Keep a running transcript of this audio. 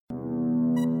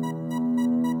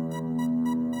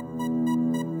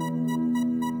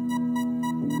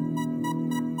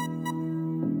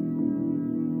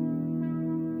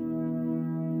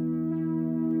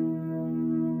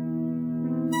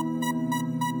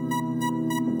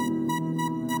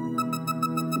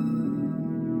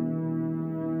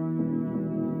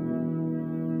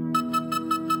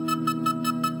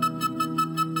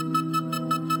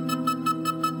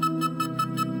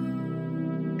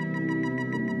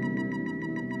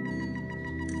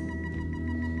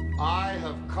I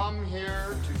have come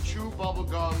here to chew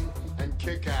bubblegum and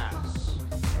kick ass.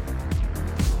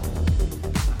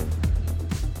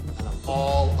 And I'm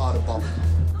all out of bubblegum.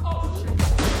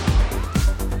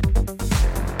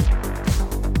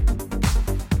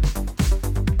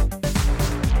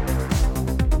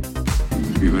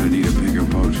 You're gonna need a bigger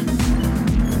boat.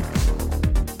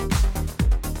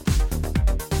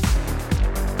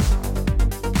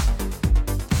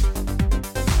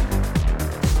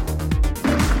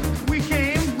 We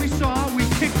came, we saw, we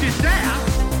kicked his ass.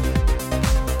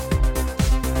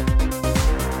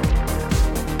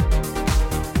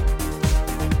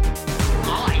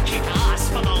 I kick ass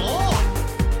for the Lord.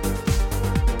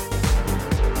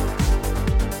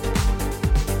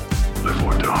 Live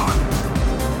or die.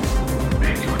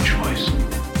 Make your choice.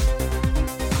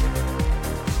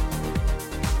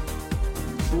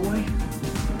 Boy,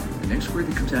 the next word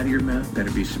that comes out of your mouth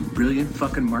better be some brilliant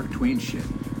fucking Mark Twain shit,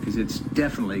 because it's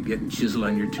definitely getting chiseled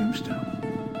on your tombstone.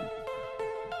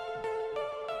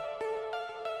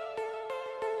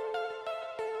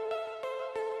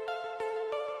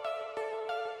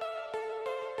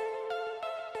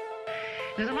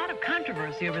 There's a lot of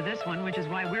controversy over this one, which is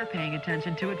why we're paying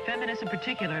attention to it. Feminists in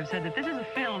particular have said that this is a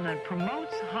film that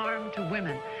promotes harm to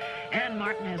women. Ann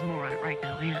Martin has more on it right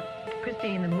now. Ann.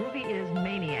 Christine, the movie is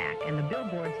Maniac, and the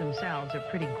billboards themselves are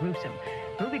pretty gruesome.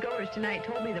 Moviegoers tonight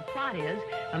told me the plot is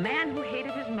a man who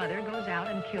hated his mother goes out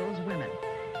and kills women.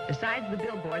 Besides the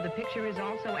billboard, the picture is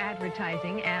also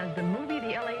advertising as the movie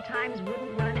the LA Times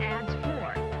wouldn't run ads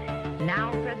for.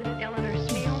 Now, President Eleanor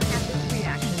Smeal has this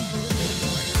reaction to the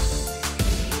billboard.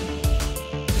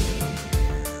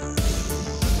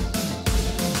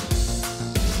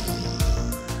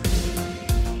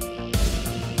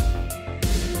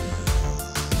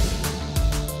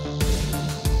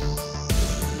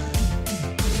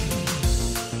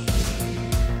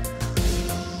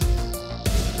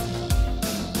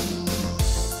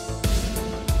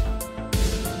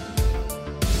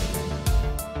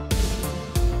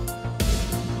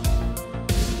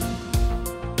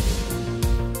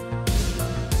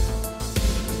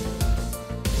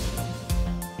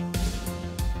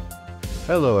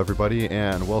 Hello, everybody,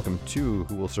 and welcome to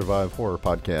Who Will Survive Horror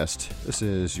Podcast. This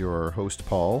is your host,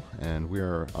 Paul, and we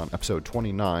are on episode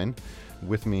 29.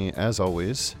 With me, as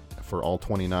always, for all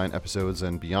 29 episodes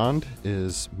and beyond,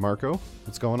 is Marco.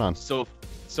 What's going on? So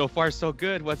far, so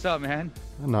good. What's up, man?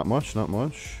 Not much.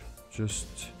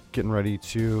 Just getting ready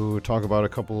to talk about a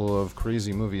couple of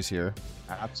crazy movies here.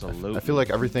 Absolutely. I feel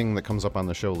like everything that comes up on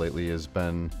the show lately has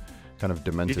been kind of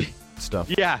demented stuff.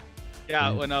 Yeah.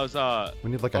 When I was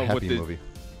We need like a happy movie.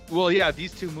 Well, yeah,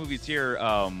 these two movies here,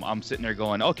 I'm sitting there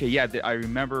going, okay, yeah, I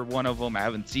remember one of them. I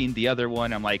haven't seen the other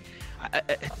one. I'm like, I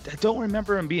don't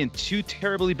remember them being too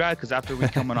terribly bad, because after we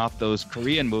coming off those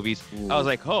Korean movies, I was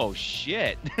like, oh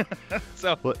shit.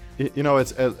 So, well, you know,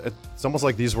 it's almost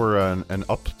like these were an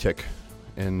uptick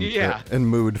in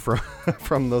mood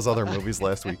from those other movies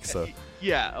last week. So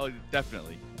yeah, oh,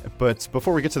 definitely. But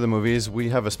before we get to the movies, we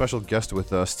have a special guest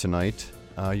with us tonight.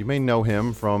 You may know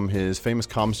him from his famous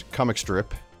comic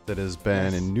strip that has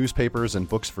been in newspapers and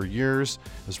books for years.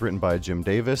 It was written by Jim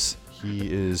Davis.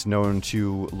 He is known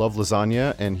to love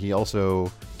lasagna, and he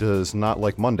also does not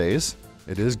like Mondays.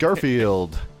 It is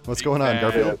Garfield. What's going on,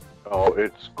 Garfield? Oh,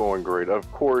 it's going great.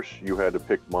 Of course, you had to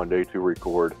pick Monday to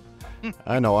record.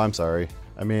 I know, I'm sorry.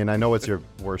 I mean, I know it's your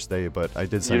worst day, but I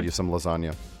did send you some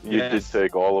lasagna. You did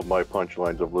take all of my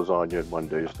punchlines of lasagna and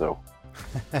Mondays, though.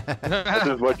 That's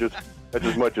as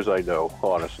much as I know,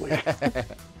 honestly.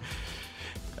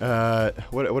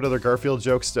 What other Garfield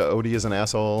jokes? Odie is an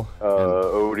asshole.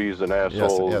 Odie's an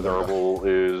asshole. Yes, Nerval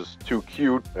is too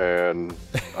cute, and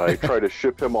I try to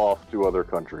ship him off to other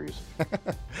countries.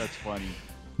 That's funny.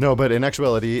 No, but in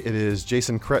actuality, it is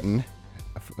Jason Cretin,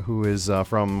 who is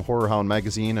from Horror Hound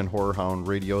Magazine and Horror Hound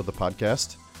Radio, the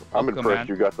podcast. I'm impressed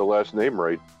you got the last name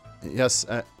right. Yes,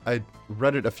 I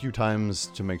read it a few times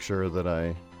to make sure that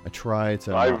I try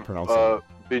to not pronounce it.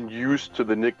 I've been used to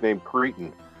the nickname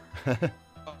Cretin.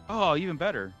 Oh, even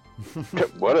better.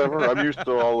 Whatever, I'm used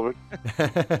to all of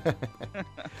it.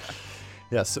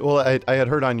 Yes, well, I had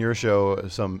heard on your show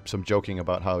some joking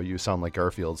about how you sound like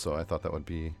Garfield, so I thought that would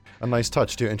be a nice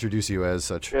touch to introduce you as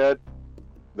such. Yeah,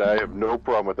 I have no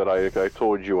problem with it. I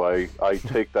told you I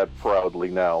take that proudly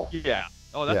now. Yeah.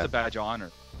 Oh, that's a badge of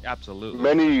honor.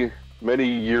 Absolutely. Many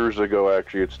years ago,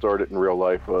 actually, it started in real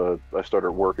life. I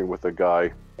started working with a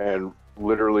guy, and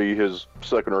literally his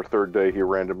second or third day, he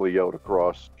randomly yelled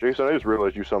across, "Jason, I just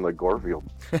realized you sound like Garfield."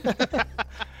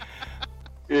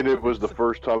 And it was the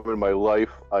first time in my life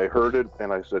I heard it,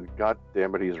 and I said, God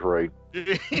damn it, he's right.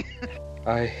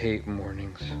 I hate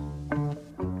mornings.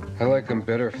 I like them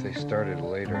better if they started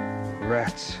later.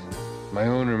 Rats. My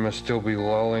owner must still be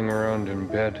lolling around in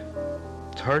bed.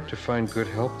 It's hard to find good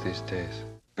help these days.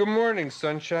 Good morning,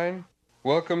 sunshine.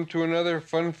 Welcome to another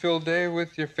fun-filled day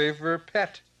with your favorite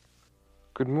pet.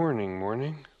 Good morning,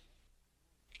 morning.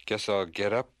 Guess I'll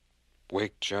get up,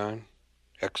 wake John,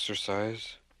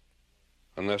 exercise.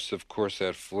 Unless, of course,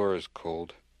 that floor is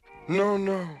cold. No,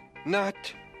 not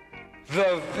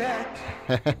the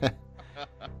vet.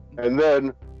 And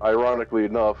then, ironically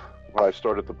enough, when I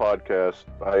started the podcast,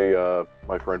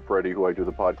 my friend Freddie, who I do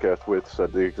the podcast with,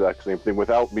 said the exact same thing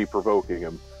without me provoking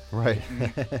him. Right.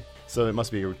 So it must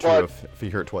be true if you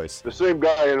hear it twice. The same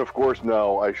guy, and of course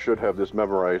now I should have this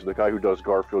memorized, the guy who does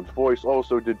Garfield's voice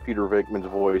also did Peter Venkman's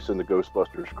voice in the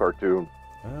Ghostbusters cartoon.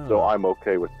 Oh. So I'm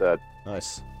okay with that.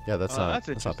 Nice. Yeah, that's not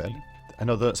bad. I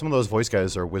know some of those voice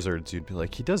guys are wizards. You'd be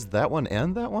like, he does that one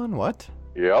and that one? What?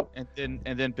 Yep. And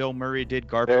then Bill Murray did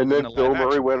Garfield. And then Bill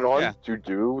Murray went on to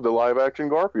do the live action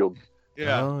Garfield.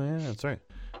 Yeah. Oh yeah, that's right.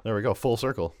 There we go. Full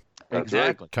circle.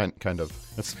 Exactly. Kind of.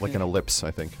 It's like an ellipse,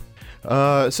 I think.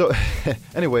 So,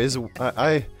 anyways,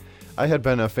 I had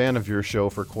been a fan of your show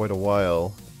for quite a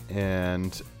while,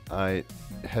 and I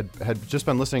had just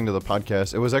been listening to the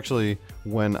podcast. It was actually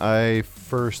when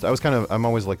I'm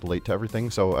always like late to everything,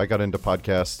 so I got into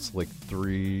podcasts like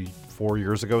 3-4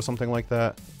 years ago, something like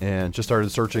that, and just started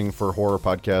searching for horror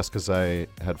podcasts because I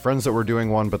had friends that were doing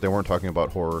one, but they weren't talking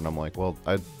about horror, and I'm like, well,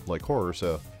 I like horror,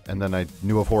 so. And then I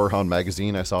knew of Horror Hound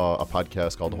magazine. I saw a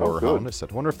podcast called Horror Hound. I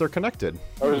said, wonder if they're connected.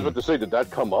 I was about to say, did that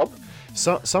come up?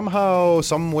 Somehow,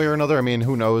 some way or another. I mean,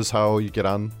 who knows how you get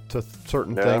on to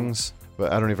certain things.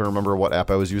 But I don't even remember what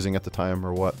app I was using at the time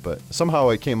or what. But somehow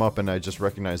it came up and I just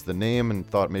recognized the name and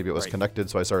thought maybe it was connected.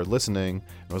 So I started listening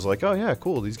and was like, oh yeah,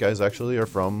 cool. These guys actually are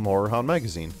from Horror Hound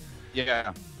magazine.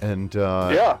 Yeah. And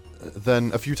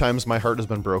then a few times my heart has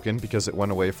been broken because it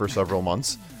went away for several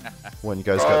months when you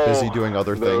guys got busy doing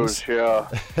other things. Yeah.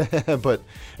 But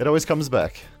it always comes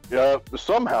back. Yeah,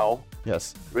 somehow.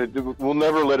 Yes. We'll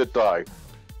never let it die.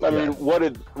 I mean,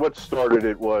 what started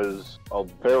it was a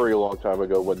very long time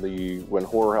ago when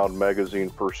Horror Hound magazine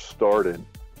first started.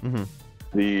 Mm-hmm.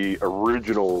 The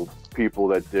original people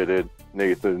that did it,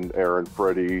 Nathan, Aaron,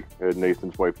 Freddie, and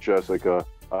Nathan's wife Jessica,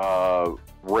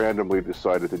 randomly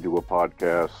decided to do a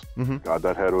podcast. Mm-hmm. God,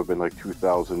 that had to have been like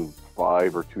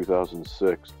 2005 or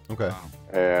 2006. Okay.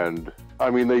 And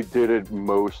I mean, they did it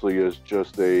mostly as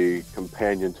just a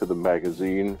companion to the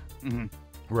magazine,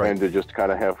 right, and to just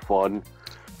kind of have fun.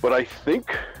 But I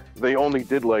think they only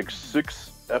did like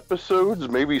 6 episodes,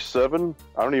 maybe 7.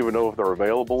 I don't even know if they're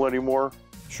available anymore.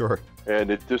 Sure. And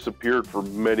it disappeared for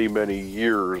many, many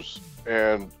years.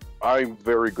 And I'm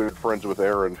very good friends with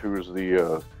Aaron, who's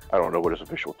the, I don't know what his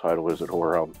official title is at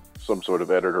Horror Hound, some sort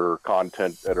of editor,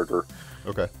 content editor.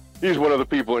 Okay. He's one of the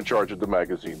people in charge of the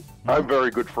magazine. Mm-hmm. I'm very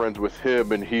good friends with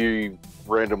him, and he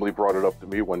randomly brought it up to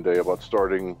me one day about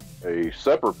starting a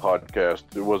separate podcast.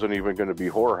 It wasn't even going to be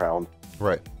Horror Hound.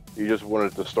 Right. He just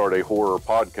wanted to start a horror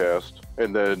podcast,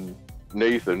 and then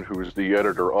Nathan, who's the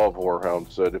editor of Horror Hound,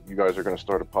 said, if you guys are going to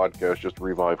start a podcast, just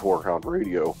revive Horror Hound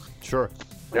Radio. Sure.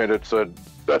 And it said,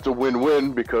 that's a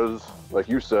win-win because, like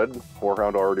you said, Horror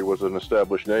Hound already was an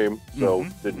established name, so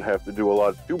didn't have to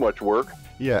do too much work.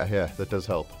 Yeah, that does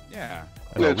help. Yeah.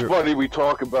 And it's funny, we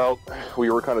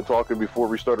were kind of talking before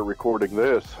we started recording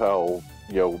this, how,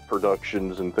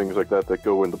 productions and things like that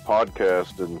go into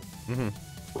podcast, and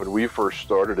when we first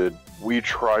started it, we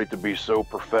tried to be so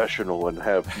professional and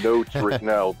have notes written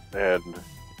out, and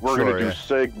we're going to do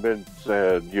segments,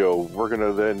 and, we're going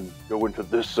to then go into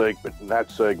this segment and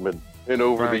that segment. And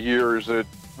over the years, it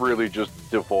really just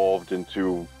devolved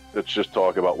into, let's just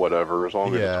talk about whatever, as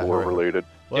long as it's horror related.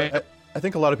 Well, I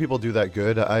think a lot of people do that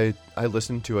good. I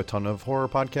listen to a ton of horror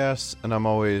podcasts, and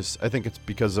I think it's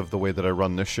because of the way that I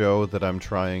run this show that I'm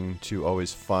trying to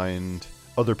always find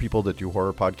other people that do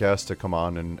horror podcasts to come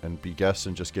on and be guests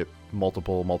and just get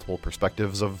multiple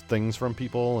perspectives of things from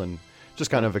people and just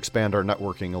kind of expand our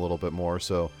networking a little bit more.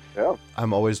 So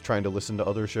I'm always trying to listen to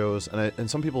other shows,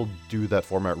 and some people do that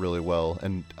format really well.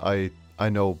 And I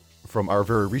know from our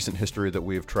very recent history that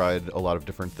we've tried a lot of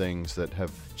different things that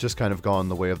have just kind of gone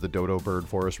the way of the dodo bird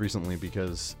for us recently,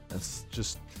 because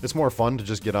it's more fun to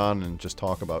just get on and just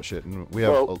talk about shit. And we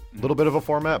have a little bit of a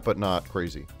format, but not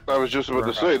crazy. I was just about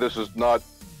to say, this is not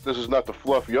to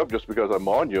fluff you up just because I'm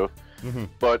on you,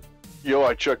 but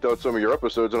I checked out some of your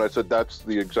episodes and I said that's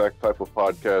the exact type of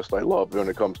podcast I love when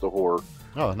it comes to horror.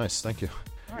 Oh, nice, thank you.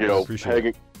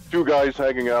 Two guys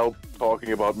hanging out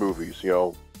talking about movies.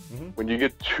 When you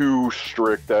get too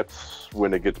strict, that's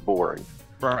when it gets boring.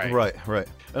 Right.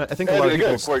 And I think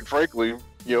quite frankly,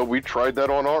 we tried that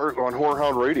on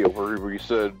Whorehound Radio, where we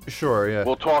said, sure, yeah,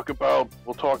 we'll talk about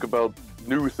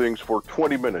new things for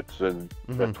 20 minutes, and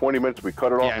at 20 minutes we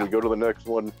cut it off and we go to the next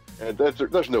one, and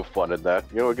there's no fun in that.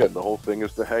 Again, the whole thing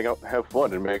is to hang out and have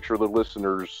fun and make sure the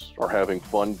listeners are having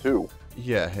fun too.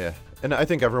 Yeah. And I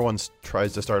think everyone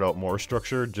tries to start out more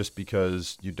structured just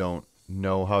because you don't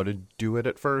know how to do it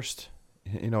at first.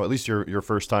 At least your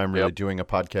first time really doing a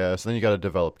podcast. Then you got to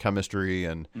develop chemistry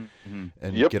and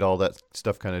get all that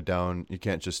stuff kind of down. You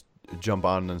can't just jump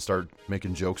on and start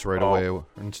making jokes right away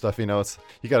and stuff. You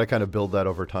got to kind of build that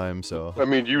over time. So I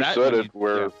mean, you said it.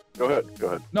 Go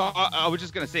ahead. No, I was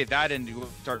just gonna say that, and you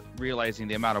start realizing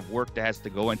the amount of work that has to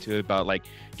go into it about like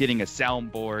getting a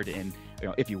soundboard, and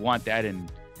if you want that, and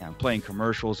playing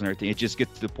commercials and everything. It just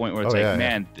gets to the point where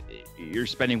it's you're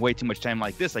spending way too much time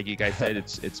like this. Like you guys said,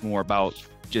 it's more about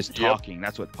just talking.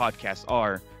 That's what podcasts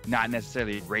are, not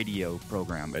necessarily a radio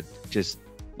program, but just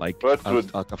like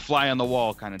a fly on the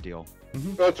wall kind of deal.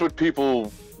 That's what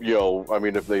people, I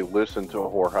mean, if they listen to a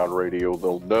Whorehound Radio,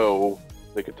 they'll know,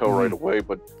 they can tell right away,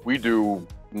 but we do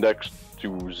next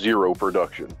to zero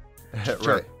production.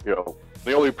 Right.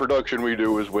 The only production we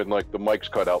do is when like the mic's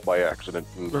cut out by accident.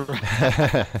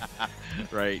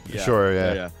 Right. Yeah. Sure.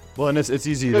 Yeah. Well, and it's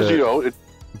easy to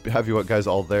have you guys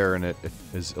all there, and it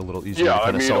is a little easier. Yeah,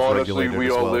 to kind of honestly, we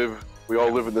all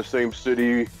live in the same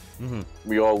city.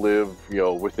 We all live,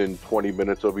 within 20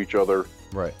 minutes of each other.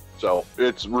 Right. So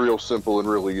it's real simple and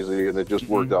real easy, and it just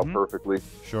worked out perfectly.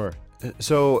 Sure.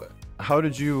 So, how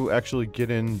did you actually get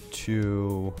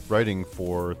into writing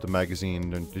for the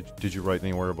magazine? And did you write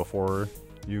anywhere before?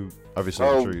 You obviously,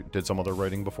 I'm sure you did some other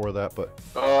writing before that, but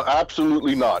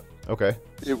absolutely not. Okay.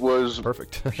 It was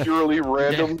perfect. Purely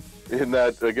random. In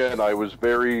that, again, I was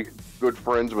very good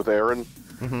friends with Aaron,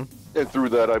 and through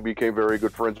that, I became very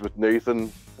good friends with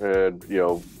Nathan, and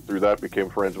through that, became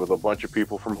friends with a bunch of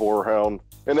people from Whorehound.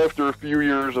 And after a few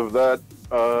years of that,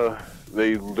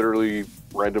 they literally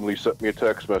randomly sent me a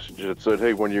text message that said,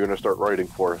 "Hey, when are you going to start writing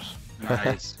for us?"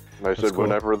 Nice. And I said, cool.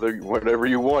 whenever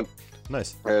you want.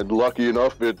 Nice. And lucky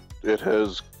enough, it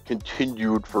has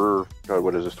continued for, God,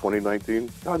 what is this,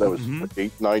 2019? God, that was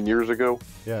 8-9 years ago.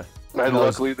 Yeah. And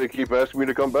luckily, they keep asking me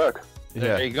to come back. Yeah.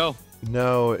 There you go.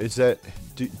 No, is that,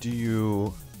 do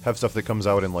you have stuff that comes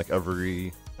out in like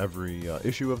every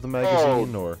issue of the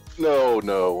magazine, or? No.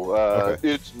 Okay.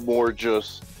 It's more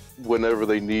just whenever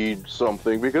they need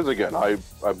something, because again, I'm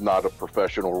not a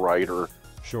professional writer.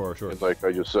 Sure. And like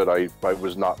I just said, I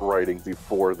was not writing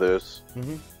before this.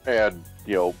 And,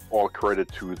 all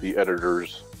credit to the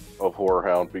editors of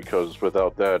Whorehound, because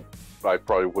without that, I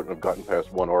probably wouldn't have gotten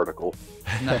past one article.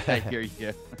 I hear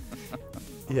you.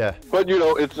 Yeah. But,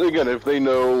 it's, again, if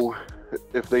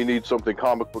they need something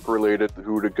comic book related,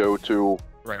 who to go to.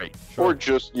 Right. Sure. Or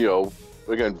just,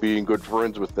 again, being good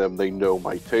friends with them, they know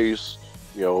my taste,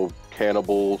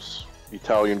 cannibals,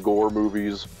 Italian gore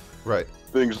movies. Right.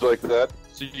 Things like that.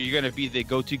 So you're going to be the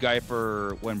go-to guy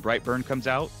for when Brightburn comes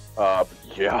out?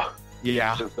 Yeah.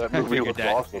 Yeah. That movie looks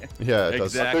awesome. Yeah, it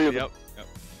does. Exactly. I'll tell you,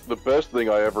 the best thing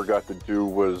I ever got to do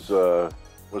was the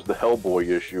Hellboy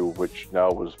issue, which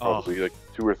now was probably like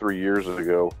 2 or 3 years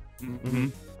ago.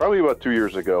 Probably about 2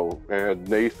 years ago. And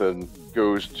Nathan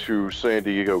goes to San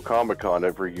Diego Comic-Con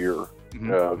every year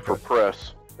for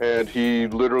press. And he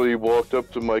literally walked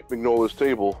up to Mike Mignola's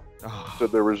table,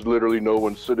 said there was literally no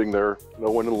one sitting there, no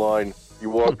one in line. He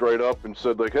walked right up and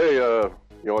said, like, "Hey,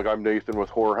 I'm Nathan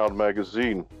with Whorehound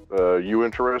Magazine. You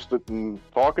interested in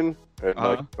talking?" And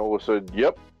Mike Mignola said,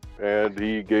 "Yep." And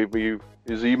he gave me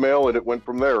his email, and it went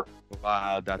from there.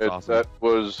 Wow, that's awesome.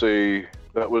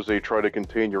 That was a try to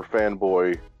contain your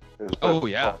fanboy. Oh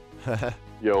yeah.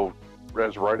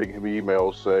 As writing him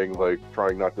emails saying, like,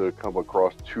 trying not to come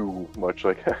across too much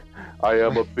like, I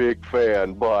am a big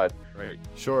fan, but. Right.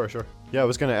 Sure. Yeah, I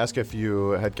was going to ask if you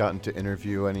had gotten to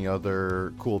interview any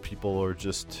other cool people or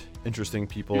just interesting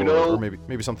people, or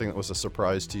maybe something that was a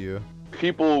surprise to you.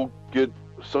 People get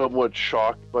somewhat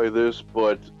shocked by this,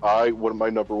 but one of my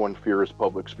number one fear is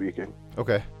public speaking.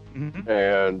 Okay.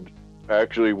 And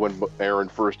actually, when Aaron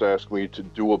first asked me to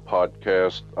do a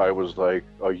podcast, I was like,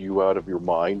 "Are you out of your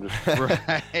mind?"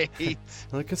 Right.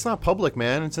 Like, it's not public,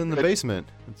 man. It's in the basement.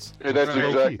 And that's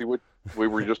exactly what we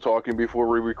were just talking before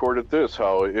we recorded this,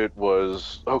 how it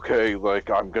was, okay,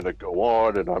 like, I'm going to go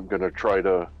on and I'm going to try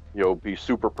to, be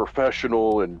super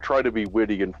professional and try to be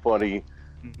witty and funny.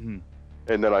 And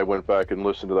then I went back and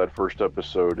listened to that first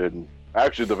episode, and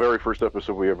actually the very first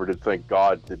episode we ever did, thank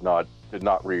God, did not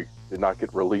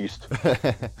get released.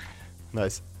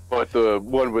 Nice. But the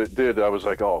one that did, I was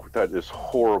like, oh, that is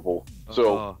horrible.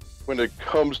 So when it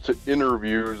comes to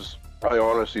interviews, I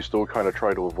honestly still kind of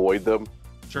try to avoid them.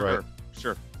 Sure.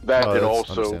 That Oh, and that's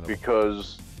also understandable.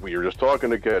 because we were just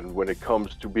talking again, when it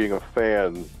comes to being a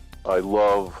fan, I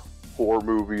love horror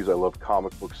movies. I love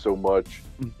comic books so much.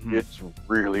 Mhm. It's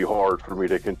really hard for me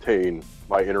to contain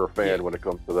my inner fan when it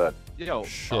comes to that. You know,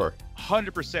 Sure.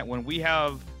 100%. When we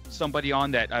have somebody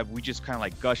on that we just kind of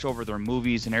like gush over their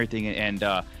movies and everything, and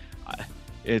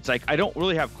it's like I don't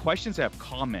really have questions. I have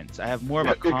comments. I have more of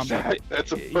a comment. Exactly.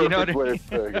 That's a perfect You know what I way mean? of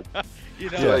saying it. You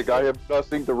know? It's like I have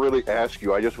nothing to really ask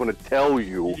you. I just want to tell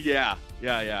you. Yeah.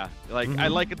 Like I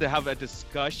like it to have a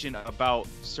discussion about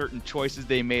certain choices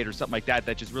they made or something like that.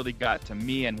 That just really got to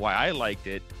me and why I liked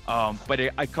it. But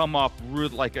I come off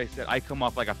rude, like I said, I come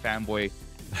off like a fanboy,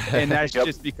 and that's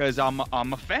just because I'm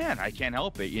a fan. I can't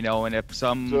help it, you know. And if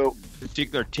some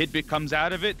particular tidbit comes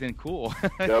out of it, then cool,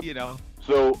 you know.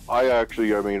 So I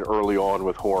mean, early on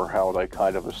with Horror Hound, I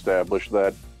kind of established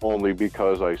that only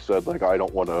because I said like I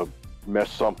don't want to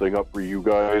mess something up for you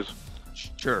guys.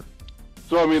 Sure.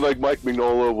 So I mean, like Mike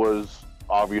Mignola was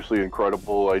obviously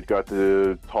incredible. I got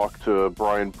to talk to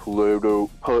Brian Pulido,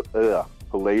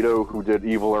 who did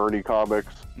Evil Ernie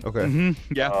comics. Okay.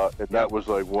 Yeah. And that was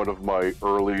like one of my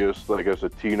earliest, like as a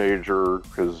teenager,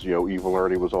 because you know Evil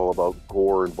Ernie was all about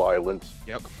gore and violence.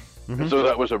 Yep. And so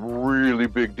that was a really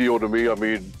big deal to me. I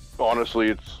mean, honestly,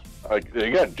 it's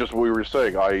again just what we were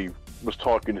saying. I was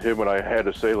talking to him and I had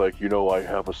to say, like, you know, I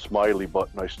have a smiley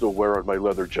button I still wear on my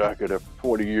leather jacket after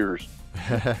 20 years.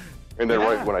 And then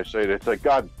right when I say it, it's like,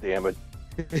 God damn it.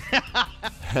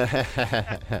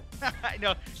 I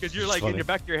know, because you're like, in your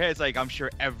back of your head, it's like, I'm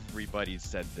sure everybody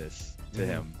said this to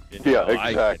him. You Yeah, know,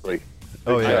 exactly.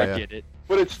 I get it.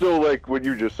 But it's still like what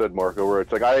you just said, Marco, where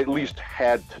it's like, I at least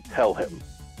had to tell him.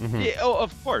 Yeah, oh,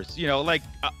 of course. You know, like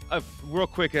real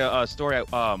quick, story.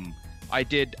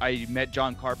 I met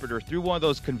John Carpenter through one of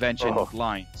those convention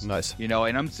lines. Nice. You know,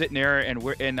 and I'm sitting there,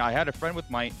 and I had a friend with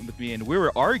me, and we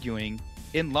were arguing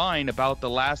in line about the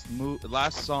last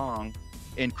song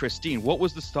in Christine. What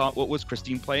was the song? What was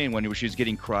Christine playing when she was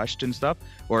getting crushed and stuff,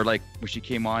 or like when she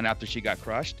came on after she got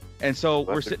crushed? And so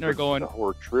we're sitting there going,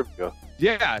 or trivia.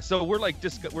 Yeah, so we're like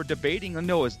we're debating.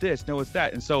 No, it's this. No, it's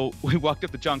that. And so we walked up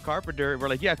to John Carpenter. And we're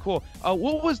like, yeah, cool.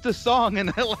 What was the song in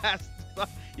the last song?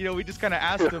 You know, we just kind of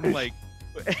asked him like,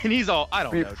 and he's all, I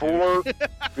don't know.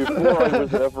 Before I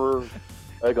was ever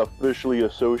like officially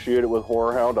associated with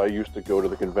Horror Hound, I used to go to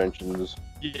the conventions.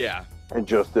 Yeah. And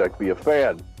just like be a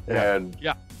fan. Yeah. And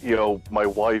you know, my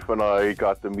wife and I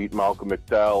got to meet Malcolm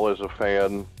McDowell as a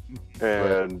fan,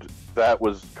 and that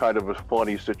was kind of a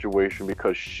funny situation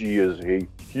because she is a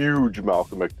huge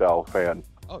Malcolm McDowell fan.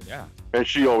 Oh yeah. And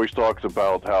she always talks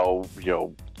about how, you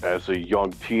know, as a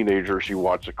young teenager, she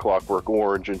watched A Clockwork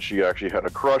Orange and she actually had a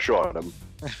crush on him.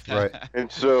 Right.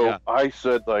 And so I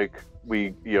said, like,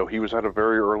 he was at a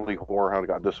very early Horror Hound.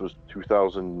 God, this was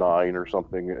 2009 or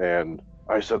something. And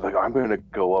I said, like, I'm going to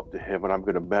go up to him and I'm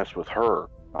going to mess with her.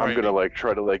 I'm going to, like,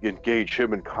 try to, like, engage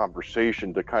him in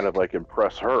conversation to kind of, like,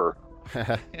 impress her.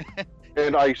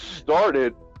 And I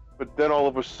started, but then all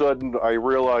of a sudden I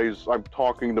realize I'm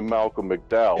talking to Malcolm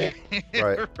McDowell.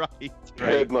 Right.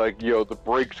 And, like, you know, the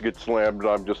brakes get slammed and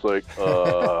I'm just like,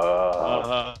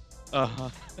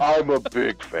 I'm a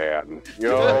big fan, you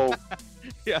know?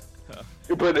 Yeah.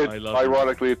 But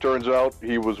ironically, it turns out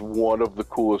he was one of the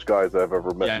coolest guys I've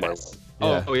ever met in my life.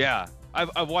 Oh yeah.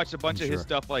 I've watched a bunch of his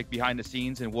stuff, like behind the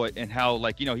scenes and how,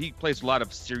 like, you know, he plays a lot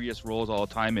of serious roles all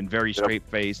the time and very straight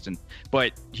faced,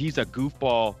 but he's a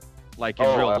goofball, like in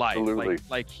real life.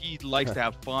 Like he likes to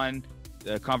have fun,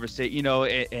 conversate, you know,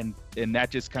 and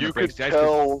that just kind of breaks the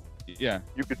ice. Yeah.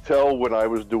 You could tell when I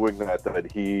was doing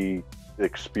that he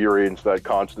experienced that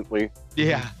constantly.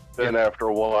 Yeah. Then after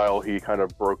a while, he kind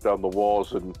of broke down the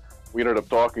walls, and we ended up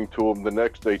talking to him the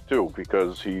next day too,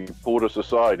 because he pulled us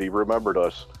aside. He remembered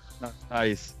us.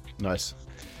 Nice.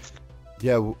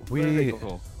 Yeah,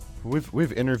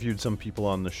 we've interviewed some people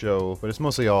on the show, but it's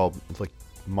mostly all like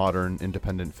modern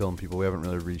independent film people. We haven't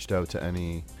really reached out to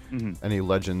any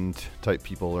legend type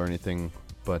people or anything,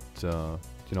 but you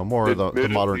know, more of the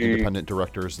modern independent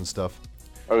directors and stuff.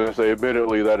 I was gonna say,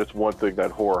 admittedly, that it's one thing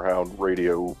that Horror Hound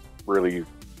Radio really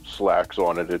slacks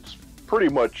on it. It's pretty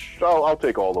much I'll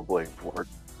take all the blame for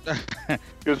it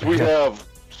because we have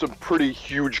some pretty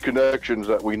huge connections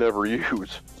that we never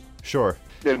use. Sure.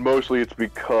 And mostly it's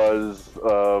because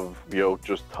of, you know,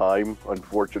 just time.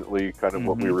 Unfortunately, kind of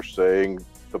what we were saying,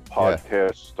 the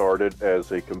podcast started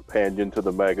as a companion to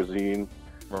the magazine.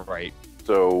 Right.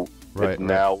 So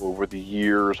now, over the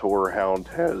years, Horror Hound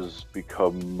has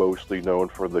become mostly known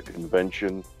for the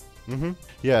convention. Mm-hmm.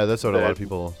 Yeah, that's what a lot of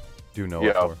people do know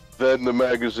it for. Then the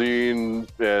magazine,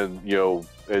 and, you know,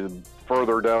 and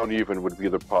further down even would be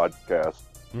the podcast.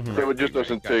 So it just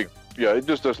doesn't take, it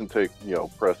just doesn't take,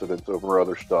 precedence over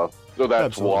other stuff. So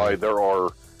that's why there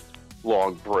are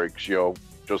long breaks,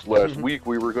 Just last week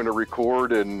we were going to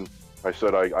record, and I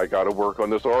said I got to work on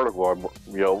this article.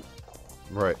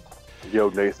 Right.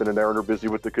 Nathan and Aaron are busy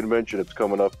with the convention. It's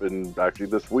coming up in actually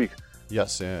this week.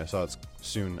 Yes, yeah, I saw it's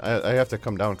soon. I have to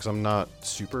come down because I'm not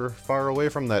super far away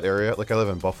from that area. Like, I live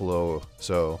in Buffalo,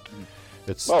 so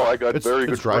it's... Oh, I got very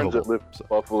good drivable. friends that live in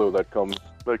Buffalo that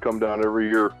come down every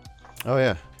year. Oh,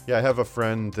 yeah. Yeah, I have a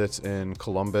friend that's in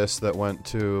Columbus that went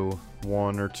to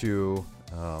one or two.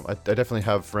 I definitely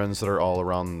have friends that are all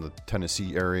around the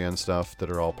Tennessee area and stuff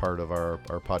that are all part of our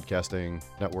podcasting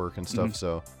network and stuff,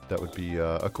 so that would be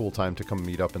a cool time to come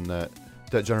meet up in that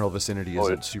general vicinity.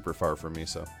 Isn't super far from me,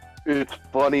 so... It's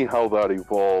funny how that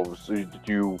evolves.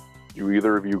 Do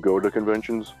either of you go to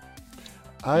conventions?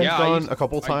 I've gone a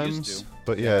couple times,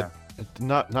 but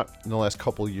not in the last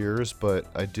couple years, but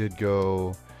I did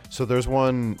go. So there's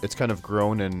one, it's kind of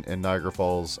grown in Niagara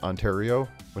Falls, Ontario,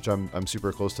 which I'm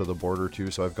super close to the border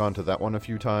too, so I've gone to that one a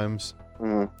few times.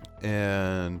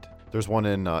 And there's one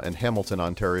in Hamilton,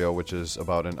 Ontario, which is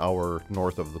about an hour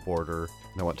north of the border,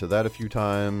 and I went to that a few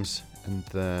times. And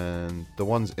then the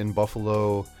ones in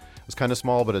Buffalo, it's kind of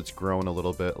small, but it's grown a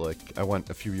little bit. Like, I went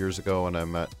a few years ago and I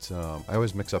met, I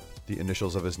always mix up the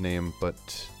initials of his name, but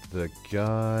the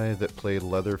guy that played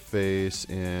Leatherface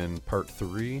in Part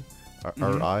 3,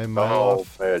 R.I.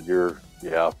 Maloff. Oh,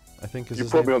 man, I think is you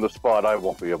his put name. me on the spot. I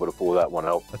won't be able to pull that one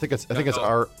out. I think it's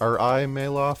R.I.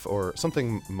 Maloff or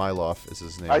something. Miloff is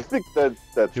his name. I think that's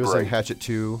he was right. in Hatchet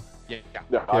 2. Yeah.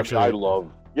 I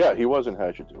love. Yeah, he was in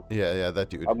Hatchet 2. Yeah, that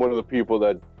dude. I'm one of the people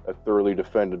that thoroughly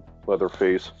defended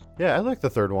Leatherface. Yeah, I like the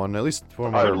third one, at least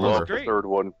from what I I remember. love the third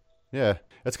one. Yeah,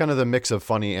 it's kind of the mix of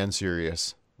funny and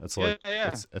serious. It's like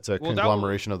it's a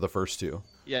conglomeration of the first two.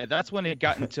 Yeah, that's when it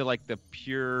got into like the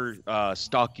pure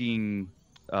stalking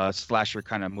slasher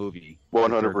kind of movie.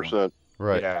 100%.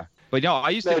 Right. Yeah. But no,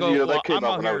 I used to go. That came I'm out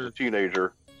out when here, I was a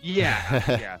teenager.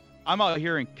 Yeah. I'm out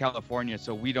here in California,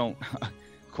 so we don't.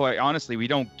 Quite honestly, we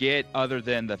don't get other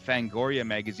than the Fangoria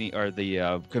magazine or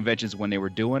the conventions when they were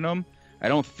doing them. I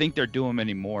don't think they're doing them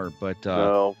anymore, but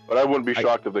no. But I wouldn't be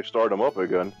shocked if they start them up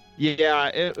again. Yeah,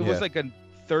 it was like a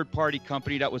third-party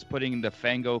company that was putting the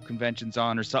Fango conventions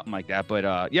on or something like that. But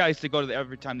I used to go to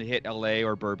every time they hit LA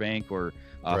or Burbank or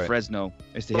Fresno.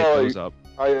 I used to hit those up.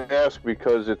 I ask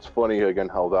because it's funny again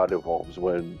how that evolves.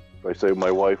 When I say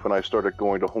my wife and I started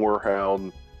going to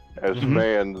Whorehound as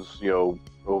fans,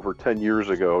 over 10 years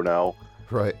ago now.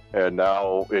 Right. And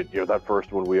now, that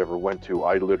first one we ever went to,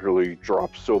 I literally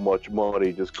dropped so much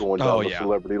money just going down the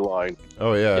celebrity line.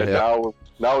 Oh, yeah. And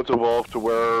now it's evolved to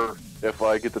where if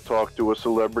I get to talk to a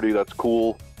celebrity, that's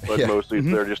cool. But mostly it's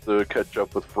there just to catch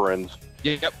up with friends.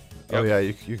 Yep. Oh, yeah,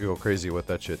 you could go crazy with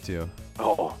that shit, too.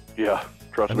 Oh, yeah.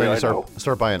 Trust and me, then I you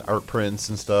start buying art prints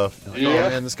and stuff. Like, oh,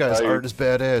 man, this guy's art is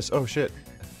badass. Oh, shit.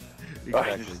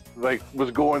 Exactly. I was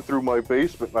going through my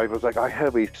basement and I was like, I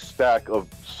have a stack of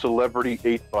celebrity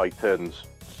 8x10s.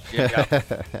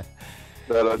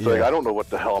 Like, I don't know what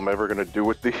the hell I'm ever going to do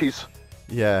with these.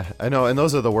 Yeah, I know, and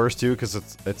those are the worst too, because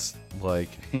it's like,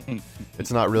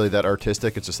 it's not really that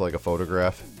artistic, it's just like a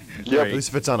photograph. Yeah. At least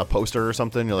if it's on a poster or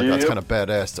something, you're like, that's kind of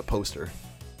badass, it's a poster.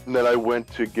 And then I went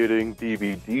to getting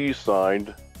DVDs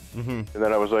signed, and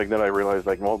then I realized,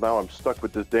 like, well, now I'm stuck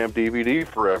with this damn DVD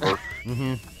forever.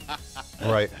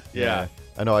 Right. Yeah.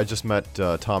 I know. I just met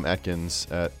Tom Atkins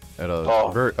at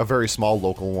a very small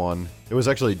local one. It was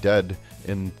actually dead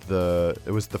it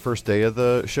was the first day of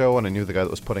the show, and I knew the guy that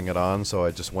was putting it on, so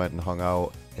I just went and hung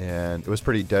out, and it was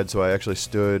pretty dead. So I actually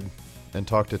stood and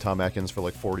talked to Tom Atkins for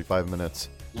like 45 minutes.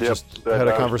 Just had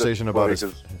a conversation about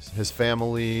his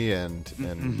family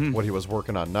and what he was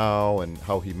working on now, and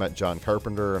how he met John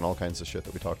Carpenter and all kinds of shit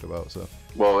that we talked about. So.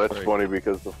 Well, that's funny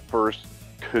because the first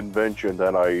convention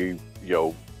that I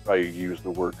used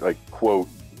the word, quote,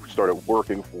 started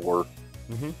working for,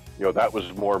 that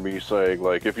was more me saying,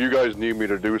 like, if you guys need me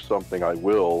to do something, I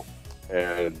will.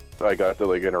 And I got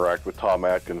to, interact with Tom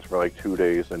Atkins for, 2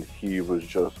 days, and he was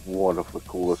just one of the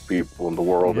coolest people in the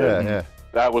world. Yeah.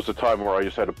 That was the time where I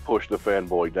just had to push the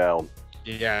fanboy down.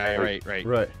 Yeah, right.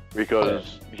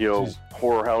 Because,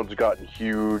 Whorehound's gotten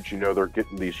huge, they're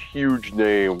getting these huge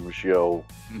names,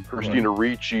 Christina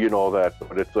Ricci and all that,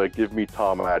 but it's like, give me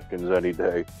Tom Atkins any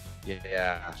day.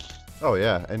 Yeah. Oh,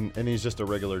 yeah, and he's just a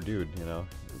regular dude,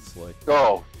 It's like...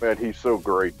 Oh, man, he's so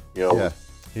great, Yeah,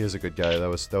 he is a good guy. That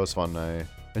was fun. I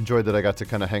enjoyed that I got to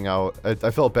kind of hang out. I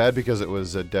felt bad because it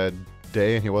was a dead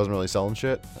day and he wasn't really selling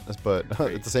shit, but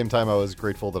at the same time I was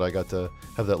grateful that I got to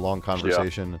have that long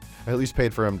conversation. I at least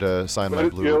paid for him to sign my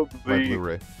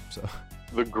Blu-ray. So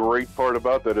the great part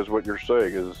about that is what you're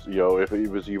saying is, if it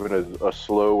was even a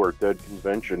slow or dead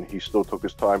convention, he still took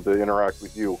his time to interact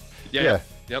with you. Yeah.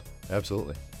 Yep.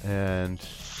 Absolutely. And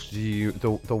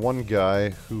the one guy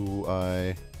who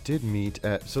I did meet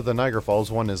at, so the Niagara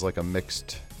Falls one is like a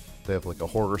mixed, they have like a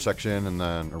horror section and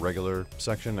then a regular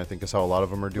section, I think is how a lot of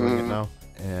them are doing it now.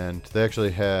 And they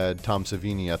actually had Tom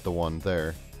Savini at the one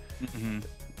there.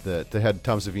 That they had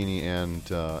Tom Savini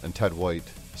and Ted White,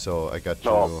 so I got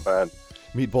to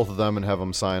meet both of them and have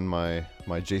them sign my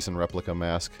Jason replica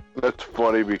mask. That's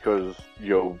funny because,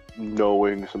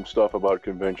 knowing some stuff about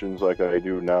conventions like I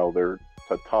do now,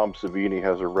 Tom Savini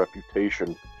has a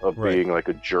reputation of being like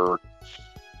a jerk.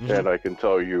 And I can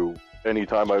tell you,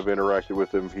 anytime I've interacted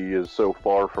with him, he is so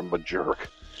far from a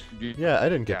jerk. Yeah, I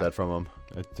didn't get that from him.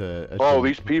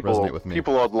 These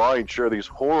people online share these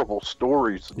horrible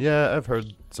stories. Yeah, I've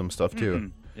heard some stuff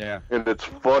too. Yeah. And it's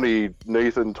funny,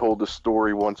 Nathan told the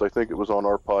story once, I think it was on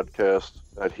our podcast,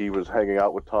 that he was hanging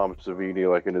out with Tom Savini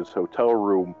like in his hotel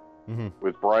room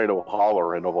with Brian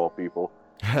O'Halloran of all people.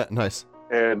 Nice.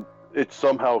 And it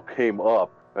somehow came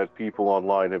up that people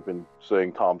online have been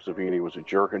saying Tom Savini was a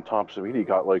jerk, and Tom Savini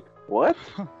got like, what?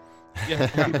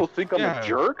 People think I'm a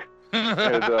jerk?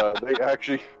 And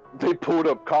they pulled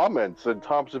up comments, and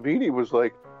Tom Savini was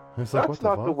like, that's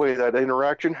not the way that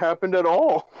interaction happened at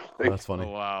all. That's funny.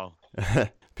 Oh, wow.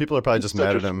 People are probably just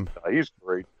mad at him. He's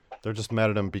great. They're just mad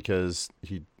at him because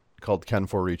he called Ken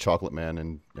Foree Chocolate Man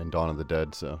in Dawn of the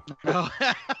Dead, so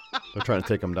they're trying to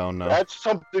take him down now. That's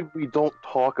something we don't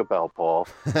talk about, Paul.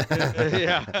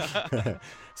 Yeah.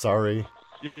 Sorry.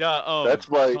 Yeah. That's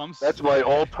my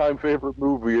all-time favorite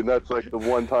movie, and that's like the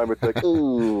one time it's like,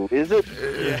 ooh, is it?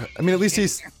 Yeah. I mean, at least he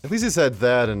said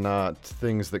that and not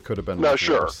things that could have been. No, much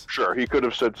worse. Sure. He could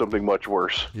have said something much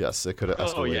worse. Yes, it could have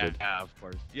escalated. Oh yeah, of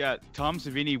course. Yeah, Tom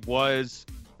Savini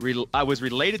I was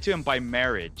related to him by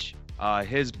marriage.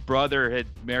 His brother had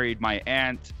married my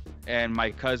aunt, and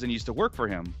my cousin used to work for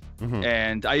him.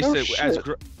 And I used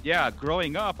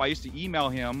growing up, I used to email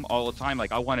him all the time. Like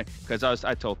because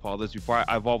I told Paul this before,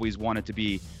 I've always wanted to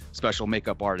be special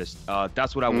makeup artist.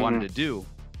 That's what I wanted to do.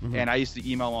 And I used to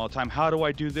email him all the time, how do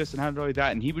I do this and how do I do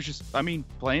that? And he was just,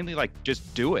 plainly like,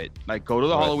 just do it. Like go to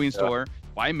the Halloween store,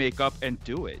 buy makeup and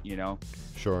do it,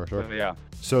 Sure. So, yeah.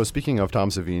 So speaking of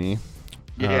Tom Savini,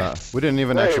 yes. we didn't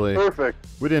even perfect.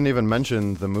 We didn't even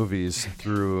mention the movies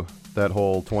through that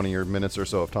whole 20 minutes or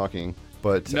so of talking.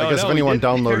 But I guess if anyone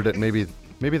downloaded it,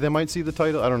 maybe they might see the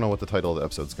title. I don't know what the title of the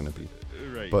episode's going to be.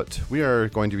 Right. But we are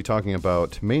going to be talking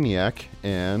about Maniac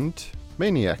and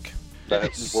Maniac. That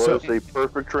was a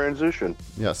perfect transition.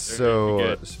 Yes.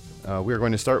 So we are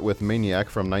going to start with Maniac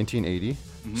from 1980,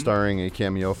 starring a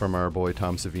cameo from our boy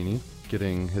Tom Savini,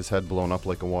 getting his head blown up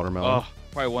like a watermelon. Oh,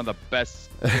 probably one of the best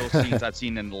kill scenes I've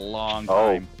seen in a long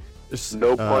time.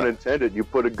 No pun intended. You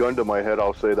put a gun to my head,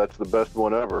 I'll say that's the best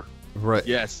one ever. Right.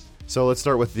 Yes. So let's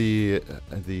start with the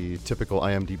typical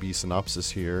IMDb synopsis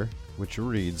here, which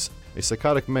reads: a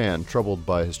psychotic man troubled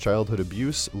by his childhood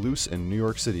abuse, loose in New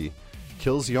York City,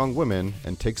 kills young women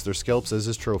and takes their scalps as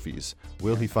his trophies.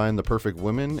 Will he find the perfect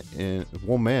woman in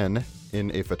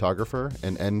a photographer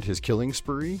and end his killing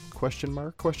spree? ?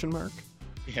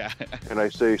 Yeah. Can I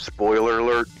say spoiler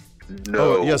alert?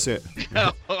 No. Oh, yes.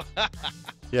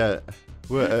 Yeah.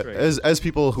 Well, as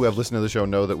people who have listened to the show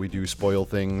know that we do spoil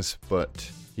things, but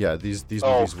yeah, these movies.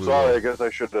 Oh, sorry. I guess I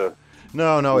should have.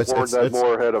 No, it's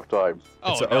more ahead of time.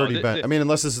 It's already been. I mean,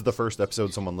 unless this is the first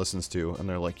episode someone listens to, and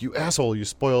they're like, "You asshole! You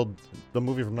spoiled the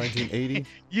movie from 1980."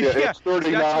 It's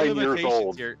 39 years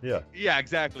old. Here. Yeah. Yeah,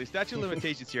 exactly. Statute of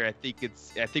limitations here. I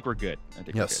think we're good.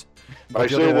 Yes. I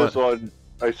say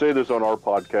this on our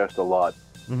podcast a lot.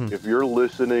 If you're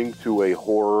listening to a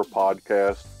horror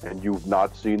podcast and you've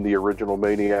not seen the original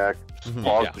Maniac,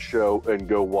 pause the show and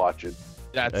go watch it.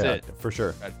 That's it. For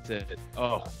sure. That's it.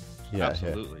 Oh, yeah,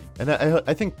 absolutely. Yeah. And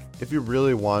I think if you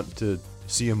really want to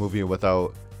see a movie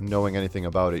without knowing anything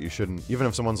about it, you shouldn't. Even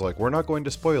if someone's like, "We're not going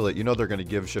to spoil it," they're going to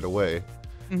give shit away,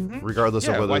 regardless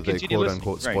of whether they quote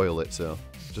unquote spoil it. So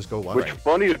just go watch. Which,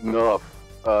 funny enough,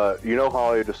 you know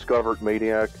how I discovered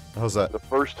Maniac? How's that? The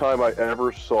first time I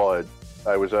ever saw it,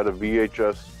 I was at a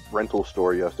VHS rental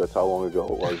store. Yes, that's how long ago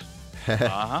it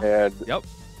was. And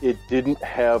it didn't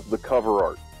have the cover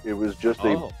art. It was just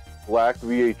a black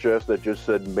VHS that just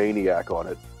said Maniac on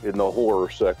it in the horror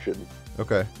section.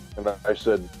 Okay. And I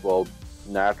said, well,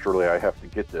 naturally, I have to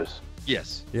get this.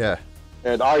 Yes. Yeah.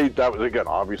 And that was, again,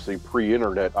 obviously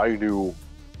pre-internet. I knew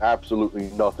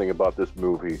absolutely nothing about this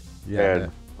movie. Yeah.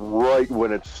 And right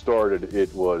when it started,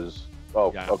 it was,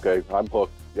 okay, I'm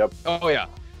hooked. Yep. Oh, yeah.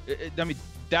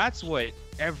 that's what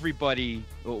everybody,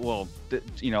 well,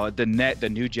 the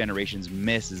new generations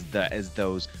miss is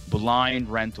those blind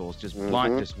rentals. Just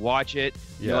blind, just watch it.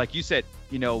 Yeah. You know, like you said,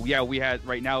 we had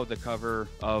right now the cover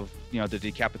of the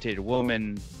decapitated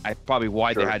woman. I probably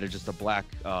why they had just a black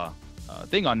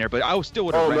thing on there, but I still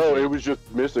would have. Oh no, it was just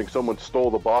missing. Someone stole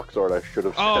the box art. I should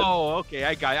have said. Oh, okay,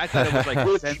 I got it. I thought it was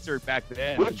like censored back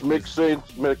then. Which makes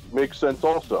sense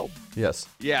also. Yes.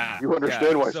 Yeah. You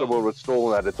understand why someone would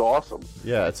stolen that? It's awesome.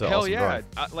 Yeah, it's hell awesome yeah.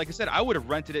 drawing. Like I said, I would have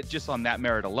rented it just on that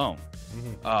merit alone.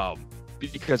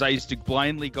 Because I used to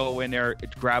blindly go in there,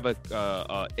 grab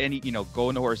go in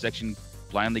the horror section,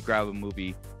 blindly grab a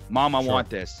movie. Mom, I want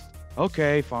this.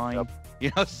 Okay, fine.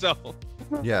 Yep. So.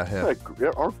 Yeah.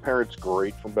 Aren't parents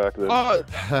great from back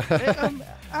then?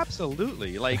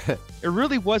 Absolutely. Like, it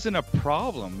really wasn't a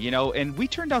problem, and we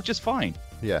turned out just fine.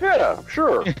 Yeah. Yeah,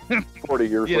 sure. 40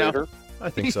 years later. I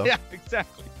think so. Yeah,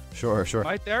 exactly. Sure.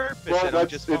 My therapist said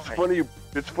it's funny.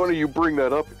 It's funny you bring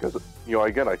that up because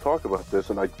again I talk about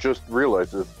this and I just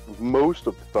realized that most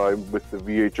of the time with the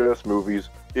VHS movies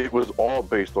it was all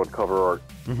based on cover art.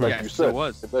 Like you said, it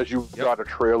was. Unless you got a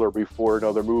trailer before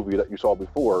another movie that you saw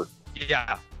before.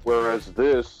 Yeah. Whereas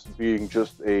this being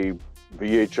just a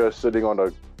VHS sitting on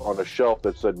a shelf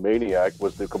that said Maniac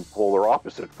was the polar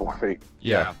opposite for me.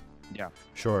 Yeah.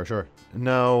 Sure.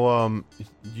 Now,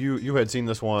 you had seen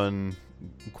this one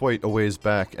quite a ways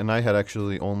back, and I had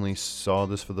actually only saw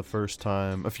this for the first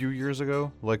time a few years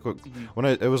ago. Like when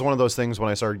it was one of those things when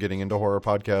I started getting into horror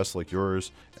podcasts like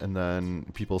yours, and then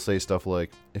people say stuff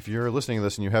like, "If you're listening to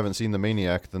this and you haven't seen The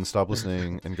Maniac, then stop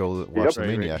listening and go watch The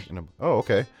Maniac." And I'm, oh,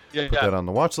 okay. Put that on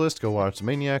the watch list. Go watch The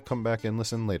Maniac. Come back and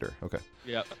listen later. Okay.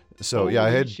 Yeah. So I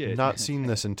had not seen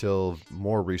this until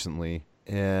more recently,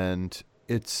 and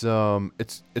it's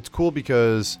cool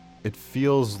because it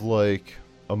feels like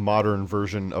a modern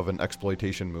version of an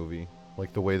exploitation movie,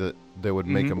 like the way that they would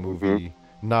make a movie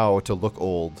now to look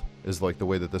old is like the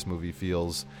way that this movie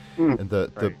feels, and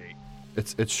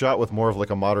it's shot with more of like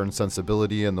a modern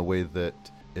sensibility and the way that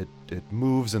it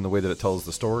moves and the way that it tells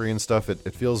the story and stuff.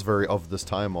 It feels very of this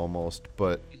time almost,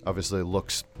 but obviously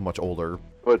looks much older.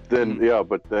 But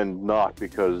then not,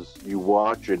 because you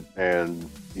watch it and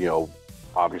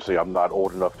obviously I'm not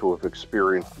old enough to have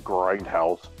experienced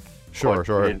Grindhouse.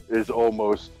 Sure. It is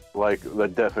almost like the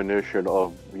definition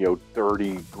of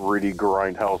dirty, gritty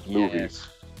Grindhouse movies.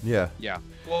 Yeah.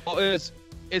 Well,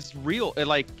 it's real.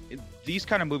 Like these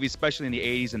kind of movies, especially in the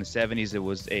 80s and the 70s, it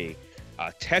was a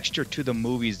texture to the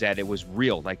movies that it was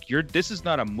real. Like this is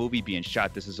not a movie being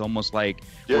shot. This is almost like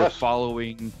we're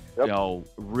following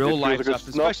real life stuff,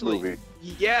 especially movie.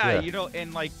 Yeah,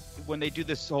 and like when they do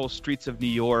this whole Streets of New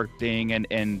York thing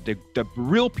and the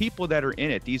real people that are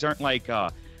in it. These aren't like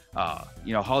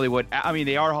Hollywood. I mean,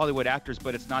 they are Hollywood actors,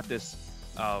 but it's not this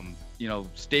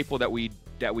staple that we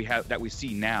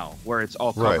see now, where it's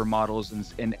all cover models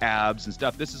and abs and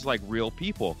stuff. This is like real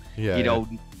people.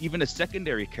 Even the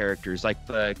secondary characters, like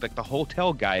the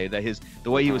hotel guy, the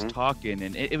way he was talking,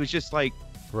 and it was just like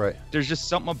there's just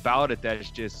something about it that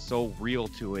is just so real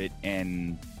to it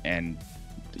and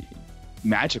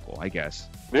magical, I guess.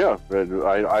 Yeah, and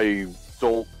I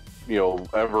don't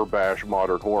ever bash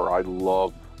modern horror. I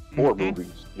love horror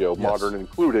movies, modern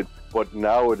included. But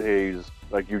nowadays,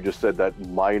 like you just said, that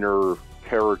minor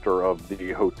character of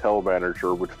the hotel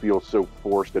manager would feel so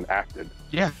forced and acted.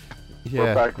 Yeah.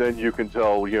 But back then, you can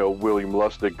tell, William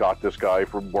Lustig got this guy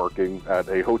from working at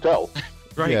a hotel.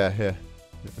 Right. Yeah.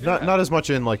 Not as much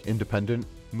in like independent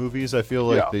movies. I feel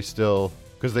like they still,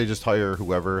 because they just hire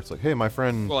whoever. It's like, hey, my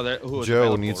friend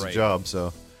Joe needs a job,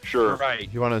 so sure. Right.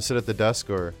 You want to sit at the desk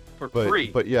or for free?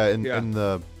 But in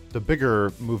the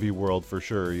bigger movie world, for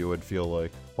sure, you would feel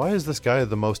like, why is this guy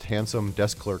the most handsome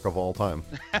desk clerk of all time?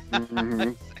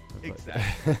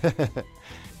 Exactly.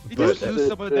 You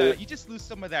just lose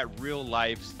some of that real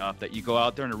life stuff that you go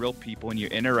out there and the real people and you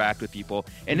interact with people,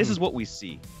 and this is what we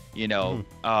see.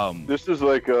 This is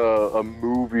like a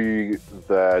movie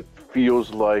that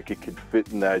feels like it could fit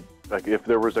in that, like if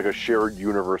there was like a shared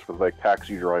universe with like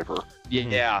Taxi Driver.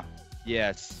 Yeah.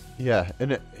 Yes. Yeah,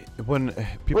 and when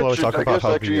people always talk about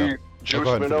how Joe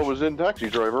Spino was in Taxi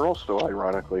Driver also,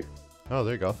 ironically. Oh,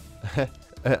 there you go.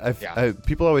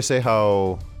 People always say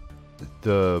how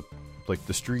the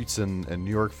streets in New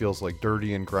York feels like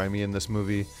dirty and grimy in this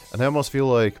movie, and I almost feel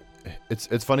like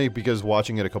it's funny because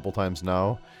watching it a couple times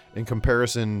now, in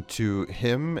comparison to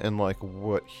him and like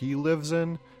what he lives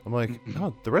in, I'm like,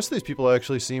 no, the rest of these people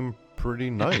actually seem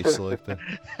pretty nice.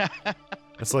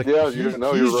 It's like he's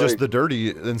just the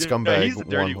dirty and scumbag he's the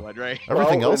dirty one, right?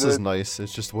 Everything else is nice.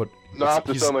 It's just what not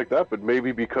to sound like that, but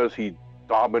maybe because he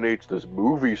dominates this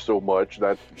movie so much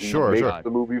that he Sure, makes sure. the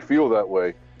movie feel that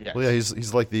way. Yes. Well, yeah,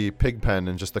 he's like the pig pen,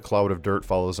 and just the cloud of dirt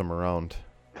follows him around.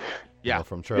 Yeah.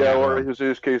 From Charlie Yeah, or Brown. in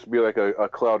his case, be like a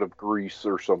cloud of grease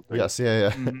or something. Yes,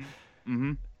 yeah.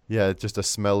 Mm-hmm. Yeah, just a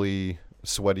smelly,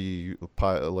 sweaty,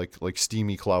 like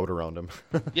steamy cloud around him.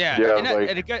 Yeah, Yeah,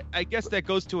 and, like- I guess that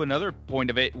goes to another point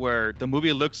of it where the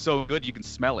movie looks so good you can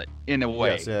smell it in a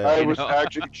way. Yes, yeah, I You was know?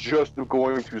 actually just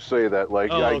going to say that. Like,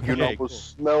 Oh, I can okay,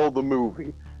 almost smell the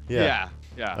movie. Yeah.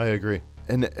 I agree.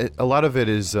 And a lot of it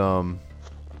is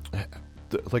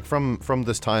like from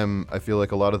this time. I feel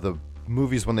like a lot of the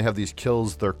movies, when they have these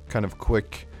kills, they're kind of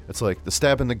quick. It's like the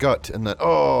stab in the gut, and then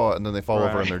and then they fall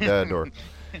over and they're dead. Or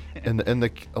and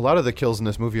a lot of the kills in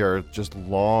this movie are just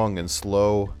long and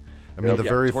slow. I mean, the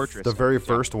very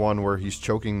first one where he's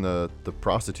choking the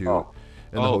prostitute in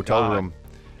the hotel God. room.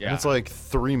 Yeah. And it's like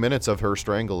 3 minutes of her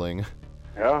strangling.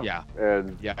 Yeah. Yeah.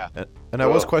 And And I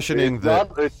was questioning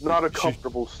that. It's not a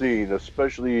comfortable scene,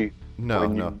 especially when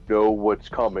No. you know what's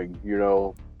coming. You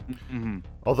know. Mm-hmm.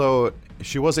 Although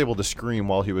she was able to scream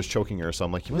while he was choking her, so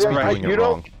I'm like, he must be doing it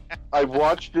wrong. I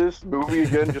watched this movie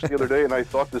again just the other day, and I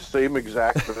thought the same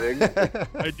exact thing.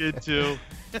 I did too.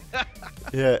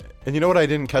 Yeah, and you know what I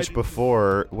didn't catch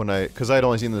before because I had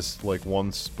only seen this like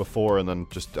once before, and then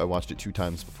I watched it 2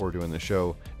 times before doing the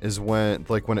show, is when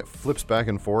it flips back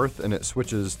and forth and it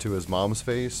switches to his mom's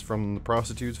face from the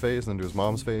prostitute's face, and then to his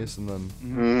mom's face, and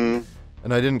then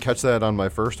and I didn't catch that on my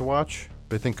first watch.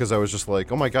 I think because I was just like,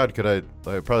 oh my god, I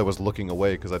probably was looking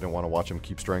away because I didn't want to watch him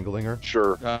keep strangling her.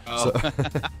 Sure.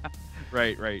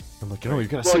 Right. I'm like, you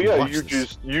gotta Well, sit and yeah, watch you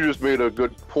this. just made a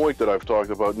good point that I've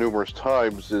talked about numerous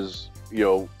times. Is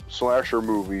slasher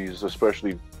movies,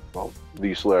 especially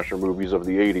these slasher movies of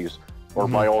the '80s, are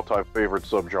my all-time favorite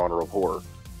subgenre of horror.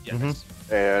 Yes.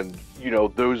 And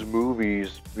those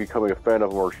movies, becoming a fan of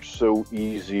them, are so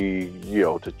easy,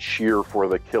 to cheer for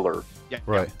the killer. Yeah.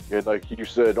 Right. And like you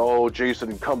said,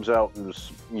 Jason comes out and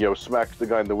smacks the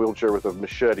guy in the wheelchair with a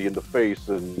machete in the face,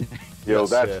 and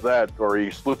that, or he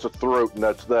slits a throat, and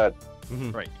that's that.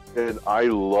 Right. And I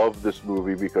love this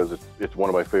movie because it's one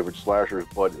of my favorite slashers,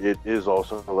 but it is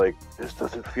also like, this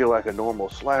doesn't feel like a normal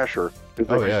slasher.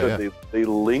 Because like you said, they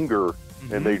linger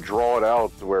and they draw it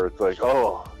out to where it's like,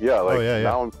 now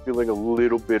I'm feeling a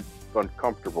little bit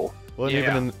uncomfortable. Well,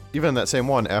 and even in that same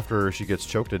one, after she gets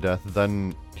choked to death,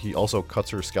 then he also cuts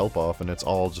her scalp off, and it's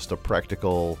all just a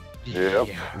practical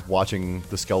watching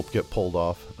the scalp get pulled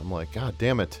off. I'm like, God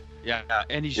damn it. Yeah,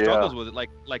 and he struggles with it like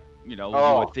you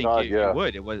would think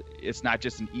it would. It's not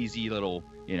just an easy little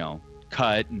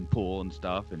cut and pull and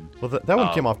stuff. And well, that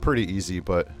one came off pretty easy,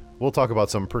 but we'll talk about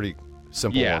some pretty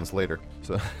simple ones later.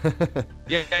 So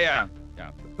yeah.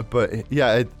 But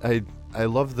yeah, I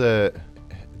love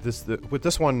with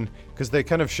this one, because they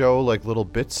kind of show like little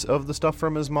bits of the stuff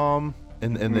from his mom,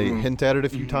 and they hint at it a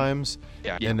few times.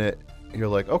 Yeah. And you're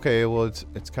like, okay, well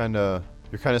it's kind of,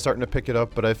 you're kind of starting to pick it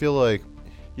up, but I feel like,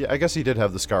 I guess he did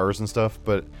have the scars and stuff,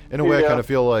 but in a way I kind of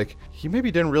feel like he maybe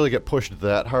didn't really get pushed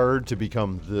that hard to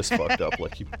become this fucked up.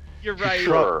 Like You're right.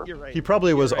 You're right. He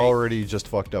probably was already just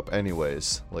fucked up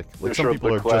anyways. Like some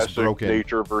people are just broken.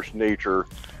 Nature versus nature.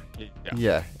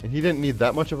 Yeah, and he didn't need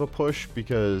that much of a push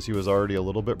because he was already a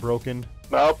little bit broken.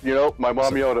 Nope, my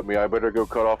mom yelled at me, I better go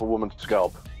cut off a woman's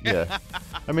scalp. Yeah.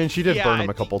 I mean, she did burn him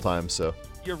a couple times, so.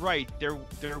 You're right.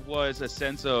 There was a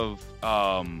sense of,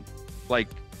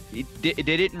 they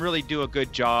didn't really do a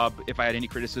good job, if I had any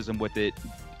criticism with it,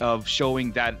 of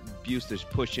showing that abuse to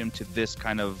push him to this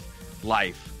kind of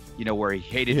life, where he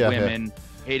hated women,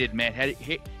 hated men,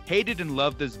 hated and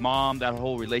loved his mom, that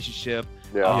whole relationship.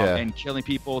 And killing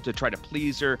people to try to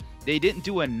please her. They didn't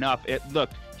do enough. Look,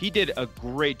 he did a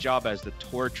great job as the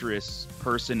torturous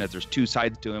person, as there's 2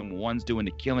 sides to him. One's doing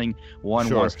the killing.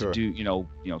 One wants to do,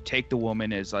 take the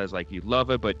woman as like, you love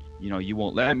her, but, you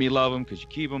won't let me love him because you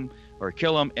keep him or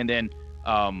kill him. And then,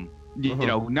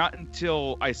 not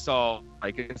until I saw,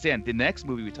 like I said, the next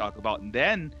movie we talk about, and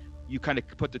then you kind of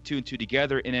put the 2 and 2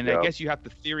 together. And then I guess you have the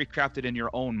theory crafted in your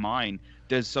own mind.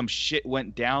 Does some shit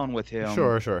went down with him?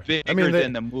 Sure. Bigger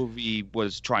than the movie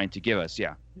was trying to give us.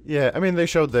 Yeah. Yeah, I mean, they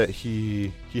showed that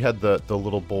he had the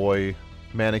little boy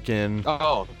mannequin.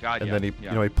 Oh God! And then he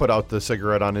he put out the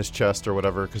cigarette on his chest or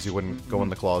whatever because he wouldn't go in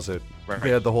the closet. Right. He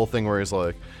had the whole thing where he's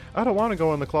like, "I don't want to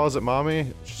go in the closet,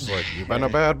 mommy." She's like, "You've been a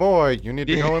bad boy. You need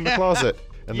to go in the closet."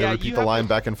 And they repeat the line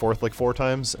back and forth like 4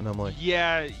 times, and I'm like,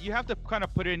 yeah, you have to kind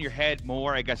of put it in your head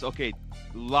more, I guess. Okay,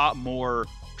 a lot more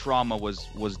trauma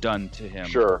was done to him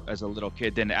as a little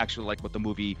kid than actually like what the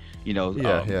movie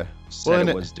said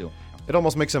it was doing. It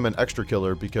almost makes him an extra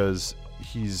killer because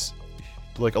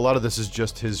like a lot of this is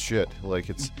just his shit. Like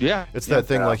it's that Yeah.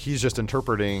 thing. Like he's just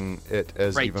interpreting it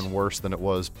as Right. even worse than it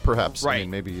was. Perhaps. I Right.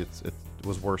 mean, maybe it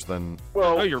was worse than.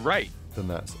 Well, No, you're right. Than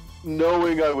that.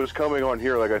 Knowing I was coming on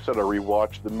here, like I said, I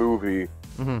rewatched the movie,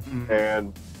 Mm-hmm.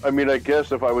 and I mean, I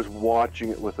guess if I was watching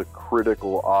it with a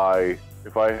critical eye,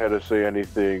 if I had to say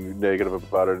anything negative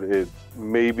about it,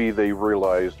 maybe they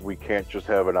realized we can't just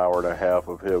have an hour and a half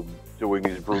of him doing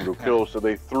these brutal kills, so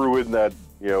they threw in that,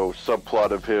 subplot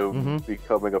of him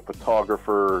becoming a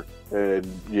photographer and,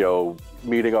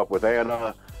 meeting up with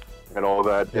Anna and all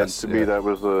that. Yes, and to me, I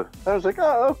was like,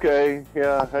 oh, okay,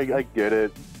 yeah, I get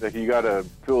it. Like, you gotta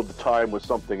fill the time with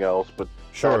something else, but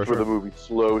that's where the movie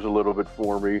slows a little bit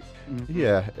for me.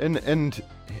 Yeah, and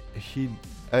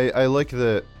I like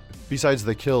that. Besides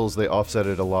the kills, they offset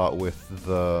it a lot with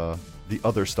the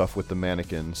other stuff with the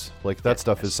mannequins. Like that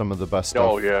stuff is some of the best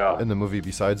stuff in the movie.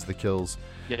 Besides the kills,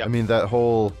 I mean There's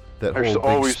whole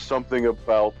always something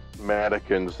about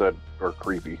mannequins that are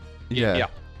creepy. Yeah.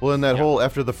 Well, in that whole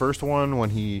after the first one, when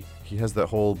he has that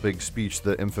whole big speech,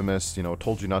 the infamous,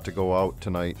 told you not to go out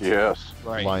tonight. Yes.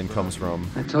 Line comes from.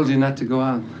 I told you not to go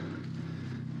out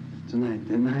tonight,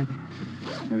 didn't I?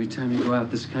 Every time you go out,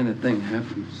 this kind of thing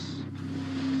happens.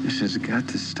 This has got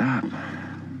to stop.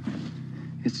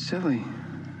 It's silly.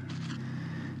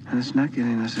 And it's not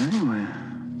getting us anywhere.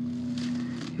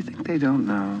 You think they don't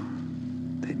know?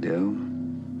 They do.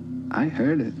 I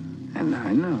heard it, and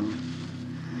I know.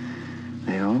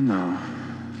 They all know.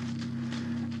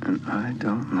 And I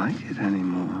don't like it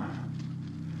anymore.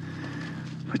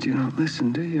 But you don't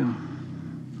listen, do you?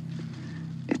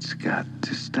 It's got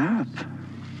to stop.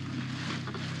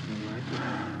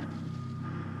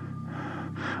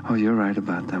 Oh, you're right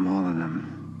about them, all of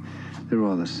them. They're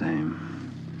all the same.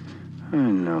 I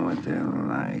know what they're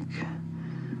like.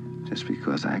 Just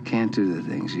because I can't do the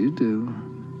things you do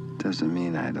doesn't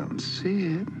mean I don't see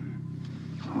it.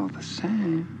 All the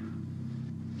same.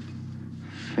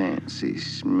 Fancy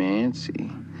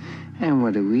schmancy. And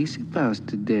what are we supposed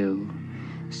to do?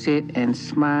 Sit and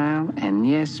smile and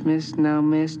yes, miss, no,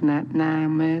 miss, not now,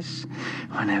 miss.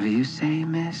 Whenever you say,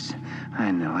 miss,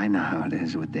 I know how it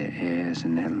is with their airs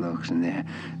and their looks and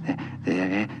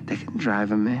they can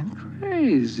drive a man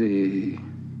crazy.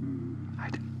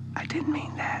 I didn't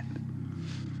mean that.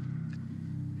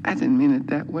 I didn't mean it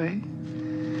that way.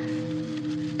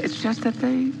 It's just that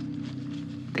they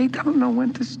don't know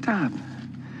when to stop.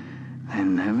 They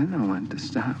never know when to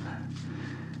stop.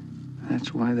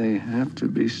 That's why they have to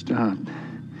be stopped.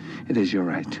 It is, you're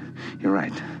right. You're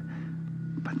right.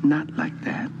 But not like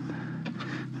that.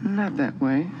 Not that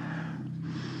way.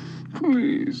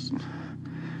 Please.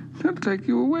 They'll take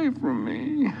you away from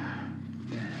me.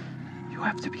 You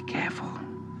have to be careful.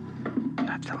 You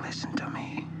have to listen to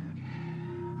me.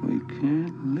 We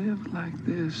can't live like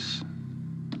this.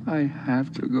 I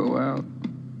have to go out.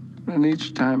 And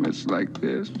each time it's like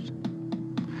this,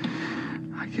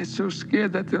 I get so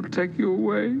scared that they'll take you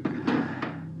away.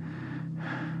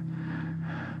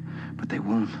 But they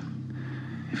won't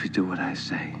if you do what I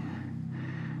say.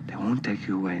 They won't take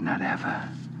you away, not ever.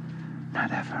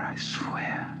 Not ever, I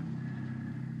swear.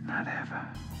 Not ever.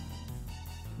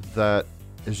 That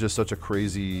is just such a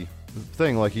crazy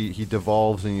thing. Like he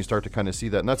devolves and you start to kind of see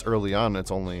that. And that's early on.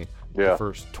 It's only the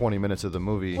first 20 minutes of the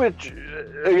movie. Which,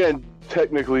 again,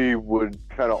 technically would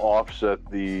kind of offset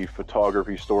the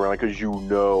photography storyline because you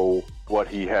know what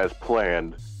he has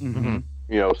planned. Mm-hmm.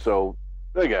 So,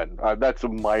 again, that's a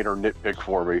minor nitpick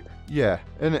for me. Yeah,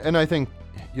 and I think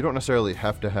you don't necessarily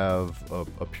have to have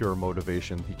a pure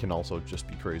motivation. He can also just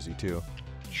be crazy, too.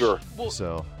 Sure. Well,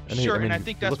 so, and I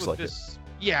think that's looks what like this...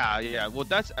 Yeah. Well,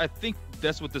 I think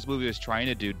that's what this movie was trying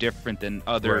to do, different than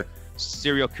other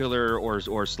serial killer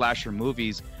or slasher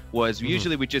movies. Was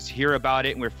usually we just hear about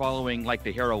it and we're following like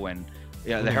the heroine,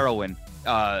 the heroine,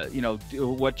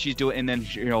 what she's doing, and then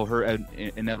her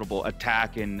inevitable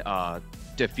attack and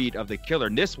defeat of the killer.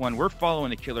 In this one, we're following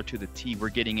the killer to the T. We're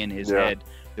getting in his head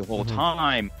the whole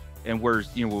time, and we're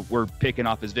picking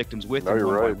off his victims with him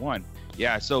one by one.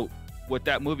 Yeah. So with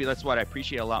that movie, that's what I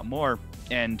appreciate a lot more.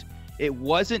 And it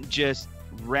wasn't just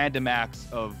random acts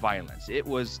of violence. It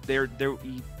was there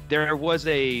was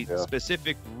a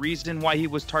specific reason why he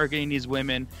was targeting these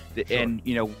women, and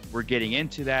we're getting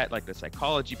into that, like the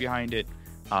psychology behind it,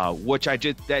 which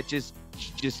that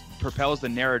just propels the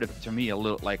narrative to me a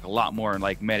lot more, and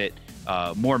like made it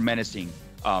more menacing.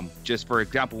 Just for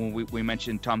example, when we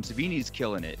mentioned Tom Savini's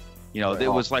killing it,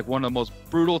 it was like one of the most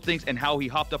brutal things, and how he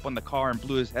hopped up on the car and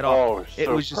blew his head off. It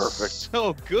was just perfect.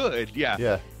 Oh, so good. Yeah.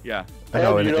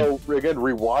 And again,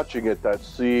 rewatching it, that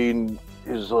scene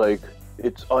is like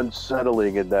it's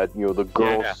unsettling in that, you know, the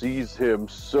girl sees him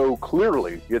so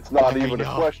clearly. It's not even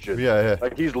a question. Yeah.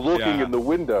 Like he's looking in the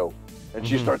window, and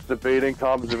she starts debating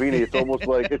Tom Savini. It's almost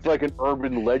like an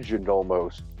urban legend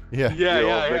almost. Yeah.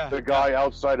 Like the guy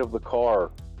outside of the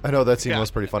car. I know that scene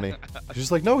was pretty funny.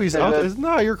 She's like, "No, he's out.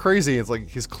 No, you're crazy." It's like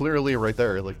he's clearly right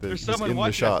there, like There's he's someone in the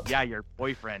watching shot. us. Yeah, your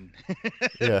boyfriend.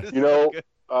 Yeah.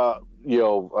 God,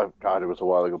 it was a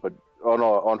while ago, but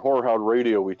on Horror Hound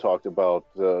Radio, we talked about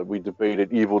we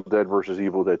debated Evil Dead versus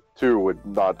Evil Dead 2, and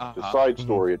not the side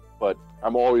story. But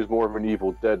I'm always more of an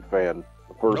Evil Dead fan,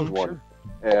 the first one. Sure.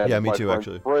 And yeah, me my too, friend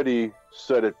actually. Freddie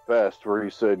said it best, where he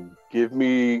said, "Give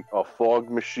me a fog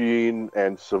machine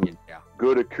and some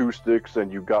good acoustics,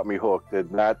 and you got me hooked." And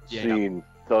that scene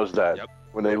does that. Yep.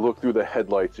 When they look through the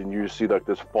headlights and you see like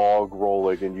this fog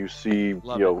rolling, and you see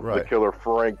the killer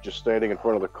Frank just standing in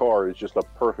front of the car, it's just a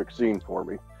perfect scene for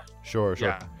me. Sure.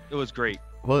 Yeah, it was great.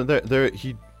 Well,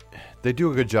 they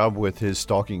do a good job with his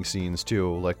stalking scenes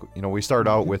too. Like, you know, we start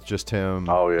out with just him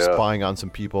spying on some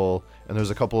people, and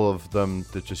there's a couple of them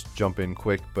that just jump in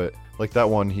quick. But like that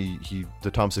one,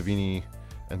 the Tom Savini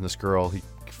and this girl, he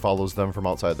follows them from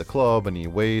outside the club, and he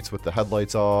waits with the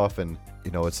headlights off, and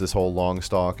you know, it's this whole long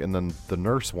stalk. And then the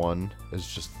nurse one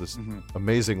is just this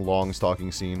amazing long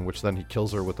stalking scene, which then he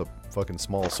kills her with a fucking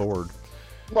small sword.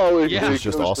 Well, it's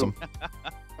just awesome.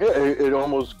 It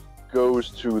almost goes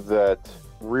to that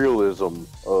realism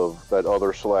of that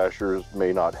other slashers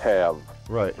may not have.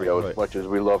 Right. As much as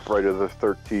we love Friday the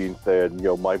 13th and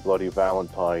My Bloody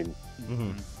Valentine,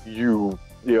 you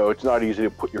know, it's not easy to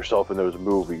put yourself in those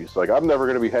movies. Like, I'm never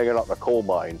going to be hanging out in a coal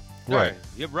mine. Right.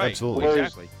 Yeah, right. Absolutely.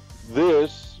 Exactly.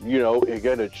 This, you know,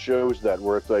 again, it shows that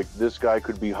where it's like this guy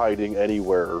could be hiding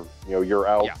anywhere. You know, you're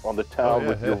out on the town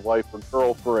with your wife or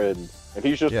girlfriend, and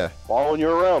he's just following you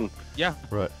around. Yeah.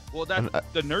 Right. Well,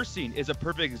 the nurse scene is a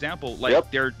perfect example.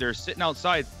 Like they're sitting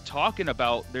outside talking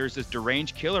about there's this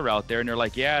deranged killer out there, and they're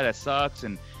like, "Yeah, that sucks,"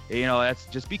 and you know, that's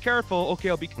just be careful. Okay,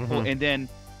 I'll be careful. And then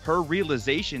her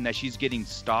realization that she's getting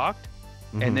stalked,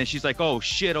 and then she's like, "Oh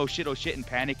shit, and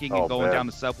panicking and going down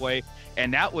the subway.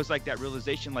 And that was like that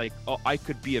realization, like, oh, I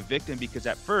could be a victim, because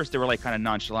at first they were like kind of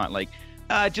nonchalant, like,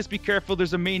 just be careful.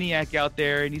 There's a maniac out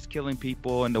there, and he's killing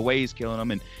people, and the way he's killing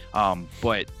them, and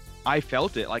but I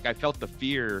felt it. Like, I felt the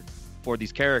fear for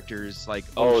these characters. Like,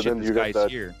 oh shit, this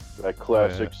guy's here. That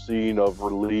classic scene of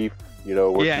relief, you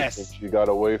know, where she got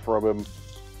away from him.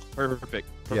 Perfect.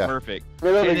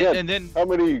 And then how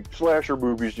many slasher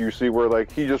movies do you see where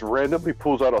like he just randomly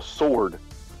pulls out a sword?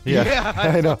 Yeah,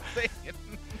 I know.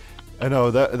 I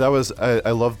know that was. I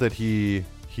love that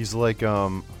he's like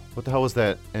what the hell was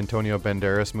that Antonio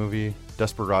Banderas movie?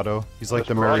 Desperado. He's like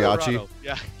the mariachi.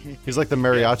 Yeah. He's like the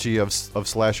mariachi of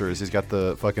slashers. He's got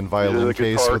the fucking violin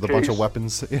case with a bunch of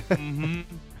weapons.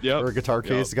 Yep. Or a guitar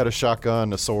case. He's got a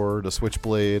shotgun, a sword, a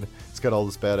switchblade. He's got all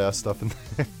this badass stuff in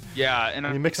there. Yeah, and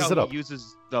he mixes it up. He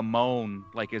uses the moan,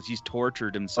 like as he's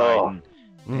tortured inside,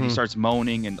 and he starts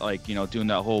moaning and like, you know, doing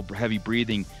that whole heavy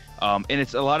breathing. And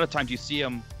it's a lot of times you see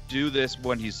him do this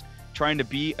when he's trying to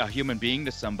be a human being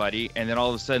to somebody, and then all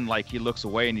of a sudden, like, he looks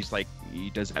away and he's like, he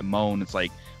does that moan. It's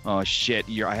like, oh shit,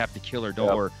 I have to kill her,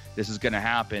 or this is gonna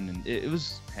happen. And it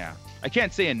was, I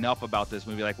can't say enough about this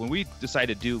movie. Like, when we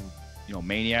decided to do, you know,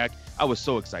 Maniac, I was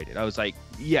so excited. I was like,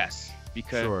 yes,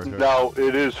 because now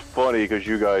it is funny because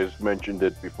you guys mentioned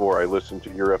it before. I listened to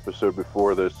your episode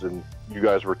before this, and you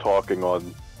guys were talking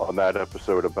on that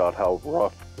episode about how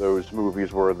rough those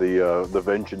movies were, the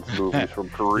vengeance movies from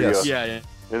Korea. Yes. Yeah.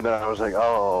 And then I was like,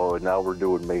 oh, now we're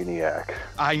doing Maniac.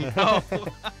 I know.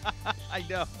 I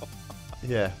know.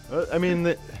 Yeah. I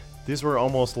mean, these were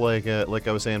almost like I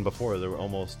was saying before, they were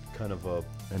almost kind of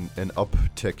an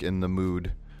uptick in the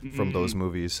mood from those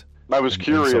movies. I was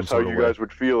curious how you guys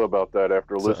would feel about that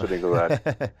after listening to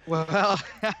that.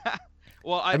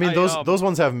 Well, I mean, those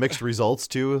ones have mixed results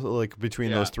too. Like,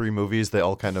 between those three movies, they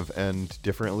all kind of end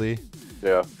differently.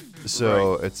 Yeah.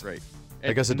 So it's right.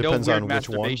 I guess it depends on which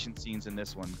one. No weird masturbation scenes in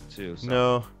this one too. So.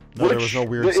 No, there was no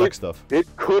weird sex stuff. It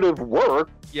could have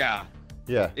worked. Yeah.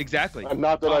 Exactly.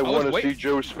 Not that I want to see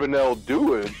Joe Spinell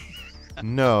do it.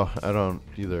 No, I don't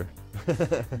either.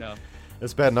 No.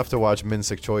 It's bad enough to watch Min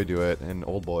Sik Choi do it in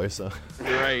Old Boy, so.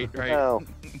 Right. No.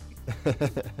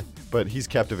 But he's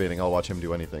captivating. I'll watch him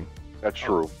do anything. That's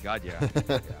true. Oh, God,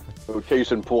 yeah. So,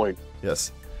 case in point.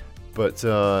 Yes, but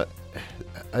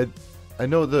I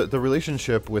know the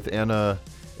relationship with Anna,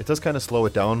 it does kind of slow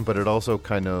it down, but it also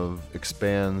kind of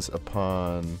expands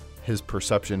upon his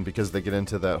perception, because they get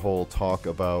into that whole talk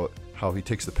about how he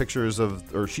takes the pictures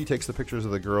or she takes the pictures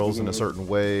of the girls in a certain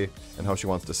way, and how she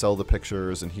wants to sell the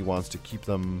pictures, and he wants to keep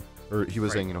them or he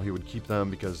was saying, you know, he would keep them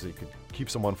because he could keep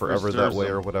someone forever that way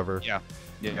or whatever.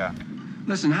 Yeah.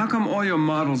 Listen, how come all your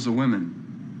models are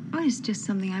women? Well, it's just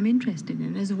something I'm interested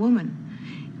in as a woman.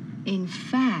 In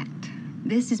fact,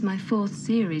 this is my 4th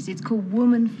series. It's called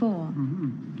Woman 4.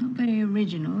 Mm-hmm. Not very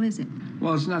original, is it?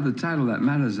 Well, it's not the title that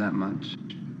matters that much.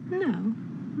 No.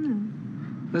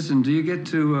 Listen, do you get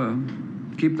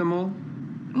to keep them all?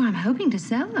 Well, I'm hoping to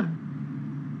sell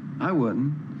them. I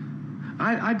wouldn't.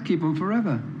 I'd keep them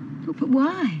forever. But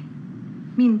why?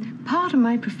 I mean, part of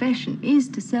my profession is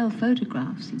to sell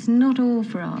photographs. It's not all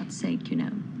for art's sake, you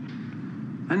know.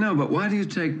 I know, but why do you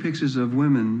take pictures of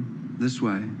women this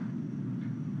way?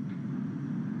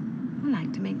 I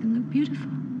like to make them look beautiful.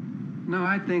 No,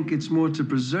 I think it's more to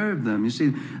preserve them. You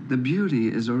see, the beauty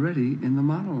is already in the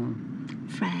model.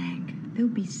 Frank,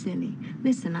 don't be silly.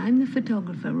 Listen, I'm the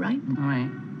photographer, right? Right.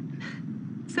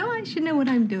 So I should know what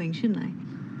I'm doing, shouldn't I?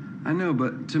 I know,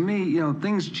 but to me, you know,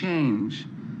 things change.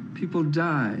 People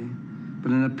die.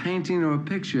 But in a painting or a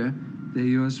picture, they're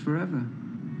yours forever.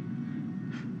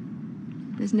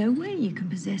 There's no way you can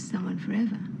possess someone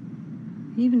forever.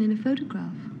 Even in a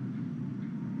photograph.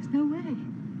 There's no way.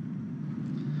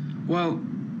 Well,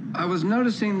 I was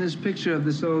noticing this picture of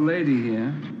this old lady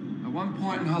here. At one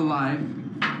point in her life,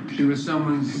 she was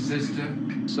someone's sister,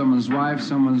 someone's wife,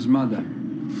 someone's mother.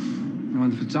 And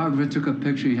when the photographer took a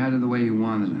picture, he had her the way he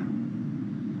wanted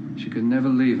her. She could never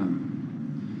leave him.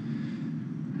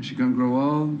 And she couldn't grow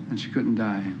old, and she couldn't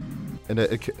die. And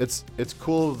it's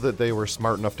cool that they were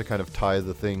smart enough to kind of tie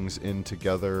the things in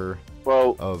together.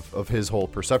 Well, of his whole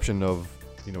perception of,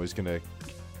 you know, he's gonna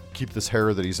keep this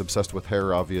hair that he's obsessed with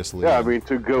hair, obviously. Yeah, I mean,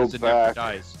 to go back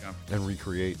and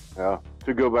recreate. Yeah,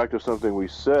 to go back to something we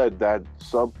said, that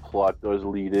subplot does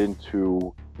lead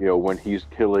into, you know, when he's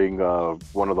killing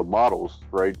one of the models,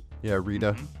 right? Yeah,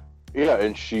 Rita. Yeah,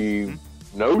 and she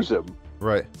knows him.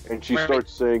 Right. And she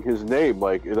starts saying his name,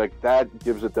 like that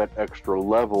gives it that extra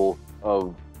level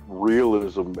of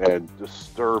realism and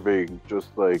disturbing, just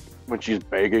like when she's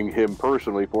begging him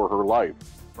personally for her life.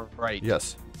 Right.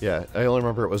 Yes. Yeah, I only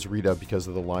remember it was Rita because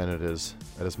of the line at his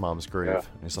mom's grave. Yeah.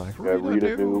 And he's like, Yeah,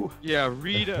 Rita knew. Yeah,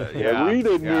 Rita. Yeah,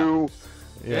 Rita knew.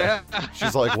 Yeah.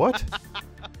 She's like, what?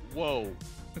 Whoa.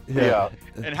 Yeah.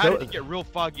 And how did he get real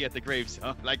foggy at the graves?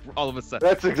 Huh? Like all of a sudden.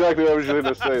 That's exactly what I was going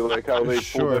to say, like how they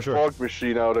pulled the Sure. fog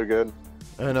machine out again.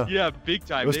 I know. Yeah, big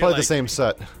time. It was They, probably the like- same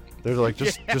set. They're like,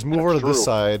 just move over to this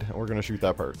side, and we're gonna shoot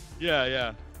that part.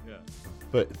 Yeah.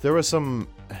 But there was some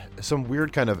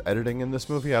weird kind of editing in this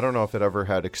movie. I don't know if it ever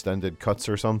had extended cuts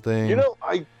or something. You know,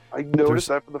 I noticed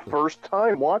that for the first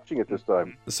time watching it this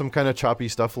time. Some kind of choppy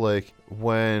stuff, like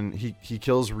when he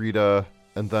kills Rita,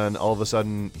 and then all of a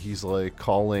sudden he's like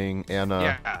calling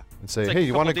Anna and say, It's like "Hey, a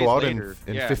you want to couple go out days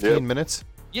in later. 15 minutes?"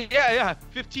 Yeah,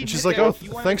 15 And she's minutes. like, "Oh,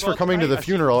 You wanna thanks go for out coming to the tonight?"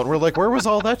 funeral." And we're like, "Where was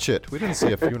all that shit? We didn't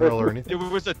see a funeral or anything." There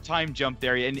was a time jump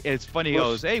there, and it's funny. He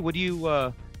goes, "Hey, what are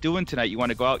you doing tonight? You want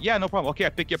to go out?" "Yeah, no problem. Okay,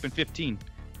 I'll pick you up in 15."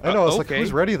 I know. It's okay. like,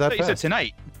 who's ready that I thought you said fast?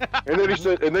 tonight.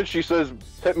 And then she says,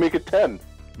 "Make it 10."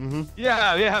 Mm-hmm.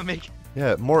 Yeah, make.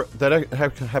 Yeah, more that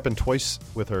happened twice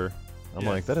with her. I'm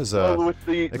like, that is Well, with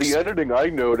the editing, I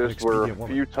noticed were a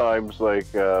few times, like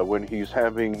when he's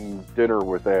having dinner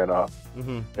with Anna,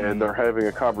 and they're having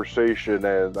a conversation,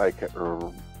 and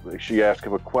she asked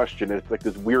him a question, and it's like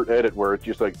this weird edit where it's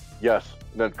just like, yes,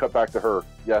 and then cut back to her,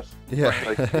 yes. Yeah.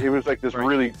 Like, it was like this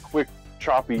really quick,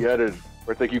 choppy edit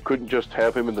where I think you couldn't just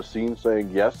have him in the scene saying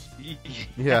yes.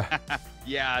 Yeah.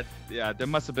 Yeah. There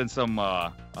must have been some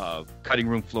cutting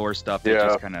room floor stuff that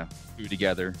just kind of threw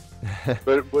together.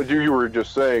 But what you were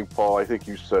just saying, Paul, I think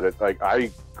you said it. Like,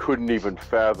 I couldn't even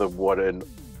fathom what an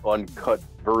uncut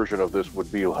version of this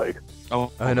would be like.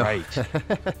 Oh, I know. Right.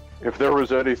 If there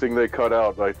was anything they cut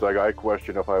out, I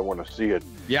question if I want to see it.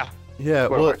 Yeah. Yeah.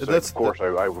 Well, that's of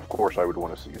course I would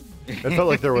want to see it. It felt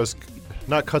like there was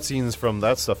not cutscenes from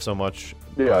that stuff so much.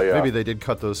 Yeah. Maybe they did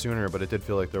cut those sooner, but it did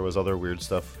feel like there was other weird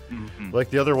stuff. Like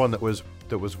the other one that was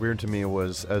weird to me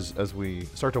was as we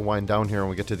start to wind down here and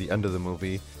we get to the end of the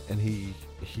movie, and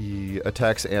he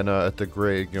attacks Anna at the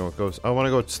grave. You know, goes, "I want to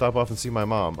go stop off and see my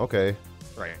mom." Okay.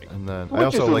 Right. And then Which I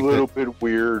also is a like little bit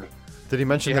weird. Did he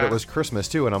mention that Yeah. it was Christmas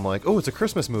too? And I'm like, oh, it's a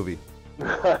Christmas movie.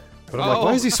 But I'm like,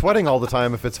 why is he sweating all the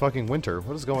time if it's fucking winter?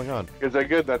 What is going on? Because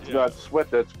again, that's not sweat,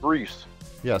 that's grease.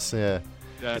 Yes, yeah.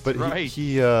 That's but right.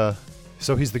 he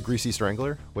so he's the greasy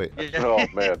strangler? Wait. Oh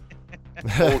man.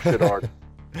 Bullshit art.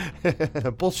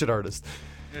 Bullshit artist.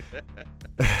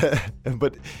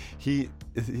 But he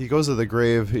goes to the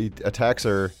grave, he attacks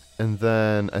her, and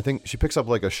then I think she picks up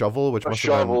like a shovel, which must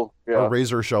have been a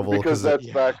razor shovel Because that's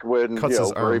back when cuts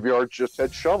his arm. graveyards just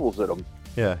had shovels in them.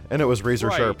 Yeah, and it was razor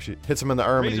Right. sharp. She hits him in the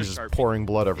arm, and Razor he's just sharp. pouring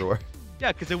blood everywhere.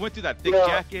 Yeah, because it went through that thick Yeah.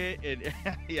 jacket, and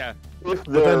yeah. If But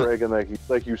then- there, again,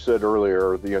 like you said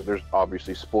earlier, there's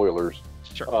obviously spoilers.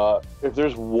 Sure. If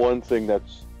there's one thing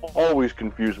that's always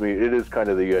confused me, it is kind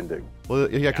of the ending. Well,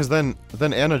 yeah, because then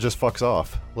Anna just fucks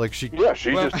off. Like she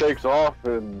just takes off,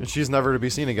 and she's never to be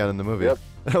seen again in the movie. Yep.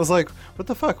 And I was like, what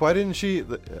the fuck? Why didn't she?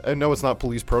 I know it's not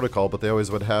police protocol, but they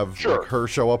always would have like, her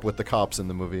show up with the cops in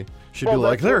the movie. She'd be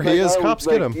like, there he is, cops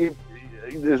get him.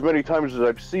 As many times as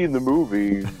I've seen the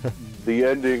movie, the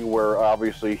ending where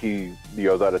obviously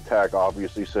that attack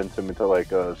obviously sends him into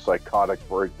like a psychotic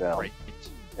breakdown. Right.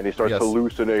 And he starts Yes.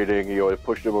 hallucinating, it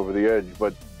pushed him over the edge.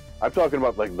 But I'm talking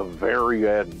about like the very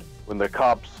end when the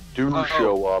cops do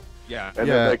show up. Yeah. And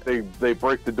then like they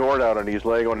break the door down and he's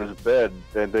laying on his bed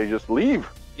and they just leave.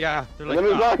 Yeah, they're And like,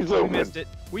 then his "Oh, eyes we open." missed it.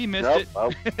 We missed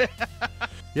it.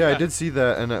 Yeah, I did see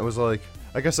that, and it was like,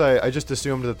 I guess I just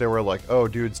assumed that they were like, oh,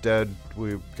 dude's dead.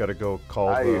 We got to go call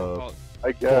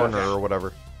the coroner or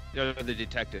whatever. The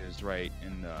detectives, right?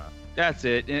 And that's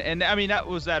it. And I mean, that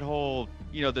was that whole,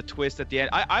 the twist at the end.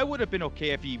 I would have been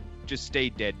okay if he just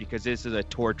stayed dead because this is a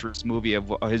torturous movie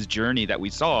of his journey that we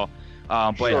saw.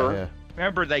 But Sure. Yeah.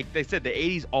 remember, like they said, the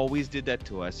 80s always did that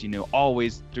to us.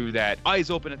 Always through that eyes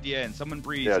open at the end, someone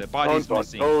breathes, the body's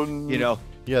missing.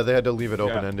 Yeah, they had to leave it Yeah.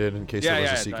 open-ended in case there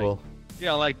was a sequel.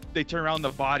 Like they turn around,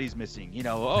 the body's missing.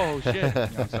 Oh shit.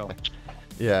 So.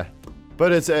 Yeah,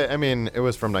 but it's, I mean, it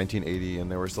was from 1980,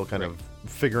 and they were still kind of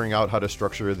figuring out how to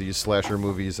structure these slasher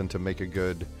movies and to make a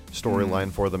good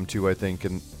storyline for them too, I think.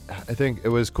 And I think it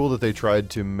was cool that they tried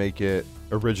to make it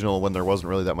original when there wasn't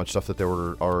really that much stuff that they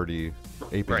were already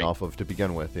aping off of to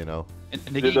begin with, And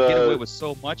they could get away with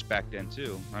so much back then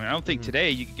too. I mean, I don't think today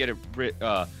you could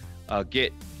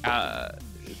get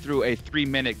through a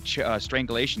 3-minute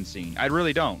strangulation scene. I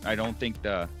really don't. I don't think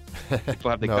the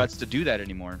people have the guts to do that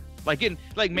anymore. Like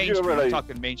mainstream. I'm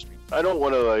talking mainstream. I don't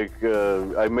want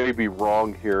to I may be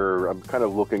wrong here. I'm kind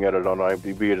of looking at it on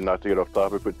IMDb and not to get off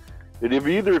topic, but have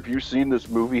either of you seen this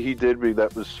movie he did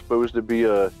that was supposed to be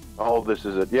this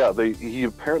is it. Yeah, he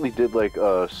apparently did like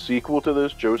a sequel to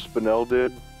this. Joe Spinell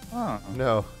did. Oh.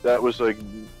 No. That was like,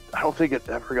 I don't think it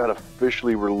ever got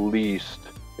officially released.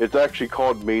 It's actually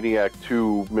called Maniac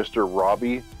 2, Mr.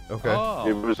 Robbie. Okay. Oh,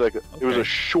 It was like it was a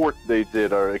short they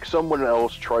did, or like someone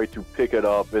else tried to pick it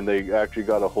up, and they actually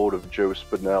got a hold of Joe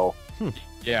Spinell.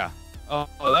 Yeah. Oh,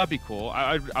 that'd be cool.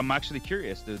 I'm actually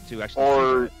curious to actually.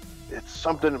 Or it's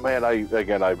something, man. I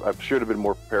should have been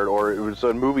more prepared. Or it was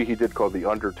a movie he did called The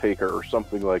Undertaker, or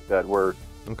something like that, where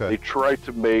they tried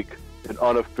to make an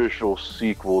unofficial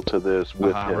sequel to this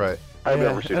with him. Right. I've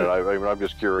never seen it. I'm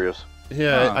just curious.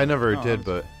 Yeah, I never did,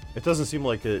 but it doesn't seem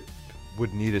like it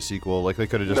would need a sequel. Like they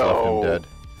could have just left him dead.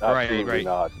 Absolutely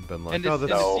not. Been like, And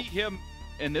to see him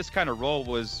in this kind of role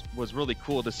was really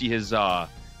cool to see his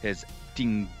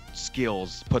acting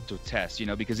skills put to test.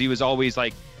 Because he was always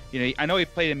like, I know he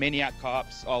played in Maniac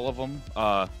Cops, all of them,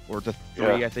 or the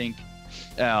 3, I think.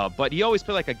 But he always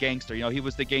played like a gangster. You know, he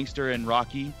was the gangster in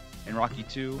Rocky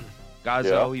 2, Gazzo.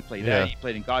 Yeah. He played that. He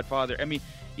played in Godfather. I mean,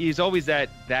 he's always that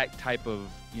type of,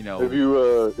 you know. Have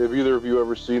either of you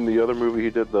ever seen the other movie he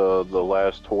did, the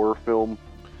last horror film?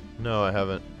 No, I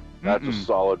haven't. That's a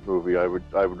solid movie. I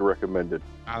would recommend it.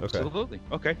 Absolutely.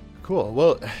 Okay. Cool.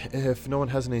 Well, if no one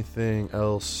has anything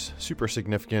else super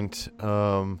significant,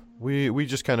 we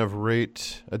just kind of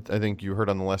rate. I think you heard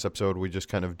on the last episode, we just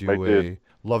kind of do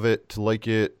love it, like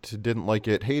it, didn't like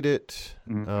it, hate it.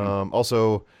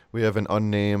 Also, we have an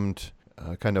unnamed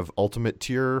kind of ultimate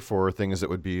tier for things that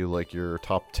would be like your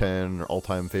top 10 or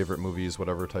all-time favorite movies,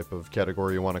 whatever type of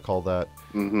category you want to call that.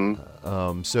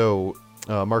 So,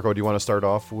 Marco, do you want to start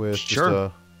off with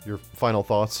just, your final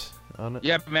thoughts on it?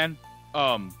 Yeah, man.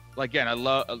 Again, I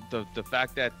love the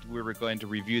fact that we were going to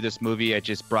review this movie. It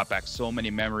just brought back so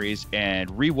many memories, and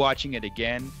rewatching it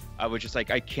again, I was just like,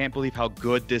 I can't believe how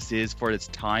good this is for its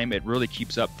time. It really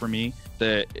keeps up for me.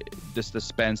 The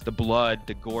suspense, the blood,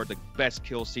 the gore, the best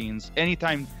kill scenes.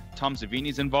 Anytime Tom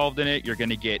Savini's involved in it, you're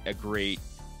gonna get a great,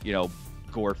 you know,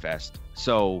 gore fest.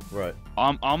 So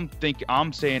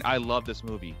I'm saying I love this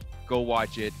movie. Go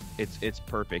watch it. It's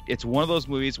perfect. It's one of those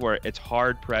movies where it's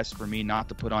hard pressed for me not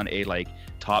to put on a like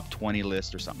top 20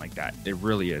 list or something like that. It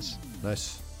really is.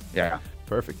 Nice. Yeah.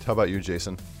 Perfect. How about you,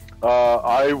 Jason?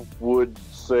 I would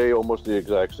say almost the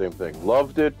exact same thing.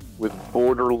 Loved it with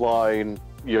borderline,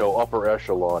 you know, upper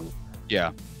echelon.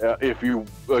 Yeah. If you,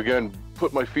 again,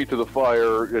 put my feet to the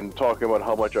fire and talking about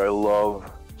how much I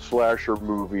love slasher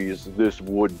movies, this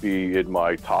would be in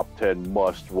my top 10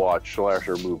 must-watch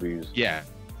slasher movies. Yeah.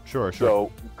 Sure.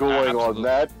 So going on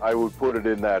that, I would put it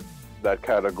in that that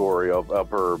category of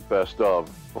upper best of.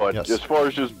 But Yes. as far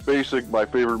as just basic, my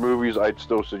favorite movies, I'd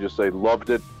still just say loved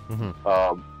it.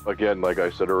 Again, like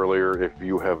I said earlier, if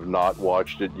you have not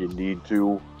watched it, you need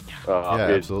to.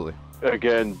 Absolutely.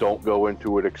 Again, don't go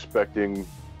into it expecting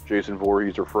Jason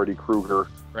Voorhees or Freddy Krueger.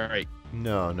 Right.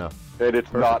 No. And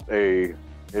it's not a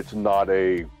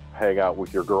hang out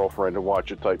with your girlfriend and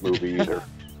watch it type movie either.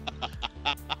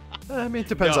 I mean, it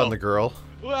depends on the girl.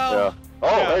 Well.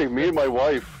 Hey, me and my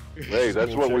wife. Hey,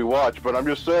 that's what we watch. But I'm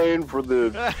just saying, for the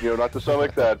not to sound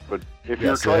like that, but if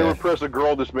you're trying to impress a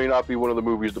girl, this may not be one of the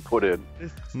movies to put in.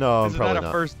 No, this is probably not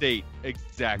a first date.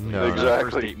 Exactly. No. It's not a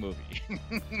first date movie.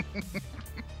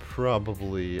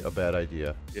 Probably a bad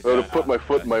idea. So to put my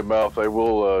foot in my mouth, I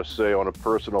will say on a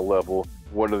personal level,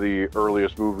 one of the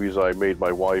earliest movies I made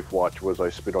my wife watch was I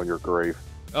Spit on Your Grave.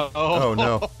 Oh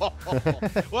no.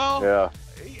 Well. Yeah.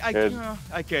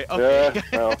 Okay. Yeah,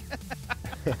 well,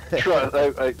 trust,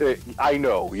 I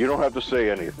know. You don't have to say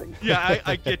anything. Yeah,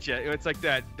 I get you. It's like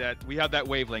that we have that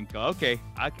wavelength. Okay,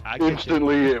 I get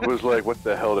Instantly, you. it was like, what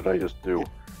the hell did I just do?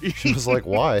 She was like,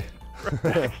 why?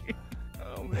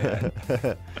 Oh, man.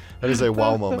 That is a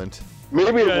wow moment.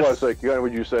 Maybe it was like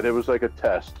what you said. It was like a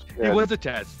test. It was a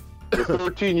test.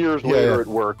 13 years later, it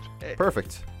worked.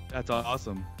 Perfect. That's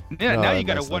awesome. Yeah, now you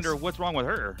gotta wonder what's wrong with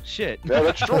her. Shit. Yeah,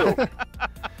 that's true.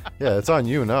 Yeah, it's on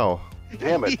you now.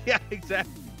 Damn it. Yeah,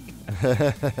 exactly.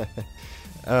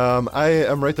 I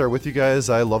am right there with you guys.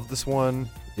 I love this one.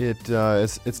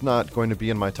 It's not going to be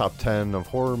in my top 10 of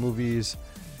horror movies.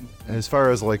 As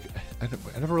far as like, I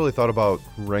never really thought about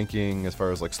ranking as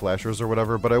far as like slashers or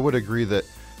whatever, but I would agree that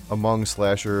among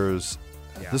slashers,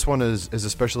 this one is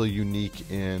especially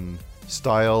unique in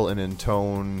style and in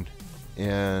tone,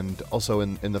 and also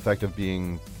in the fact of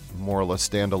being more or less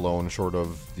standalone, short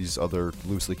of these other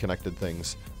loosely connected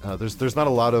things. There's not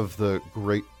a lot of the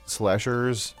great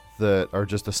slashers that are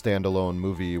just a standalone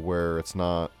movie where it's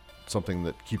not something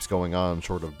that keeps going on,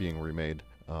 short of being remade.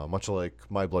 Much like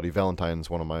My Bloody Valentine's,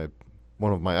 one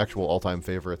of my actual all-time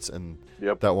favorites, and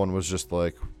that one was just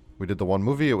like, we did the one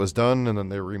movie, it was done, and then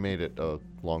they remade it a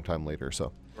long time later.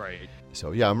 So right.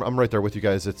 So yeah, I'm right there with you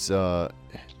guys. It's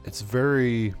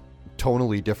very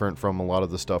tonally different from a lot of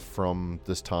the stuff from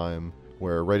this time,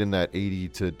 where right in that 80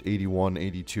 to 81,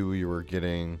 82, you were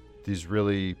getting these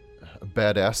really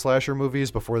badass slasher movies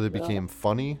before they became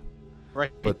funny.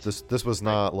 Right. But this was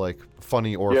not like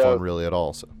funny or fun really at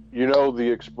all. So. You know, the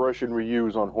expression we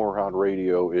use on Whorehound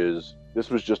Radio is, this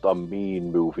was just a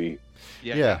mean movie.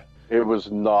 Yeah. It was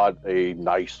not a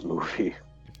nice movie.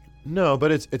 No,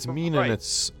 but it's mean and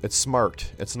it's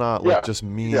smart. It's not like just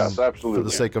mean for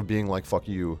the sake of being like, fuck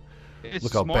you.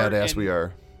 Look how badass we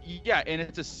are. Yeah, and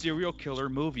it's a serial killer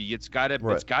movie. It's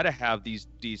gotta have these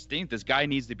things. This guy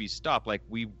needs to be stopped. Like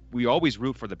we always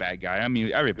root for the bad guy. I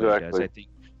mean, everybody does, I think,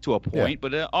 to a point. Yeah.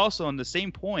 But also on the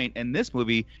same point in this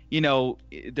movie,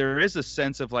 there is a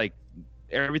sense of like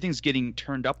everything's getting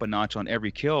turned up a notch on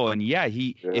every kill. And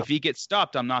if he gets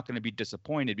stopped, I'm not going to be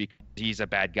disappointed because he's a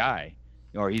bad guy,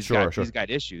 or he's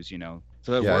got issues.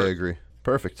 So it works. I agree.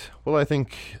 Perfect. Well, I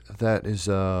think that is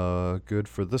good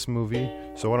for this movie.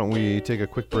 So why don't we take a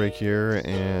quick break here,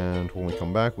 and when we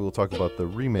come back, we'll talk about the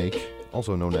remake,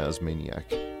 also known as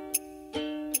Maniac.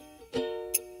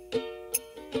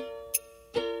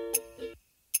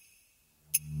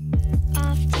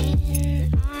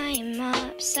 Often I'm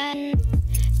upset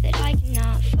that I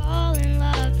cannot fall in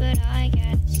love, but I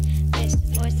guess this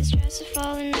avoids the stress of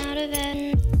falling out of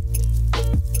bed.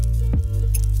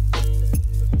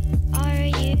 Are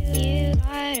you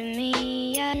tired of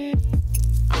me yet?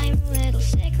 I'm a little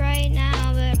sick right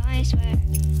now, but I swear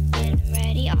when I'm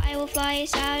ready I will fly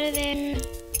us out of it.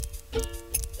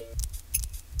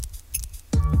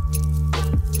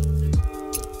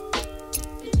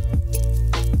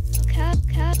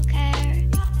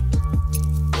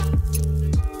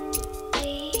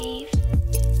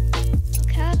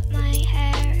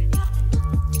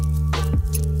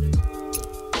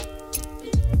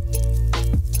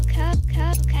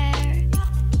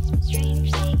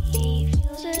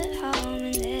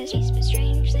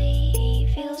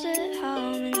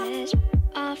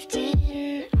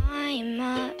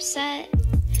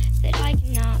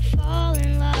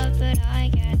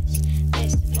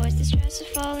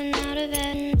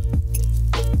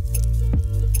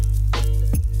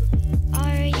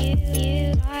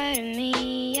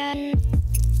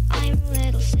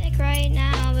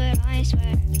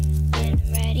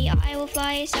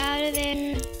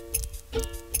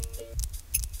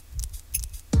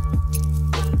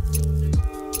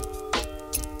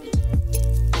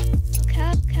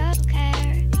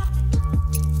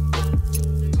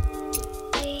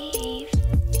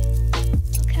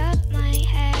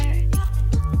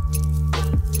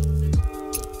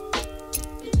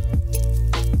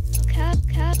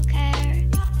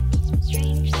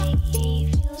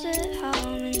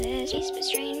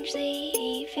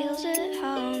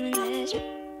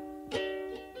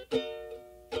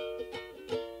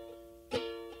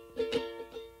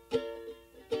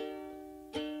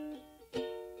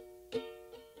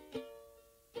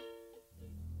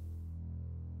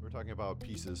 talking about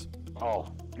Pieces. Oh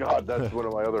God, that's one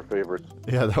of my other favorites.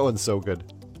 Yeah, that one's so good.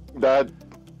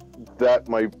 That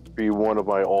might be one of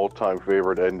my all-time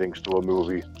favorite endings to a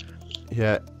movie.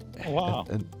 Yeah. Wow.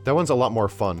 And that one's a lot more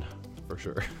fun, for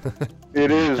sure.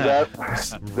 It is. That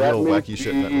real may wacky shit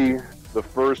in that be movie. the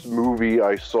first movie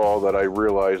I saw that I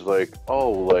realized, like, oh,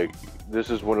 like, this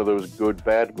is one of those good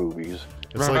bad movies.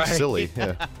 It's like silly,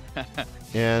 yeah.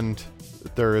 And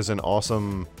there is an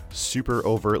awesome, super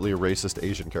overtly racist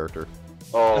Asian character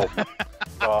Oh, in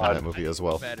God. that movie as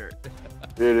well. Better.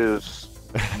 It is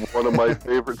one of my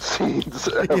favorite scenes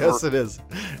ever. Yes, it is.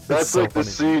 That's It's so like the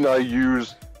funny. scene I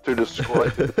use to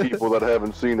describe to people that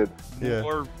haven't seen it. Yeah.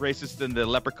 More racist than the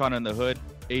leprechaun in the hood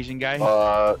Asian guy.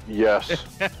 Yes.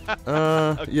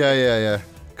 Yeah.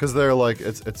 Because they're like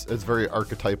it's very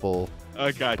archetypal.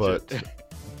 I gotcha.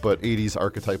 But 80s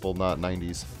archetypal, not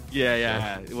 90s.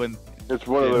 Yeah. When It's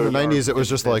one of those. In the 90s, it was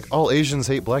just like all Asians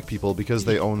hate black people because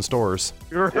they own stores.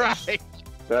 right.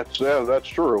 That's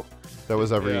true. That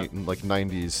was every like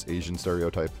 90s Asian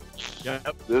stereotype.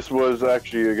 Yep. This was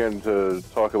actually, again, to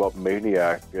talk about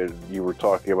Maniac, and you were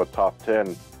talking about top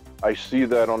 10. I see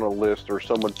that on a list, or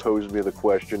someone posed me the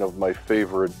question of my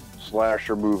favorite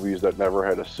slasher movies that never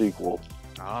had a sequel.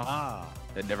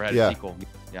 That never had Yeah. a sequel.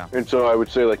 Yeah. And so I would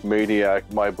say, like,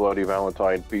 Maniac, My Bloody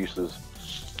Valentine, Pieces.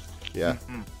 Yeah.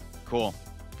 Cool.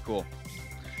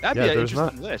 That'd be Yeah, an there's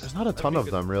not interesting list. there's not a ton of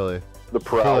them really. The I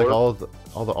feel like Prowler. all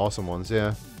the awesome ones,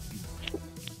 yeah.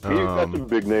 You got some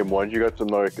big name ones. You got some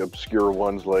like obscure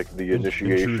ones like The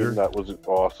Initiation. Intruder. That was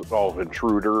awesome. Oh,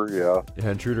 Intruder, yeah.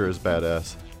 Yeah, Intruder is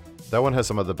badass. That one has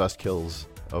some of the best kills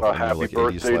of any, Happy like 80s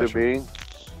Birthday to slasher. Me.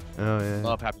 Oh yeah.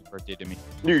 Love Happy Birthday to Me.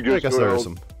 You just I guess go there are down-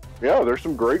 some. Yeah, there's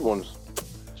some great ones.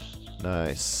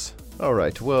 Nice. All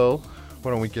right. Well,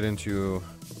 why don't we get into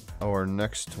our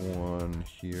next one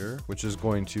here, which is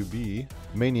going to be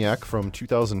Maniac from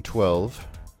 2012,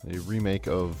 a remake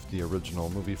of the original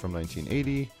movie from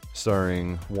 1980,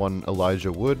 starring one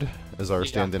Elijah Wood as our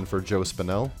stand-in for Joe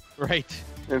Spinell. Right.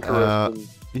 Interesting.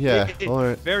 Yeah.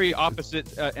 It- very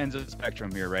opposite ends of the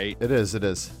spectrum here, right? It is.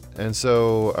 And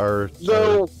so our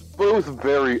No, both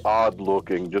very odd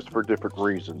looking, just for different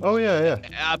reasons. Oh yeah.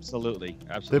 Absolutely.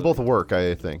 They both work,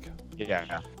 I think.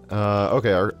 Yeah.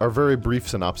 Okay, our very brief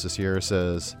synopsis here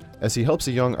says, as he helps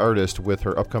a young artist with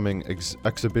her upcoming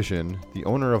exhibition, the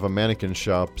owner of a mannequin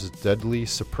shop's deadly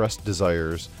suppressed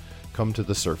desires come to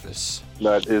the surface.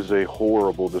 That is a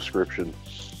horrible description.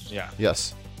 Yeah.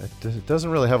 Yes. It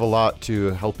doesn't really have a lot to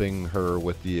helping her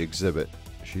with the exhibit.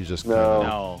 She just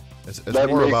No. It's that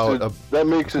more makes about it, that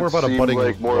makes more it about a seem budding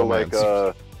like more romance.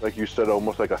 like you said,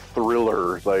 almost like a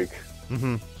thriller. Like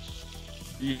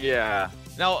Yeah.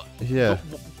 Now, Yeah.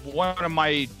 one of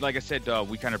my, like I said,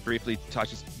 we kind of briefly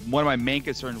touched this. One of my main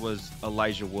concerns was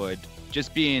Elijah Wood,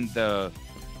 just being the,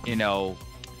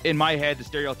 in my head, the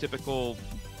stereotypical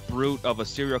brute of a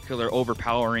serial killer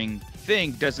overpowering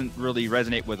thing doesn't really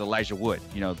resonate with Elijah Wood.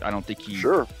 I don't think he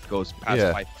goes past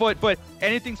Yeah. 5 foot, but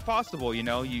anything's possible.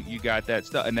 You got that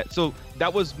stuff, and so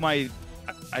that was my,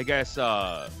 I guess,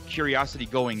 curiosity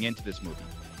going into this movie,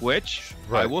 which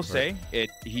I will say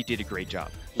he did a great job.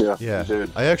 Yeah.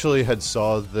 I actually had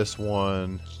saw this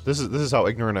one. This is how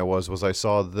ignorant I was I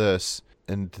saw this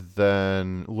and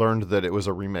then learned that it was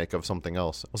a remake of something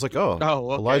else. I was like, oh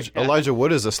okay. Elijah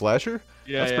Wood is a slasher?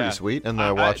 Yeah, That's pretty yeah. sweet. And then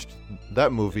I watched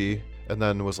that movie and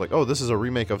then was like, oh, this is a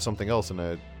remake of something else. And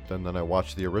then I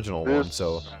watched the original one,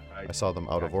 so I saw them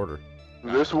out of order.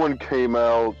 this one came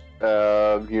out,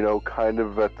 kind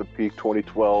of at the peak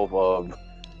 2012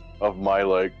 of my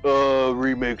like,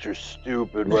 remakes are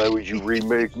stupid. Why would you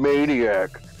remake Maniac?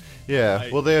 Yeah,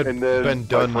 well, they had And then been my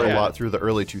done a friend- lot through the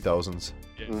early 2000s.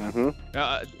 Mm-hmm.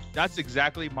 That's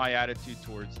exactly my attitude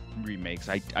towards remakes.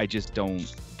 I just don't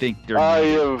think they're. I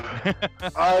needed.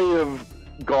 have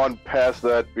gone past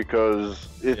that because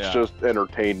it's just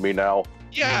entertained me now.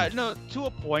 Yeah, no, to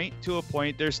a point.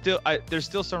 There's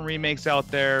still some remakes out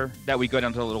there that we go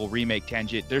down to a little remake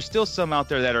tangent. There's still some out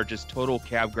there that are just total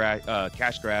cash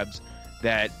grabs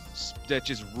that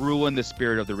just ruin the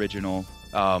spirit of the original.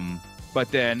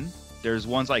 But then there's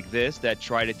ones like this that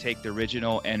try to take the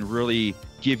original and really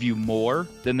give you more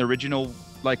than the original,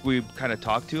 like we kind of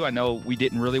talked to. I know we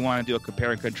didn't really want to do a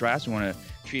compare and contrast. We want to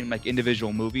treat them like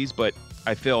individual movies, but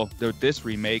I feel that this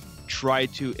remake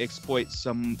tried to exploit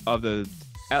some of the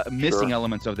missing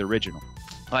elements of the original,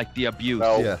 like the abuse,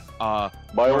 or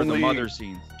the mother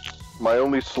scenes. My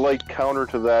only slight counter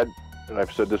to that, and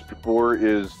I've said this before,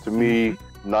 is to me,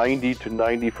 90 to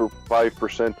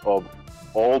 95% of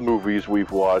all movies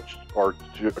we've watched are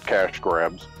cash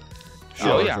grabs.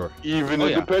 Sure. Even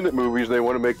independent movies, they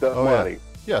want to make that money.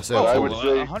 Yes, I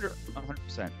absolutely. would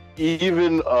say 100%.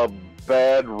 even a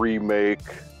bad remake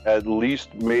at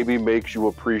least maybe makes you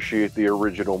appreciate the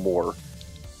original more.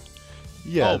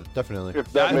 Yeah, definitely.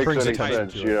 If that makes brings any attention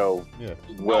sense, to you know. Yeah.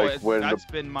 Like when that's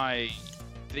been my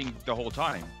thing the whole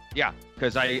time. Yeah,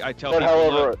 because I tell But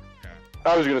people. however, look,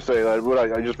 I was going to say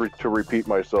that. To repeat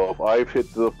myself, I've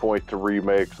hit to the point to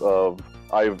remakes of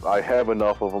I have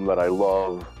enough of them that I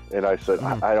love, and I said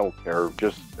I don't care.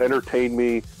 Just entertain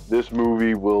me. This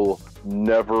movie will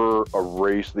never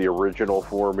erase the original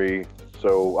for me,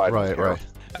 so I don't care. Right.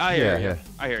 I hear you.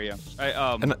 I hear you.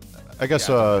 And I guess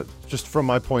just from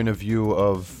my point of view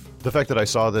of the fact that I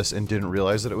saw this and didn't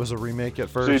realize that it was a remake at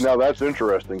first. See, now that's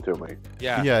interesting to me.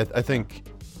 Yeah, I think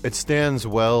it stands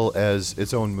well as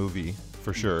its own movie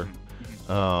for sure.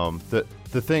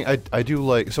 The thing I do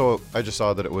like, so I just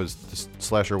saw that it was this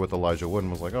slasher with Elijah Wood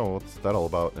and was like, oh, what's that all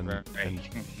about? And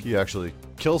he actually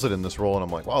kills it in this role, and I'm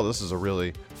like, wow, this is a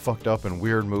really fucked up and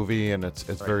weird movie, and it's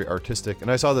very artistic.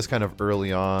 And I saw this kind of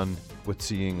early on with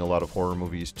seeing a lot of horror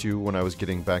movies too when I was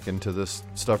getting back into this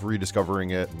stuff,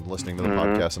 rediscovering it and listening to the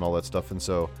podcast and all that stuff. And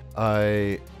so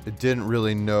I didn't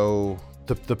really know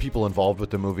the people involved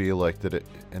with the movie, like that it,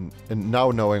 and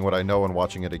now knowing what I know and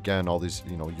watching it again all these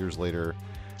years later,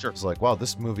 it's like, wow,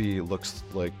 this movie looks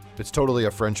like it's totally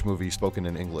a French movie spoken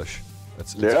in English.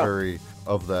 It's very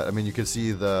of that. I mean, you can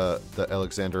see the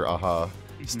Alexander Aja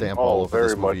stamp all over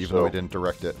this movie, even though he didn't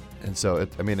direct it. And so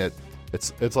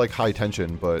it's like High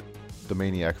Tension, but the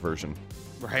Maniac version.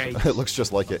 Right. It looks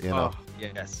just like it, Oh,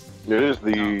 yes. It is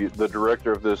the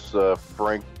director of this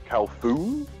Frank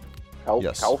Calhoun.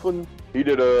 Calhoun. He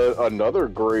did another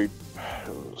great,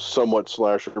 somewhat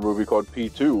slasher movie called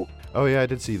P2. Oh yeah, I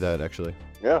did see that actually.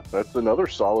 Yeah, that's another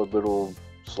solid little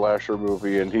slasher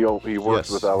movie, and he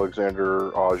works with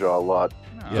Alexander Aja a lot.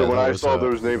 Yeah, so when I was, saw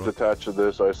those names attached to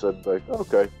this, I said, like,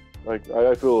 okay, like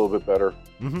I feel a little bit better.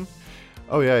 Mm-hmm.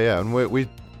 Oh yeah, and we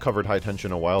covered High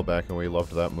Tension a while back, and we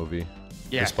loved that movie,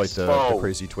 despite the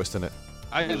crazy twist in it.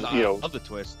 I love the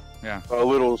twist. Yeah. A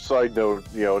little side note,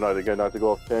 not to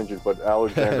go off tangent, but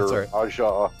Alexander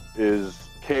Aja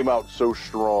came out so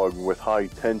strong with High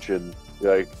Tension.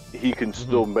 Like, he can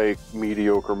still make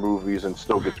mediocre movies and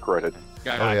still gets credit.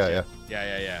 Yeah.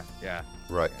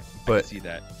 Right, but I can see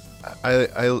that.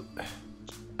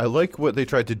 I like what they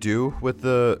tried to do with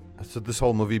this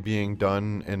whole movie being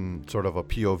done in sort of a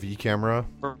POV camera,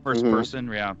 first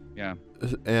person. Yeah.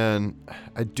 And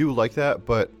I do like that,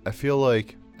 but I feel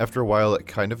like after a while it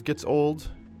kind of gets old.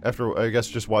 After, I guess,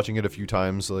 just watching it a few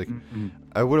times, like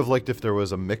I would have liked if there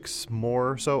was a mix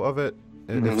more so of it.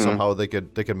 If somehow they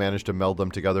could manage to meld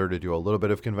them together to do a little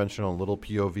bit of conventional, a little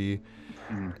POV,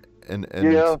 and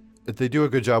they do a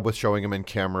good job with showing them in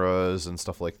cameras and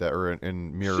stuff like that, or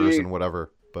in mirrors and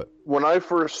whatever. But when I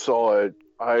first saw it,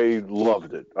 I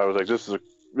loved it. I was like, this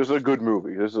is a good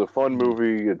movie. This is a fun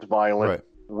movie. It's violent. Right.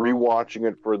 Rewatching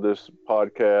it for this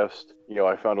podcast,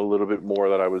 I found a little bit more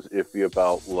that I was iffy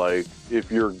about. Like,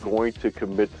 if you're going to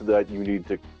commit to that, you need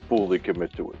to fully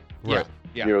commit to it. Right.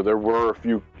 Yeah. There were a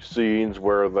few scenes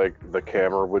where like the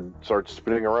camera would start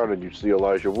spinning around and you'd see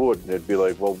Elijah Wood, and it'd be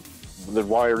like, well, then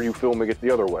why are you filming it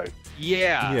the other way?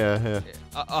 Yeah.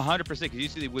 100%. Because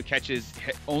usually we catches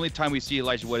only time we see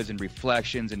Elijah Wood is in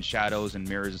reflections and shadows and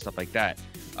mirrors and stuff like that.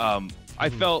 I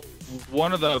felt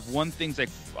one things like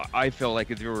I felt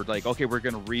like if they were like, okay, we're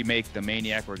gonna remake the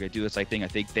Maniac, we're gonna do this thing. I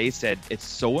think they said it's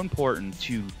so important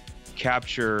to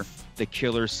capture the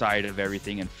killer side of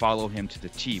everything and follow him to the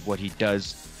T, what he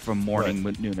does from morning,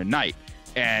 noon, and night.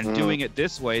 And doing it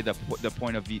this way, the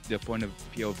point of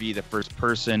POV, the first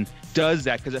person, does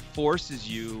that because it forces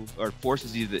you,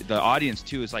 the audience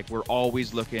too. Is like we're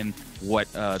always looking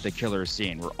what the killer is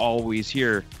seeing. We're always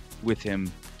here with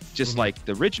him, just like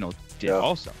the original did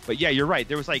also. But yeah, you're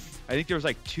right. I think there was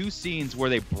like 2 scenes where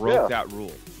they broke that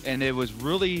rule, and it was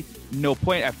really no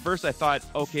point. At first, I thought,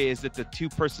 okay, is it the 2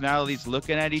 personalities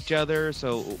looking at each other?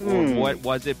 So or what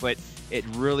was it? But it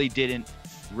really didn't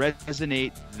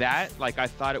resonate that like I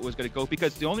thought it was going to go,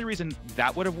 because the only reason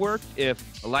that would have worked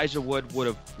if Elijah Wood would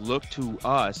have looked to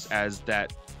us as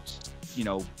that,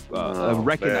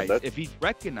 recognized. If he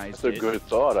recognized that's a good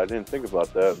thought. I didn't think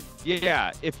about that.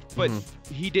 Yeah, but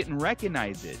he didn't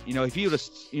recognize it. If he would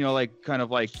have, like kind of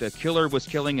like the killer was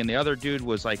killing and the other dude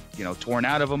was like, torn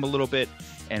out of him a little bit,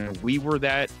 and we were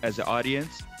that as an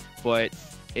audience, but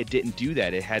it didn't do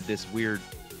that. It had this weird,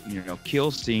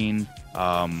 kill scene,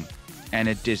 and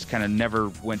it just kind of never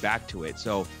went back to it.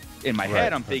 So in my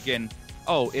head, I'm thinking,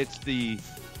 oh, it's the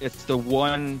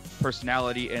one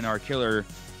personality in our killer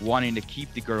wanting to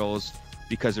keep the girls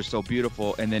because they're so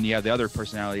beautiful, and then you have the other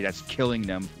personality that's killing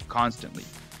them constantly.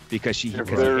 because he There's-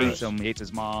 hates him, hates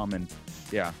his mom, and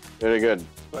yeah. And again,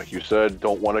 like you said,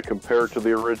 don't want to compare it to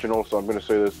the original, so I'm going to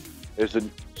say this. As a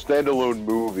standalone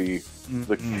movie,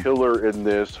 the killer in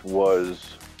this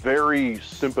was very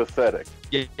sympathetic.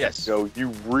 Yes. You know, you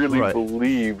really Right.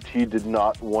 believed he did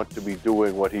not want to be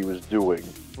doing what he was doing.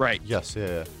 Right. Yes,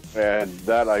 yeah. And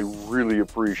that I really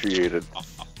like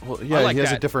Well, yeah, he has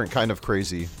that. a different kind of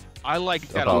crazy. I like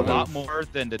that a About lot him. more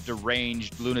than the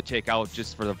deranged lunatic out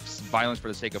just for the violence for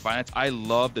the sake of violence. I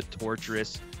love the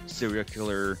torturous serial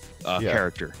killer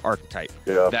character archetype.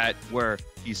 Yeah. That where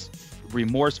he's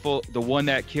remorseful, the one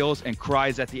that kills and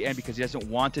cries at the end because he doesn't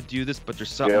want to do this, but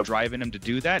there's something driving him to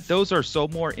do that. Those are so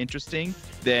more interesting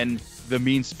than the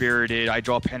mean-spirited, I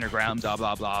draw pentagrams, blah,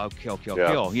 blah, blah, kill,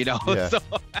 kill, you know? Yeah. So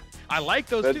I like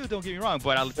those too, don't get me wrong,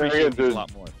 but I And appreciate again, these a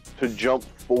lot more. To jump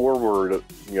forward, a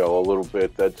little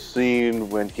bit, that scene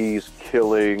when he's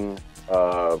killing,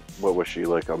 what was she,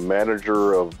 like a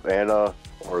manager of Anna,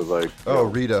 or like... Oh,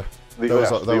 Rita.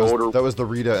 That was the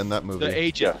Rita in that movie. The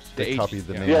agent. Yes. The They agent. copied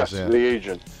the yeah. names. Yes, yeah. the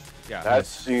agent. Yeah. That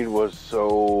scene was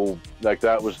so...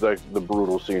 that was the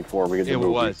brutal scene for me in the It movie.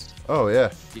 was. Oh,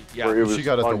 yeah. Yeah. Where it was She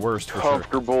got it the worst, for sure.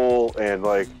 uncomfortable, and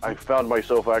like I found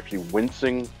myself actually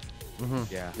wincing.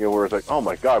 Yeah. Where it's like, oh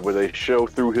my god, where they show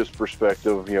through his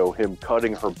perspective, him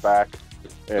cutting her back,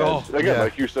 and again,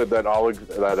 like you said, that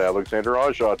Alexander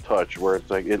Aja touch, where it's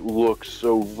like it looks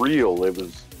so real. It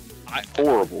was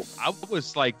horrible. I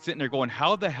was like sitting there going,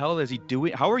 how the hell is he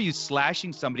doing? How are you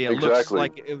slashing somebody? It looks Exactly.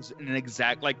 like it was an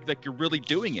exact, like you're really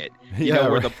doing it. Yeah,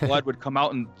 where right. the blood would come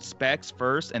out in specks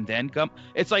first and then come.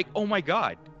 It's like, oh my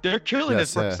God, they're killing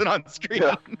this Yes, yeah. person on screen.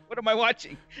 Yeah. What am I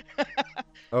watching?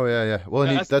 Oh, yeah. Well,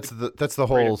 and That's that's the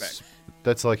great whole... effect.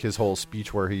 That's like his whole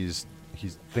speech where he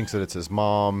thinks that it's his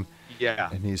mom. Yeah.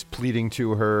 And he's pleading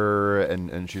to her,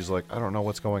 and she's like, I don't know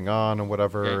what's going on, and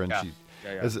whatever. Yeah, and yeah. she...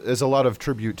 Yeah. There's a lot of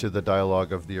tribute to the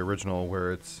dialogue of the original,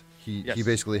 where he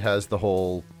basically has the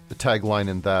whole tagline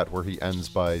in that where he ends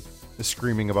by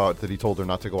screaming about that he told her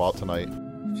not to go out tonight.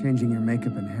 Changing your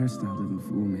makeup and hairstyle didn't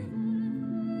fool me.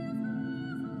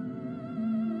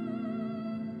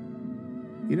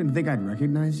 You didn't think I'd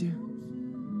recognize you?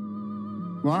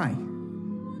 Why?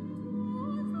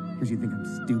 Because you think I'm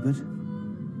stupid?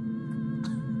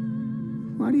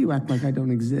 Why do you act like I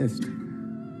don't exist?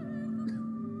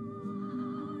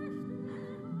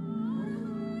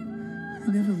 I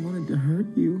never wanted to hurt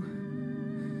you.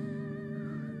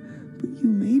 But you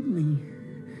made me.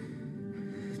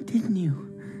 Didn't you?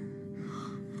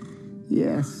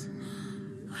 Yes.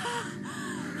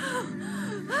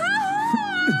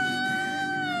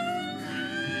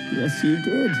 Yes, you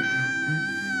did.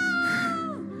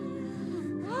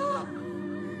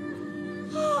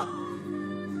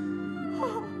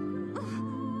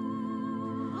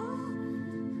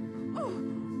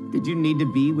 Did you need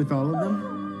to be with all of them?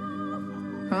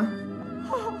 Huh?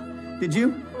 Did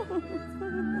you?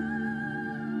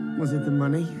 Was it the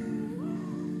money?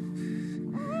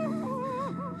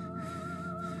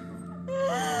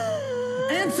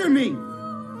 Answer me!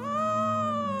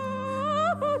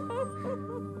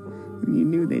 When you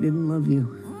knew they didn't love you.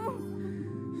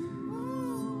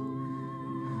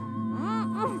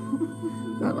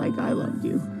 Not like I loved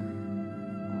you.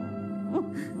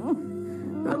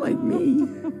 Not like me.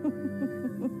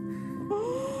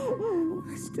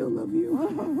 I still love you.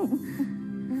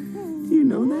 Do you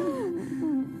know that?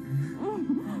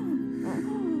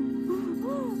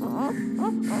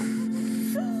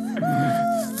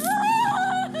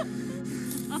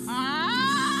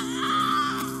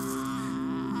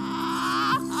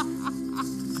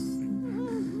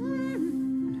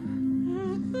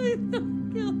 Please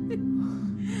don't kill me.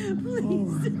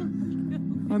 Please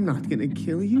don't. I'm not gonna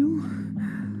kill you.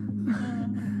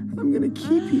 I'm gonna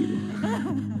keep you.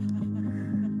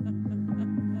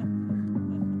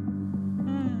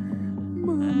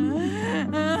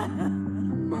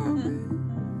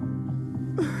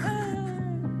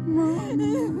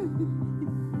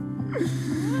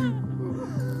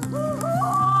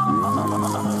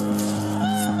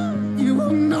 You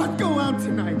will not go out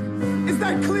tonight. Is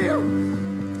that clear?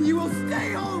 You will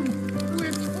stay home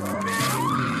with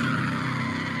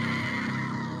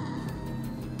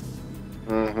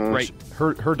Right.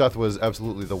 Her death was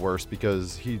absolutely the worst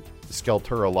because he scalped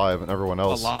her alive and everyone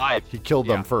else. Alive. He killed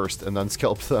them first and then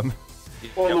scalped them.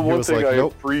 Well, the He one was thing like, I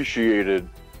nope. appreciated,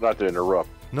 not to interrupt.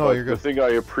 No, but you're good. The thing I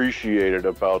appreciated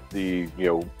about the,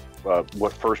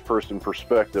 what first-person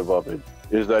perspective of it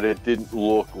is that it didn't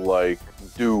look like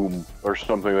Doom or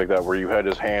something like that, where you had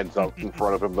his hands out in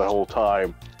front of him the whole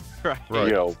time. Right.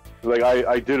 You know, like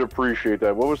I did appreciate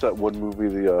that. What was that one movie,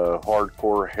 the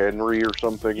Hardcore Henry or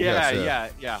something? Yeah.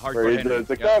 Hardcore Right, Henry.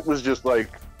 that was just like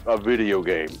a video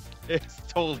game. It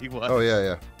totally was. Oh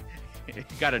yeah. It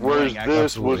got Whereas annoying.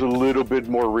 this was a little bit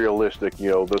more realistic, you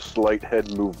know, the slight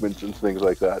head movements and things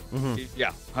like that.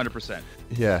 Yeah, 100%.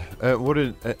 Yeah.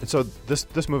 So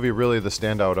this movie, really the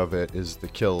standout of it is the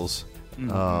kills.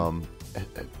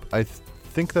 I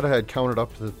think that I had counted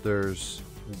up that there's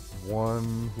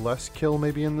one less kill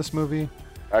maybe in this movie.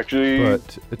 Actually,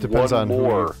 but it depends one on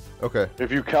more. Okay.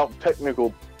 If you count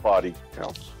technical body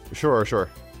counts. Sure.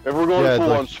 If we're going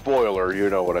full on spoiler, you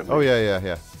know what I mean. Oh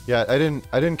yeah. Yeah, I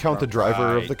didn't count the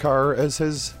driver of the car as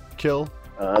his kill.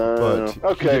 But he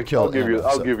okay, did kill Anna,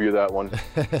 I'll so. give you that one.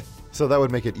 So that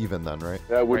would make it even then, right?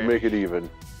 That would make it even.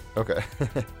 Okay.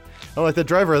 Oh, like the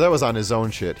driver, that was on his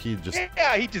own shit. He just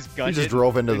gunned he just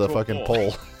drove into the fucking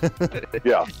pole.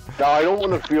 Yeah. Now I don't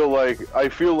want to feel like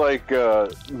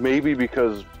maybe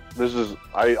because this is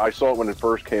I saw it when it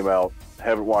first came out.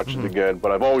 Haven't watched it again,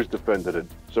 but I've always defended it.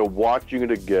 So watching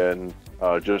it again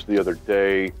just the other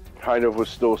day kind of was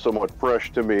still somewhat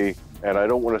fresh to me, and I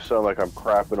don't want to sound like I'm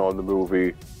crapping on the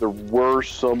movie. There were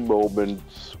some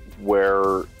moments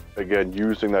where, again,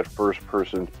 using that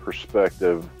first-person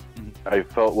perspective, I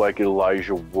felt like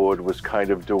Elijah Wood was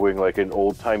kind of doing like an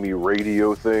old-timey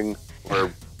radio thing,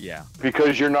 where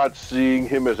because you're not seeing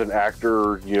him as an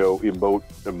actor, you know, emote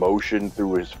emotion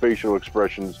through his facial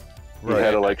expressions. He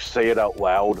had to like say it out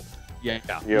loud. Yeah.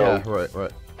 You know?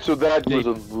 Right. So that was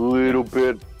a little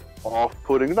bit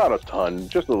off-putting, not a ton,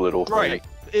 just a little. Right.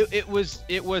 It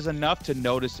was enough to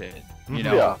notice it. You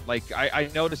know, Yeah. like I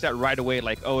noticed that right away.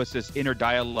 Like, oh, it's this inner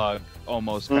dialogue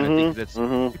almost kind of thing. That's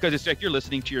because it's like you're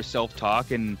listening to yourself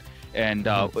talk, and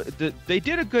they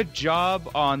did a good job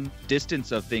on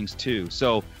distance of things too.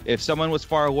 So if someone was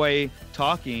far away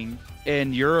talking,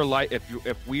 and you're like,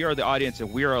 if we are the audience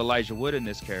and we are Elijah Wood in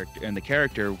this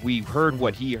character, we heard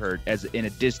what he heard as in a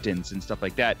distance and stuff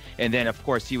like that. And then of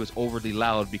course he was overly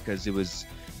loud because it was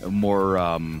more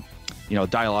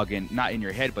dialogue and not in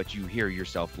your head, but you hear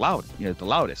yourself loud, the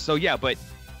loudest. So yeah, but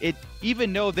it,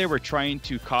 even though they were trying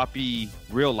to copy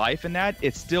real life in that,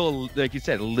 it's still, like you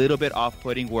said, a little bit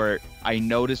off-putting, where I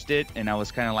noticed it and I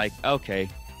was kind of like, okay,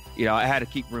 I had to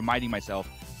keep reminding myself,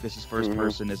 this is first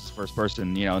person,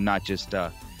 not just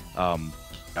it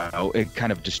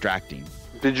kind of distracting.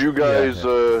 Did you guys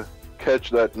catch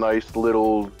that nice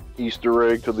little Easter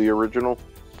egg to the original?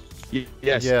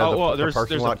 Yes. Yeah, there's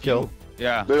lot a few. kill.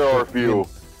 Yeah. There are a few.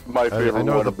 My favorite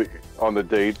know one to be on the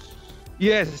date.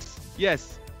 Yes.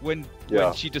 When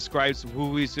she describes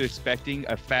who he's expecting,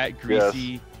 a fat,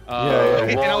 greasy.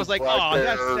 And I was like, oh,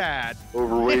 that's sad.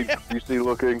 Overweight, greasy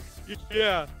looking.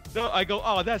 Yeah. No, I go,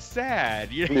 oh, that's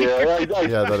sad. Yeah,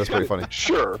 that is pretty funny.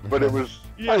 Sure, but it was.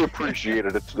 I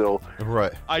appreciated it still.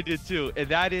 Right. I did too, and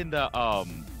that in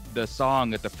the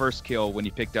song at the first kill when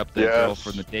he picked up the girl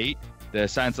from the date, the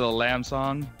Silence of the Lamb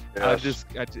song. Yes.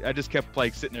 I just kept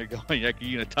like sitting there going, like,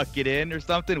 you gonna tuck it in or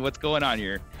something? What's going on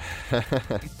here?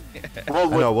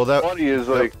 What's funny is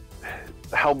like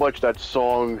how much that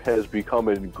song has become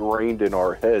ingrained in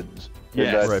our heads.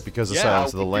 Yes. Right, because of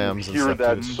Silence of the Lambs and hear stuff.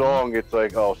 that song, it's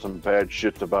like, oh, some bad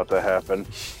shit's about to happen.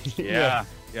 Yeah.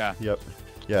 Yep.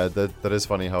 Yeah, that is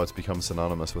funny how it's become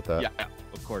synonymous with that. Yeah,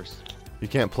 of course. You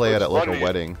can't play it at like a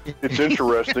wedding. It's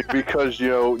interesting because,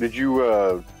 did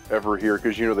you ever hear,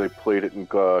 because, they played it in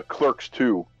Clerks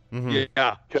 2.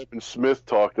 Yeah. Kevin Smith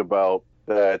talked about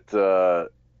that,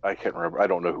 I can't remember, I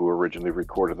don't know who originally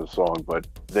recorded the song, but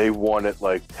they wanted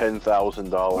like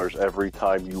 $10,000 every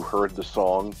time you heard the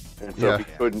song, and so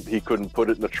he couldn't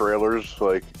put it in the trailers,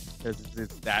 like,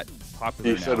 it's that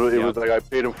popular. He said it was like, I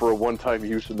paid him for a one-time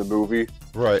use in the movie.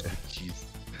 Right. Jeez.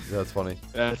 That's funny.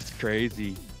 That's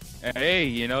crazy.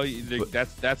 Hey,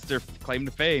 that's their claim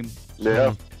to fame.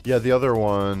 Yeah. Yeah, the other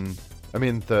one, I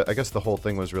mean, I guess the whole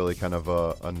thing was really kind of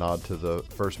a nod to the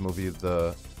first movie,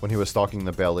 when he was stalking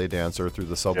the ballet dancer through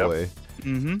the subway. Yep.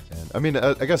 Mm-hmm. And I mean,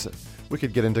 I guess we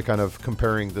could get into kind of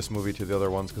comparing this movie to the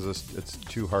other ones because it's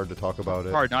too hard to talk about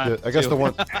it. Hard not I guess to. the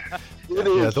one. It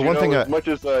is. The one thing. As much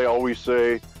as I always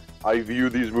say, I view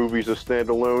these movies as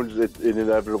standalones, it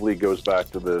inevitably goes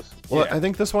back to this. Well, I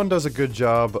think this one does a good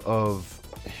job of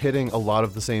hitting a lot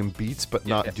of the same beats, but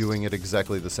not doing it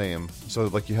exactly the same. So,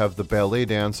 like, you have the ballet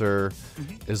dancer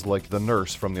is like the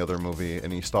nurse from the other movie,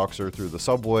 and he stalks her through the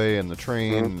subway and the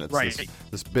train. And it's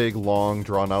this big, long,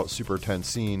 drawn-out, super tense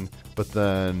scene, but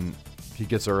then he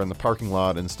gets her in the parking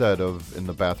lot instead of in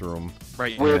the bathroom.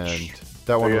 Right. And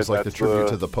that one was like the tribute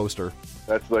to the poster.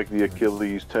 That's like the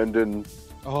Achilles tendon.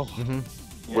 Oh.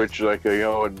 Which, like,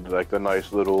 and like the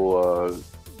nice little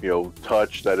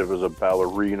touch that it was a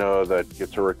ballerina that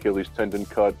gets her Achilles tendon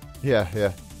cut.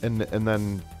 Yeah, and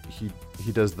then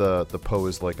he does the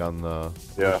pose like on the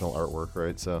original artwork,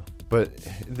 right? So, but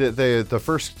the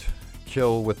first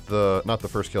kill with not the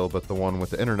first kill, but the one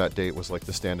with the internet date was like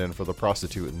the stand-in for the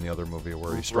prostitute in the other movie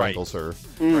where he strangles her.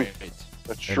 Right.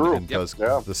 That's true. And does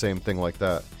the same thing like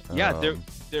that. Yeah, the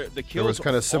kills. There was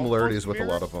kind of similarities with a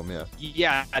lot of them. Yeah.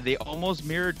 Yeah, they almost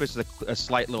mirrored, but it's a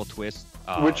slight little twist.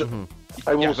 Which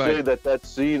I will say that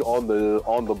scene on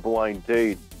the blind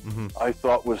date, I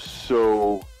thought was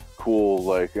so cool.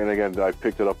 Like, and again, I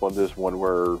picked it up on this one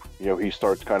where he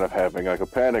starts kind of having like a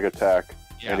panic attack,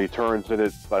 and he turns and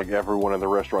it's like everyone in the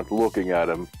restaurant looking at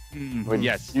him. When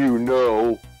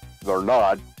they're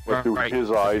not, but through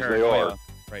his eyes they are.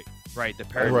 Right. The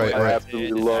paranoia. I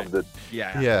absolutely loved it.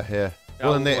 Yeah.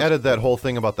 Well, and they added that whole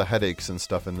thing about the headaches and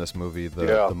stuff in this movie,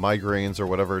 the migraines or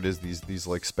whatever it is, these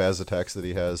like spaz attacks that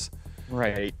he has,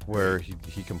 right? Where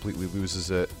he completely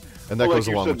loses it, and that goes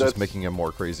along with just making him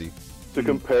more crazy. To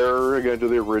compare again to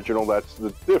the original, that's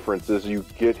the difference. Is you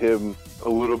get him a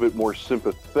little bit more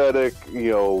sympathetic,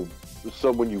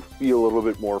 someone you feel a little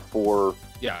bit more for.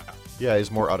 Yeah,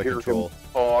 he's more out of control.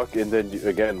 Talk, and then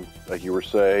again, like you were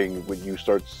saying, when you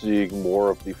start seeing more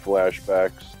of the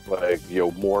flashbacks, like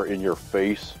more in your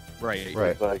face, right.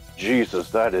 It's like, Jesus,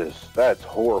 that's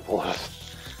horrible.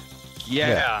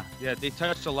 Yeah. They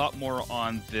touched a lot more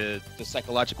on the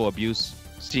psychological abuse,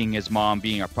 seeing his mom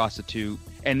being a prostitute,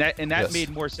 and that made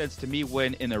more sense to me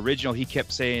when in the original he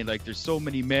kept saying like, "There's so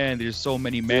many men,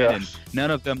 and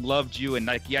none of them loved you," and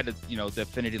like he had the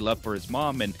affinity love for his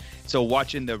mom, and so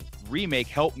watching the remake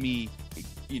helped me,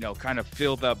 kind of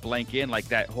fill that blank in, like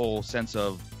that whole sense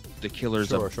of the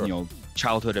killers of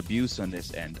childhood abuse on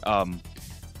this end.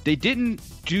 They didn't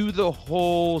do the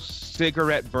whole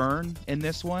cigarette burn in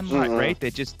this one, right?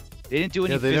 They didn't do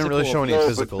any. Yeah, they didn't physical really show any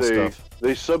physical stuff.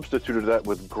 They substituted that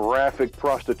with graphic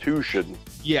prostitution.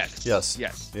 Yes.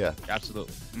 Yeah.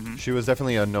 Absolutely. She was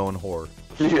definitely a known whore.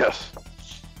 Yes.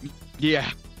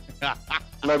 Yeah.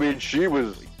 I mean, she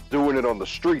was doing it on the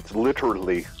streets,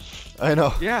 literally. I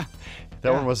know. Yeah.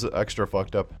 That one was extra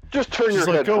fucked up. Just turn your head.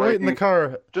 Frankie. Go wait in the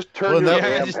car. Just turn your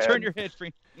head. Just turn your head,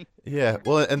 Frankie. Yeah,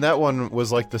 well, and that one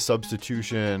was like the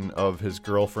substitution of his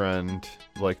girlfriend,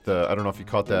 like I don't know if you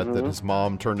caught that his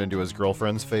mom turned into his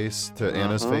girlfriend's face to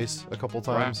Anna's face a couple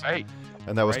times. Right.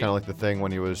 And that was kind of like the thing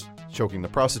when he was choking the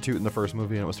prostitute in the first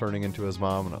movie and it was turning into his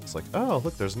mom, and I was like, oh,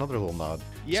 look, there's another little nod.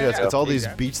 Yeah, it's all these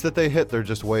beats that they hit, they're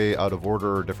just way out of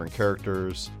order, different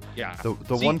characters. Yeah.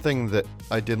 The one thing that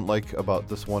I didn't like about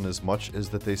this one as much is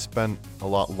that they spent a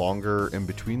lot longer in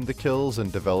between the kills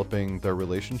and developing their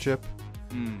relationship.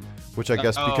 Which I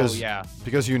guess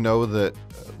because you know that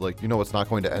it's not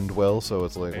going to end well, so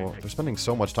it's like, well, they're spending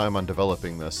so much time on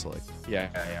developing this, like yeah.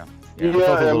 It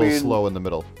felt a little slow in the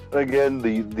middle. Again,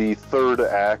 the third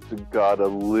act got a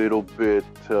little bit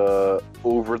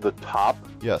over the top.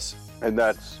 Yes. And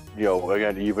that's,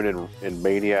 again, even in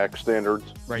Maniac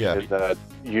standards. Right. Yeah. Is that,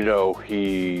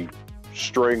 he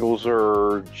strangles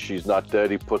her, she's not dead,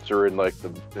 he puts her in like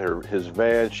his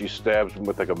van, she stabs him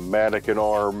with like a mannequin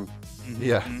arm.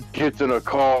 Yeah. Gets in a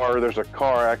car, there's a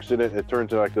car accident, it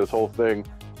turns into like this whole thing.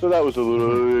 So that was a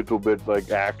little bit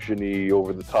like action-y,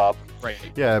 over the top. Right.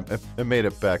 Yeah, it made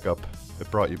it back up. It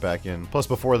brought you back in. Plus,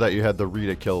 before that, you had the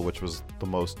Rita kill, which was the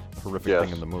most horrific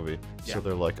thing in the movie. Yeah. So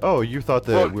they're like, oh, you thought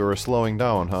that we were slowing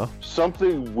down, huh?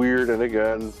 Something weird, and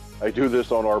again, I do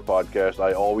this on our podcast.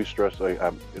 I always stress, I'm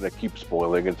going to keep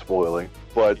spoiling,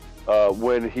 but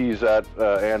when he's at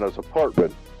Anna's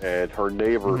apartment and her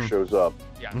neighbor shows up,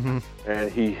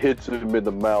 and he hits him in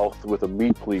the mouth with a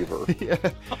meat cleaver. Yeah.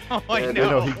 Oh, I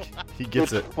know. He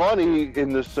gets it. It's funny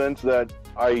in the sense that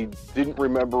I didn't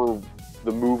remember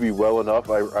the movie well enough.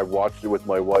 I watched it with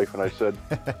my wife, and I said,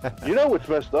 what's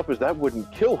messed up is that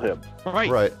wouldn't kill him.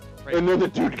 Right. And then the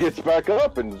dude gets back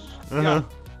up, and I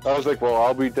was like, well,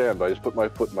 I'll be damned. I just put my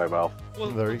foot in my mouth.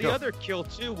 Well, there you go. The other kill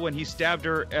too, when he stabbed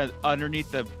her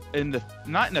underneath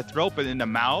not in the throat, but in the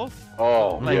mouth.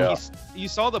 Oh, like you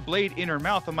saw the blade in her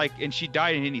mouth. I'm like, and she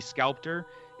died, and then he scalped her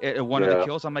at one of the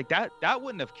kills. I'm like, that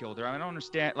wouldn't have killed her. I don't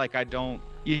understand. Like, I don't.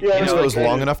 It was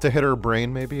long enough to hit her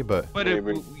brain, maybe, but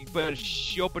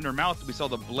she opened her mouth. We saw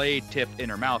the blade tip in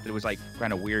her mouth. It was like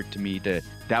kind of weird to me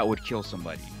that would kill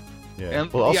somebody. Yeah.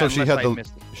 Well, also she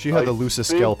had the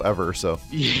loosest scalp ever, so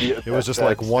it was just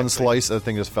like one slice, that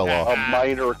thing just fell off. A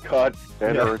minor cut,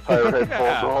 and her entire head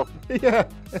falls off. Yeah.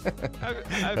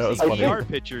 I've seen VR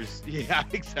pictures. Yeah,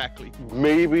 exactly.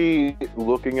 Maybe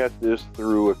looking at this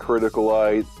through a critical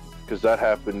eye, because that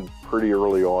happened pretty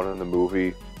early on in the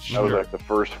movie. That was like the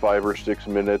first 5 or 6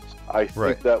 minutes. I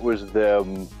think that was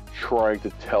them trying to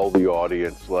tell the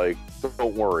audience, like,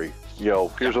 don't worry,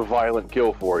 here's a violent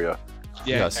kill for you.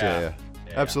 Yeah.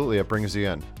 Absolutely, it brings you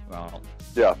in. Well,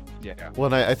 yeah.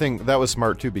 Well, and I think that was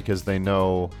smart too, because they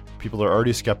know people are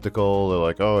already skeptical. They're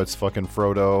like, oh, it's fucking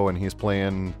Frodo and he's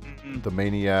playing the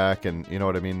maniac, and you know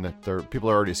what I mean. People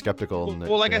are already skeptical, and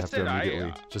well, like they I have said, to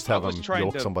immediately just I have was him trying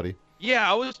yoke to- somebody.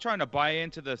 Yeah, I was trying to buy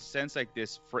into the sense like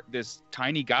this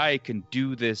tiny guy can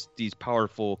do these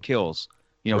powerful kills.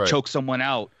 Right. Choke someone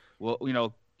out. Well,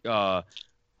 that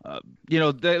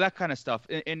kind of stuff.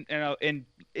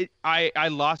 I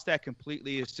lost that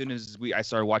completely as soon as I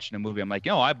started watching the movie. I'm like,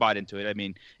 I bought into it. I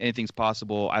mean, anything's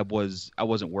possible. I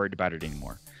wasn't worried about it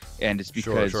anymore, and it's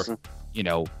because Sure.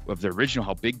 Of the original,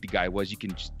 how big the guy was.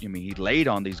 He laid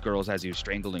on these girls as he was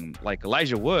strangling, like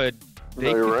Elijah Wood.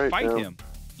 They could fight him.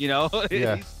 Yeah.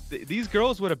 These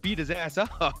girls would have beat his ass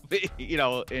up.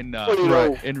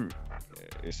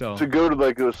 So to go to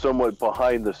like a somewhat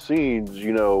behind the scenes,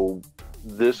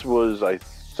 this was, I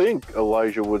think,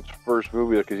 Elijah Wood's first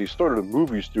movie, because he started a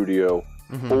movie studio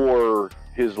for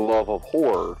his love of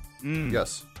horror.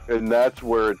 Yes. And that's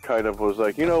where it kind of was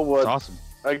like, you know what? That's awesome.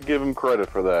 I give him credit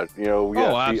for that.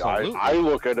 Absolutely. I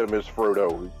look at him as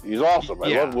Frodo. He's awesome. I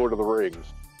love Lord of the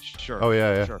Rings. Sure. Oh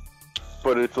yeah. Sure.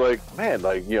 But it's like, man,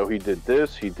 like, he did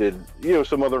this. He did,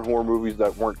 some other horror movies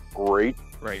that weren't great.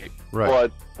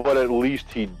 Right. But at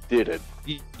least he did it.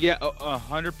 Yeah,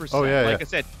 100%. Oh, yeah, like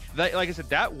I said,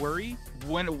 that worry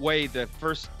went away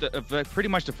pretty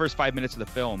much the first 5 minutes of the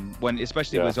film, when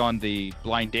especially it was on the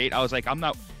blind date. I was like,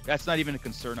 that's not even a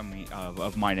concern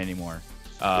of mine anymore.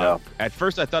 At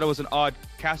first I thought it was an odd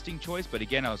casting choice, but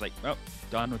again, I was like, oh,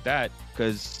 done with that,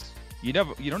 because you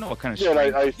don't know what kind of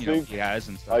strength he has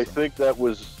and stuff. I think that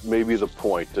was maybe the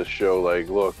point, to show, like,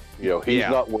 look, he's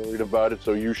not worried about it,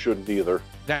 so you shouldn't either.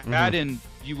 That and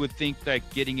you would think that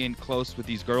getting in close with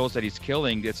these girls that he's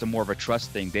killing, it's more of a trust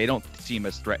thing. They don't seem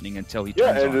as threatening until he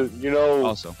turns on.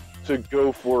 Also, to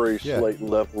go for a slight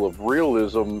level of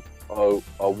realism,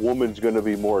 a woman's going to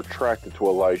be more attracted to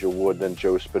Elijah Wood than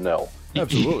Joe Spinell.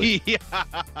 Absolutely. Yeah,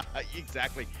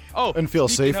 exactly. Oh, and feel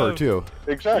safer too.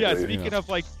 Exactly. Yeah. Speaking of,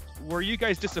 like, were you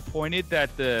guys disappointed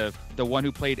that the one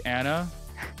who played Anna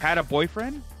had a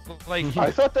boyfriend? Like,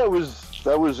 I thought that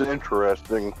was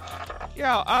interesting.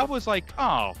 Yeah, I was like,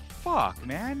 oh fuck,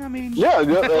 man. I mean, I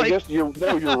guess you're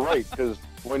right, because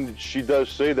when she does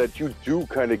say that, you do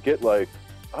kind of get like,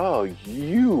 oh,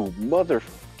 you mother,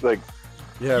 like,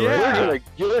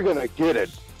 you're gonna get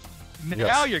it.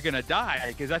 Now you're gonna die,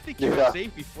 because I think you were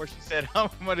safe before she said, I'm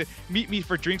gonna meet me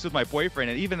for drinks with my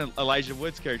boyfriend. And even Elijah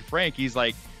Wood's character Frank, he's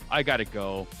like, I gotta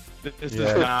go. This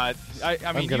is not. I mean,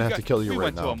 I'm gonna have to kill you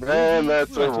right now. Man,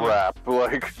 that's a wrap.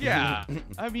 Like, yeah.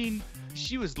 I mean,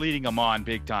 she was leading him on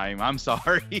big time. I'm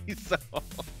sorry. So,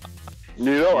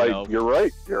 you're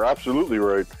right. You're absolutely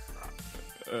right.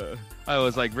 I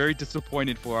was like very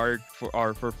disappointed for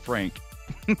Frank.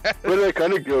 But it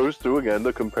kind of goes to, again,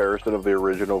 the comparison of the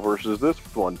original versus this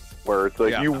one, where it's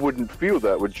like you wouldn't feel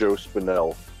that with Joe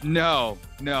Spinell. No.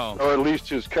 Or at least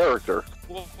his character.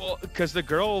 Well, because the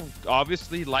girl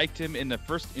obviously liked him in the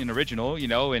original,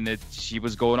 and she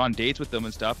was going on dates with him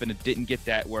and stuff, and it didn't get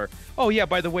that where, oh yeah,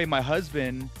 by the way, my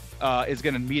husband is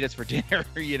gonna meet us for dinner.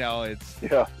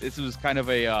 This was kind of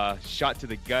a shot to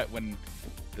the gut when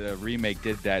the remake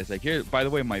did that. It's like, here, by the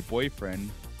way, my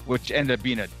boyfriend, which ended up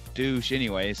being a douche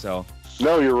anyway. So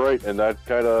no, you're right, and that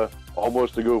kind of,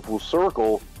 almost to go full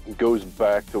circle, goes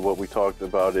back to what we talked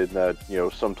about in that,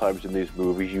 sometimes in these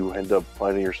movies you end up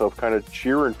finding yourself kind of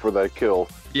cheering for that kill.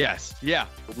 Yes. Yeah.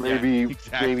 Maybe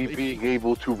being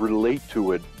able to relate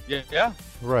to it. Yeah.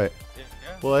 Right. Yeah.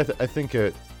 Well, I think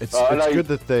it's good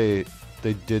that they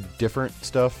did different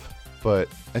stuff, but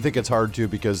I think it's hard too,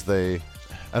 because I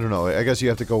don't know. I guess you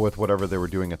have to go with whatever they were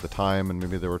doing at the time, and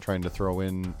maybe they were trying to throw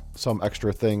in some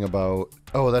extra thing about,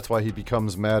 oh, that's why he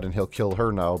becomes mad and he'll kill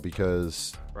her now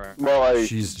because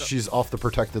she's off the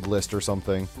protected list or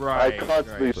something. Right. I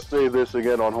constantly say this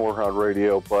again on Whorehound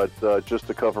Radio, but just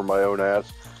to cover my own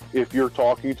ass, if you're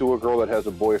talking to a girl that has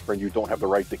a boyfriend, you don't have the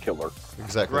right to kill her.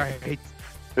 Exactly. Right.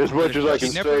 As much as I can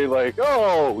say, like,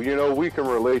 oh, we can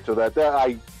relate to that.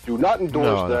 I do not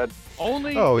endorse that.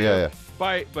 Only. Oh yeah.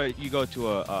 But you go to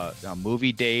a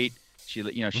movie date, she's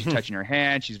touching her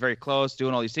hand, she's very close,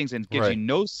 doing all these things, and gives you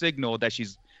no signal that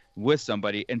she's with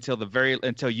somebody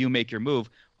until you make your move.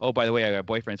 Oh, by the way, I got a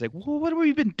boyfriend. It's like, well, what have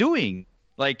we been doing?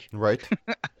 Like, right.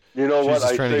 You know what? She's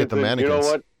just trying to get the mannequins. You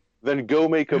know what? Then go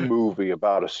make a movie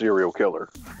about a serial killer.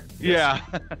 Yeah.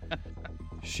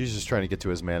 She's just trying to get to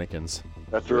his mannequins.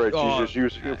 That's right. She's just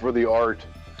using it for the art.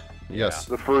 Yes.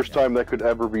 The first time that could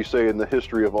ever be said in the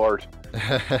history of art.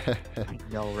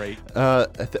 No, right. I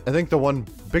think the one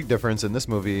big difference in this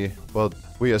movie, well,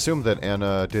 we assume that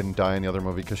Anna didn't die in the other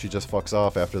movie because she just fucks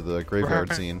off after the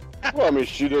graveyard scene. Well, I mean,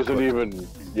 she doesn't even,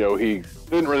 he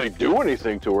didn't really do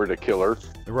anything to her to kill her.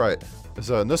 Right.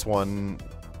 So in this one,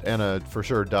 Anna for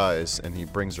sure dies, and he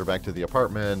brings her back to the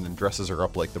apartment and dresses her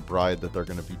up like the bride that they're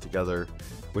going to be together,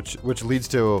 which leads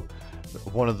to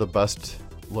one of the best,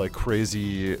 like,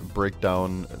 crazy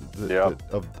breakdown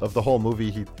of the whole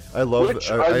movie.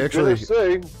 Which I actually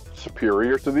say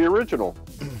superior to the original.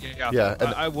 Yeah,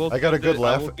 and I got a good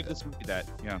laugh. I will give this movie that.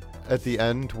 Yeah. At the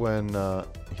end when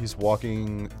he's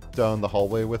walking down the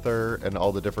hallway with her and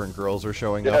all the different girls are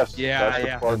showing up. Yes, that's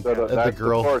the part that's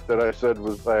the part that I said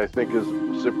was I think is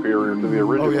superior to the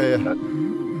original. Oh yeah.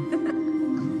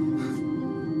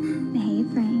 Hey,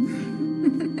 Frank.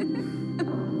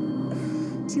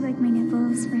 Do you like my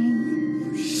nipples,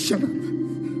 Frank? Shut up. Oh,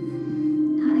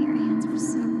 your hands were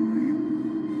so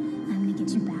warm. I'm gonna get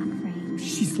you back, Frank.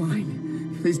 She's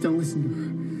lying. Please don't listen to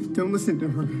her. Don't listen to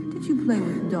her. Did you play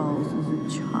with dolls as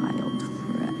a child,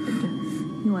 Fred?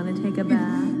 You want to take a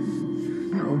bath?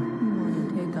 No. You want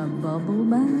to take a bubble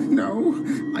bath? No,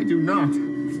 I do not.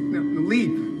 No,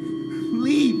 leave.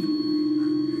 Leave.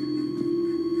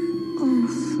 Oh,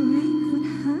 Frank, what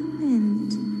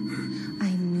happened?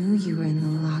 I knew you were in the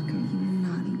locker, you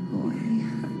naughty boy.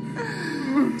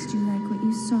 Did you like what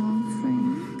you saw,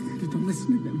 Frank? Don't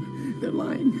listen to them. They're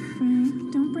lying.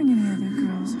 Frank, don't bring any other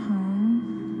girls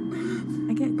home.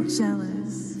 I get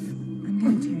jealous. I'm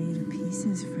gonna tear you to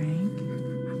pieces, Frank.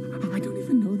 I don't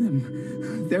even know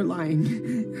them. They're lying.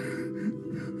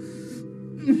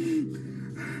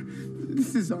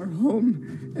 This is our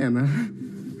home, Anna.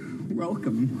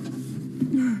 Welcome.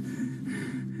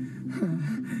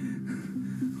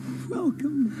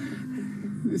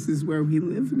 Welcome. This is where we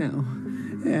live now,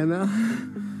 Anna.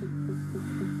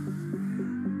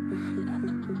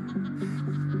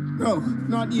 No,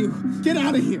 not you. Get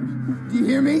out of here. Do you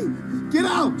hear me? Get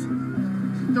out!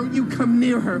 Don't you come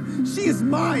near her. She is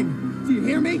mine. Do you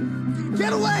hear me?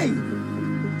 Get away!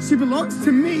 She belongs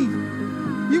to me.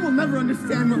 You will never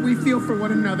understand what we feel for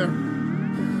one another.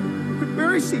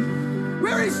 Where is she?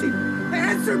 Where is she?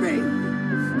 Answer me!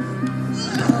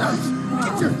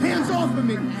 Get your hands off of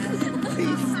me!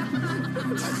 Please.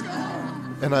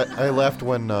 And I laughed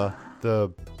when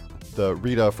the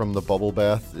Rita from the bubble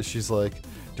bath, she's like,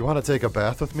 "Do you want to take a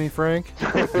bath with me, Frank?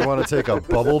 You want to take a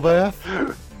bubble bath?"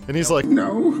 And he's like,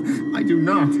 "No, I do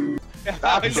not."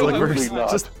 Absolutely not.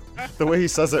 Just the way he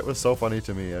says it was so funny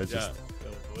to me. I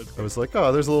was like,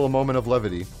 oh, there's a little moment of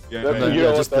levity. Yeah, and then,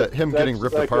 just him getting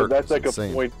ripped apart. That's like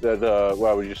insane. a point that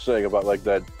what I was just saying about like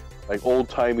that, like old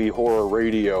timey horror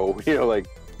radio. Like.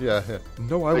 Yeah.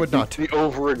 No, I would not. The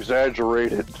over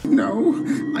exaggerated. No,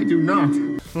 I do not.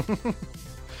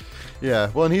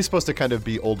 Yeah, well, and he's supposed to kind of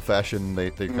be old-fashioned.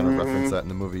 They kind of reference that in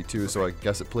the movie, too, so I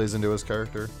guess it plays into his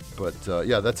character. But,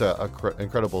 yeah, that's a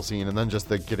incredible scene, and then just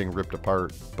the getting ripped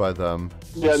apart by them.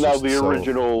 Yeah, now the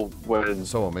original, when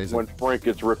so amazing. When Frank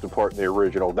gets ripped apart in the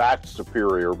original, that's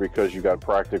superior because you got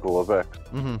practical effects.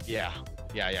 Mm-hmm. Yeah.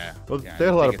 Well, they had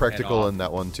a lot of practical in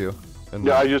that one, too.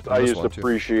 Yeah, I just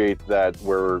appreciate that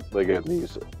where they get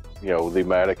these, the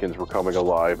mannequins were coming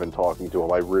alive and talking to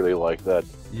him. I really like that.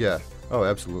 Yeah. Oh,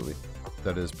 absolutely.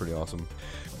 That is pretty awesome.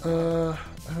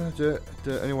 Do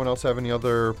anyone else have any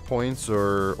other points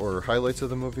or highlights of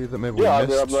the movie that maybe we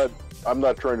missed? I'm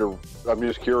not trying to. I'm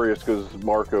just curious because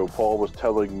Marco Paul was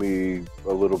telling me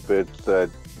a little bit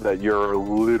that you're a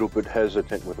little bit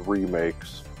hesitant with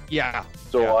remakes. Yeah.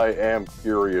 So I am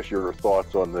curious your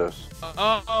thoughts on this.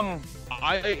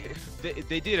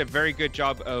 They did a very good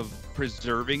job of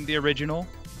preserving the original,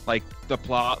 like the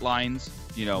plot lines,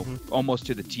 almost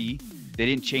to the T. They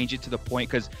didn't change it to the point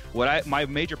because my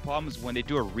major problem is when they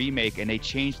do a remake and they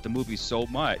change the movie so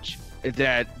much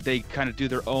that they kind of do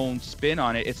their own spin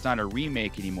on it. It's not a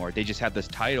remake anymore. They just have this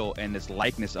title and this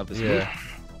likeness of this movie.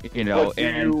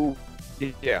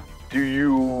 Do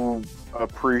you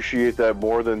appreciate that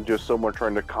more than just someone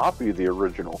trying to copy the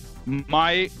original?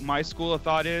 My school of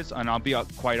thought is, and I'll be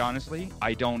quite honestly,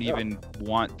 I don't even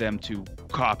want them to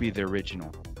copy the original.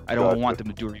 I don't want them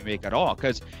to do a remake at all.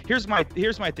 Because here's my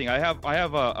thing. I have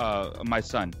my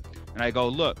son, and I go,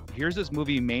 look, here's this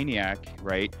movie Maniac,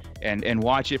 right? And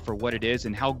watch it for what it is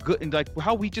and how good and like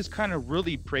how we just kind of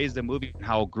really praised the movie and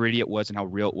how gritty it was and how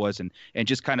real it was and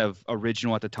just kind of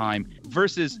original at the time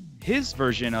versus his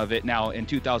version of it now in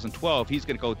 2012. He's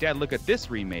gonna go, Dad, look at this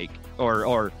remake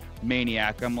or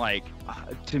Maniac. I'm like,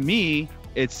 to me,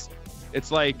 it's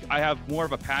like I have more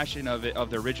of a passion of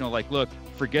the original. Like, look,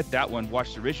 forget that one,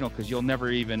 watch the original, because you'll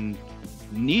never even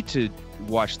need to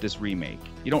watch this remake.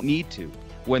 You don't need to,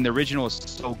 when the original is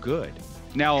so good.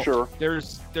 Now,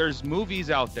 there's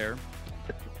movies out there.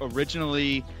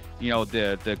 Originally,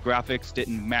 the graphics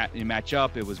didn't match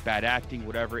up. It was bad acting,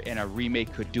 whatever, and a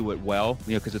remake could do it well,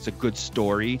 because it's a good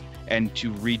story. And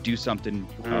to redo something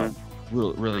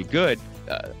really good,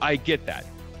 I get that.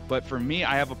 But for me,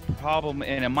 I have a problem,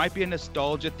 and it might be a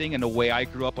nostalgia thing in the way I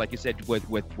grew up, like you said,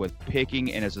 with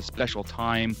picking and as a special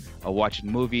time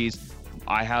watching movies.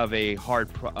 I have a hard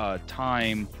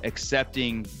time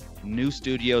accepting new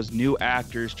studios, new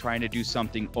actors trying to do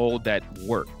something old that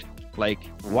worked. Like,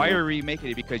 why are we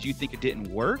remaking it? Because you think it didn't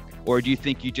work? Or do you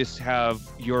think you just have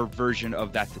your version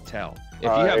of that to tell? If you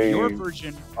have your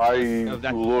version of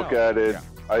that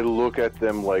I look at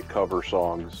them like cover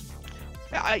songs.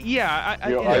 I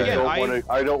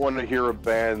don't want to hear a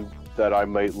band that I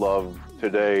might love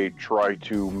today try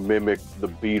to mimic the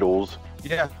Beatles.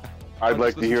 Yeah. I'd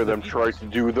like to hear them try to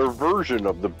do their version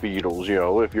of the Beatles.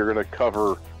 If you're going to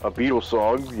cover a Beatles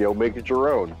song, make it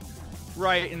your own.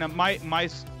 Right, and my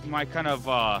kind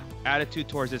of attitude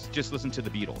towards it is just listen to the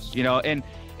Beatles,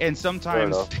 and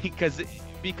sometimes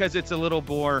because it's a little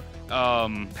more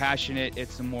passionate,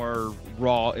 it's a more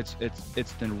raw, it's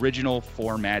the original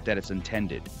format that it's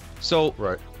intended. So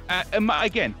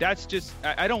again, that's just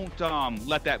I don't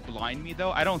let that blind me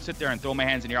though. I don't sit there and throw my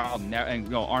hands in the air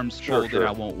and arms folded and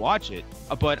I won't watch it.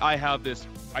 But I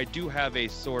do have a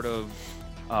sort of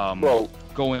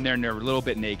go in there and they're a little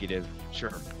bit negative.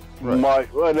 Sure. Right.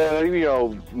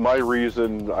 My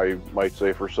reason, I might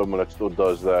say, for someone that still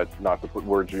does that, not to put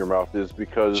words in your mouth, is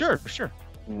because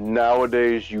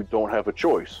nowadays you don't have a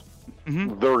choice.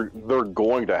 Mm-hmm. They're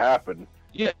going to happen.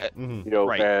 Yeah.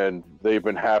 And they've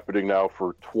been happening now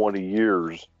for 20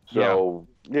 years. So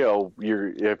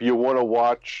if you want to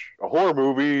watch a horror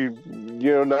movie,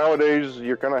 nowadays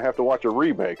you're gonna have to watch a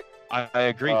remake. I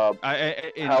agree. However,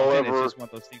 it's just one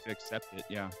of those things to accept it.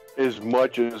 Yeah. As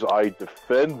much as I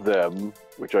defend them,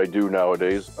 which I do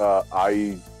nowadays,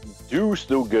 I do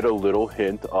still get a little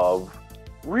hint of,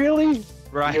 really?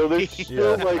 Right. There's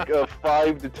still like a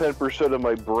 5 to 10% of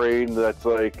my brain that's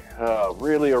like,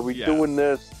 really? Are we doing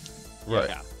this? Right.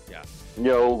 Yeah.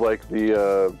 Like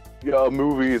the a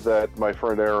movie that my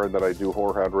friend Aaron that I do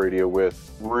Horrorhound Radio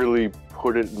with really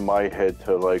put it in my head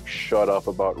to like shut up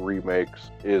about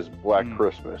remakes is Black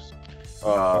Christmas.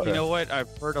 You know what?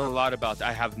 I've heard a lot about that.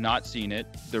 I have not seen it.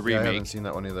 The remake. I haven't seen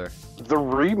that one either. The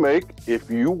remake,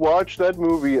 if you watch that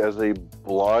movie as a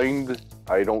blind,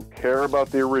 I don't care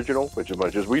about the original, which as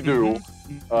much as we do,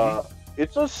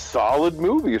 it's a solid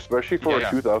movie, especially for a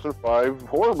 2005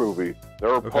 horror movie. There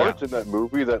are parts in that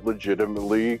movie that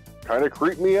legitimately kind of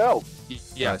creep me out.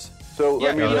 Yeah. Nice. So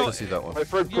I'd like to see that one. My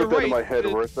friend put that in my head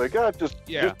where it's like, just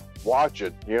watch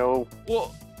it,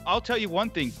 Well, I'll tell you one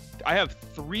thing. I have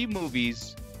 3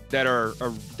 movies that are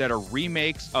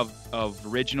remakes of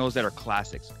originals that are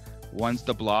classics. One's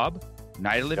The Blob,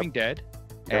 Night of the Living Dead,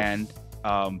 and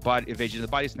Invasion of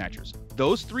the Body Snatchers.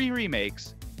 Those 3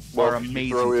 remakes are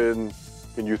amazing.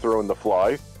 Can you throw in The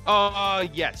Fly?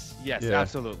 Yes,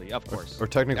 absolutely, of course. Or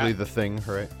technically The Thing,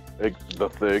 right? The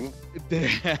Thing.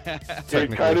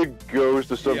 It kind of goes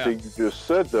to something you just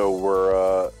said, though,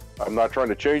 where I'm not trying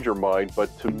to change your mind,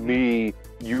 but to me,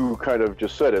 you kind of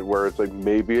just said it, where it's like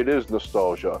maybe it is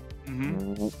nostalgia.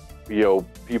 Mm-hmm.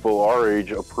 People our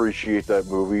age appreciate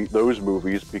those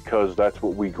movies, because that's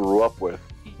what we grew up with.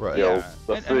 Right.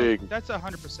 The Thing. That's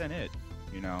 100% it.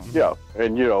 Yeah,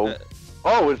 and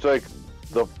it's like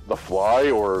the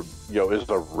Fly, or is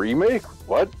a remake?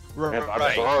 What? Right, and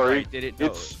I'm sorry,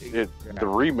 the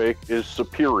remake is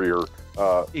superior.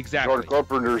 Exactly. John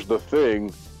Carpenter's The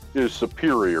Thing is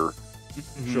superior.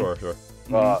 Mm-hmm. Sure.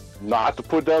 Not to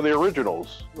put down the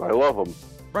originals, I love them.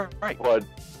 Right. But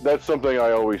that's something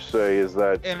I always say is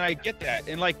that. And I get that.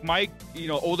 And like my,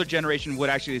 older generation would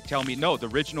actually tell me, no, the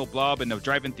original Blob and the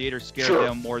drive-in theater scared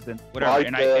them more than whatever.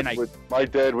 My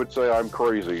dad would say I'm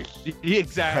crazy.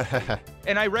 Exactly.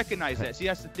 And I recognize that. See,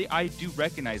 that's the thing. I do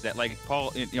recognize that. Like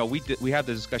Paul, we have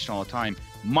this discussion all the time.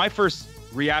 My first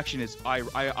reaction is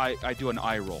I do an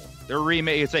eye roll. Their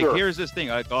remake, it's like, here's this thing.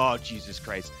 I'm like, oh, Jesus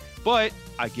Christ. But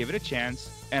I give it a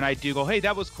chance, and I do go, hey,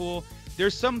 that was cool.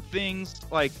 There's some things,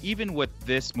 like even with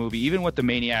this movie, even with the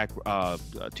Maniac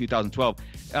 2012,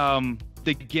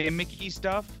 the gimmicky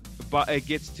stuff, but it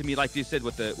gets to me, like you said,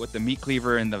 with the meat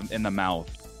cleaver in the mouth.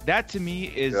 That to me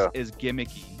is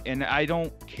gimmicky, and I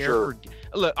don't care.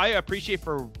 Look, I appreciate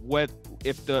for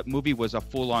if the movie was a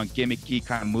full-on gimmicky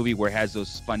kind of movie where it has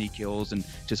those funny kills and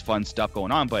just fun stuff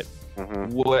going on, but.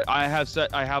 Mm-hmm. What I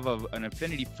have an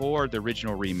affinity for the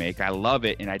original remake. I love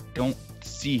it, and I don't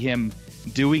see him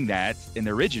doing that in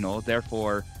the original.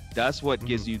 Therefore, that's what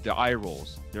gives you the eye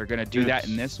rolls. They're gonna do that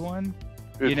in this one.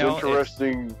 It's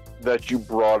interesting that you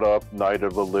brought up Night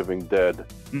of the Living Dead,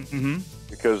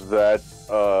 because that,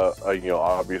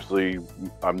 obviously,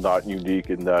 I'm not unique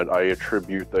in that I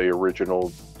attribute the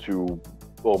original to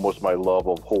almost my love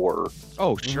of horror.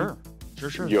 Oh, sure.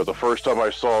 Sure. You know, the first time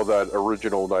I saw that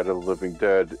original Night of the Living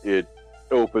Dead, it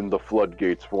opened the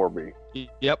floodgates for me.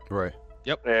 Yep. Right.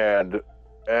 Yep. And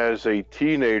as a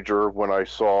teenager, when I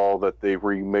saw that they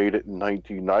remade it in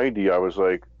 1990, I was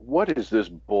like, what is this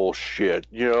bullshit?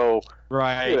 You know,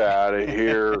 right. Get out of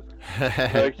here.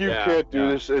 Like, you can't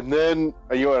do this. And then,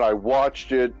 and I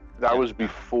watched it. That was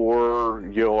before,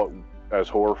 as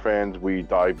horror fans, we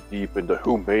dive deep into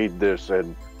who made this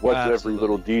and what's every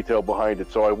little detail behind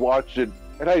it. So I watched it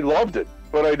and I loved it,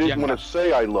 but I didn't want to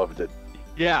say I loved it.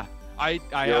 Yeah, I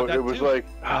have that it was too. like,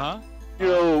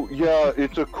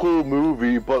 it's a cool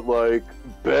movie, but like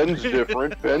Ben's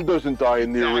different. Ben doesn't die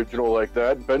in the original like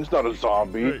that. Ben's not a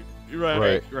zombie.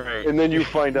 Right. And then you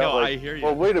find out, I hear you.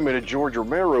 well, wait a minute, George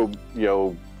Romero,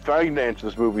 financed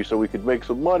this movie so we could make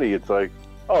some money. It's like,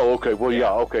 oh, okay, well,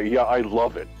 I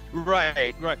love it.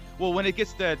 Right. Well, when it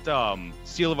gets that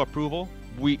seal of approval,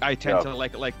 I tend to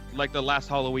like the last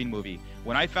Halloween movie.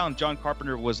 When I found John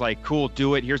Carpenter was like, cool,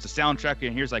 do it. Here's the soundtrack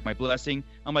and here's like my blessing.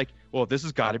 I'm like, well, this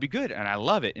has got to be good, and I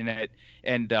love it. And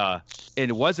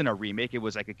it wasn't a remake; it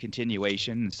was like a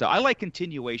continuation. So I like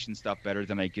continuation stuff better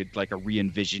than I could like a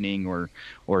re-envisioning or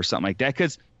something like that.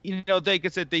 Because like I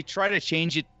said, they try to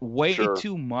change it way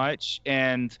too much,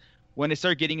 and when they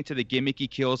start getting into the gimmicky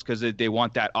kills because they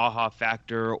want that aha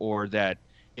factor, or that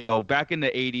back in the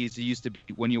 80s, it used to be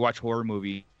when you watch horror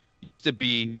movies, it used to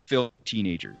be Phil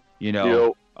teenager,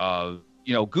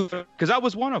 because I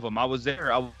was one of them. I was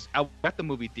there. I was at the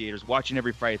movie theaters watching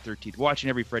every Friday the 13th, watching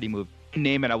every Freddy movie.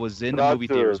 Name it, I was in the movie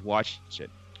theaters watching shit.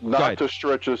 Not to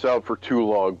stretch this out for too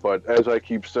long, but as I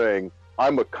keep saying,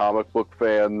 I'm a comic book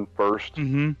fan first,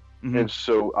 and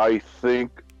so I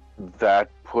think that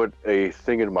put a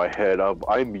thing in my head of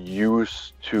I'm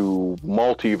used to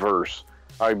multiverse.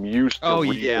 I'm used to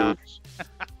reboots.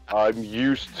 I'm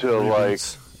used to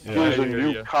here's a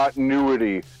new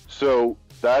continuity. So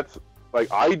that's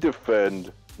like I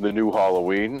defend the new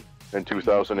Halloween in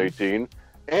 2018,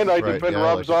 and I defend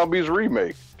Rob Zombie's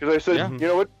remake because I said, you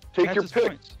know what, take your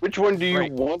pick. Which one do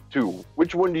you want to?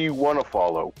 Which one do you want to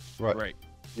follow? Right.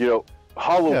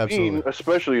 Halloween,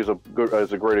 especially, is a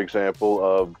great example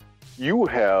of you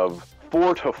have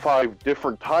 4 to 5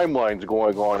 different timelines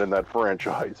going on in that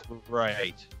franchise.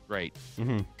 Right.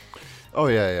 Mm-hmm. Oh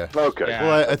yeah. Okay. Yeah.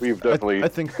 Well, I think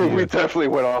we definitely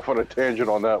went off on a tangent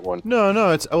on that one. No.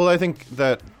 I think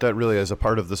that really is a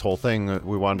part of this whole thing.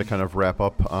 We wanted to kind of wrap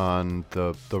up on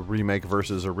the remake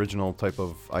versus original type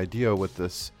of idea with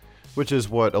this, which is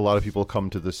what a lot of people come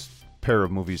to this pair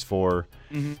of movies for.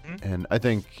 Mm-hmm. And I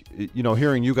think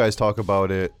hearing you guys talk about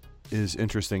it is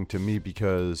interesting to me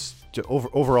because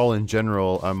overall in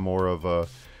general, I'm more of a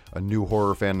new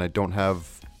horror fan. And I don't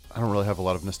really have a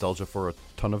lot of nostalgia for a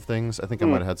ton of things. I think I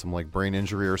might have had some like brain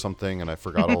injury or something, and I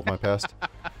forgot all of my past.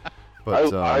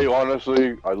 But I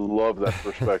honestly, I love that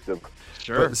perspective.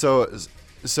 Sure.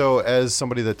 So as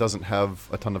somebody that doesn't have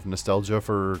a ton of nostalgia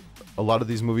for a lot of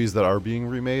these movies that are being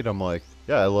remade, I'm like,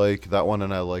 yeah, I like that one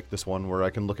and I like this one, where I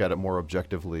can look at it more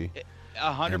objectively.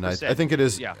 100%. I think it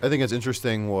is. Yeah. I think it's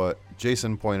interesting what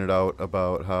Jason pointed out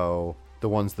about how the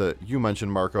ones that you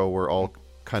mentioned, Marco, were all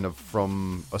kind of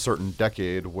from a certain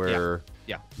decade where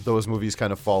those movies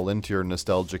kind of fall into your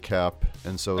nostalgia cap,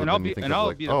 and so then you think of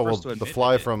like, oh well, The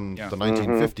Fly from the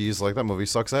 1950s, like that movie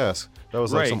sucks ass. That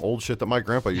was like some old shit that my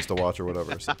grandpa used to watch or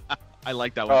whatever. So. I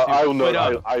like that one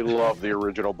too. I love the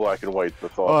original black and white.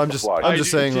 I'm just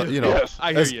saying, Yes.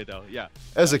 I hear you though. Yeah.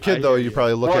 As a kid though, you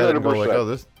probably look at it and go like, oh,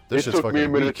 this it shit's took me a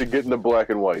fucking minute weak. to get into black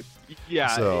and white. Yeah.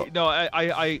 So. No,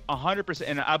 I 100%,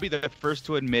 and I'll be the first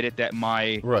to admit it that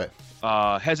my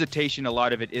hesitation, a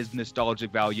lot of it is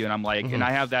nostalgic value, and I'm like, and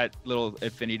I have that little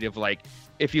affinity of like,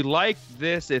 if you like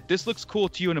this, if this looks cool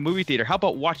to you in a movie theater, how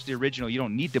about watch the original? You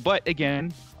don't need to. But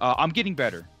again, I'm getting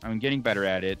better. I'm getting better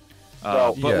at it.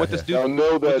 But with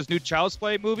this new Child's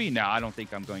Play movie, no, I don't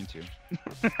think I'm going to.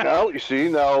 Now you see,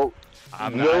 know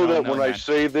that when I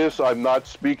say this, I'm not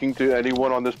speaking to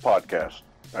anyone on this podcast.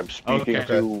 I'm speaking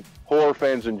to horror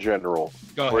fans in general.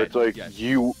 Where it's like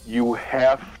you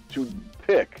have to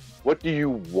pick. What do you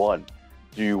want?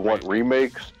 Do you want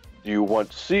remakes? Do you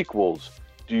want sequels?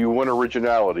 Do you want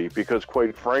originality? Because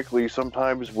quite frankly,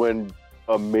 sometimes when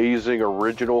amazing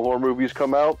original horror movies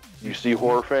come out, you see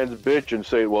horror fans bitch and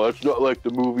say, well, it's not like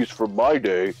the movies from my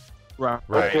day. Right.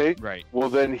 Okay. Right. Well,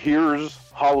 then here's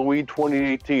Halloween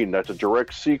 2018. That's a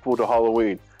direct sequel to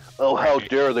Halloween. Oh, how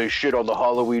dare they shit on the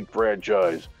Halloween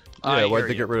franchise? Yeah, why'd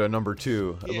they get rid of number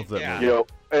 2? I love that movie. You know,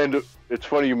 and it's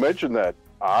funny you mentioned that.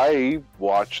 I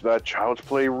watched that Child's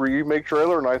Play remake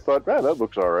trailer, and I thought, man, that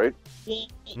looks all right.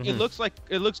 It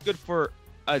looks good for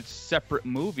a separate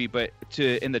movie, but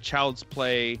in the Child's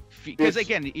Play, because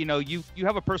again, you know, you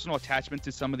have a personal attachment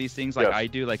to some of these things, like I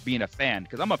do, like being a fan,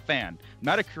 because I'm a fan,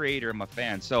 not a creator, I'm a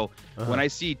fan. So when I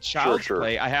see Child's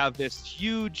Play, I have this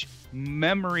huge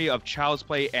memory of Child's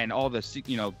Play and all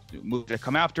the movies that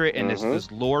come after it, and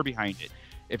this lore behind it.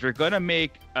 If you're gonna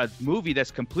make a movie that's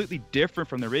completely different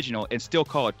from the original and still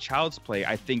call it Child's Play,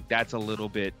 I think that's a little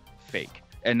bit fake.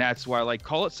 And that's why, like,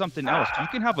 call it something else. You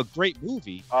can have a great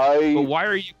movie, but why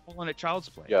are you calling it Child's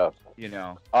Play? Yeah. You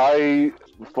know? I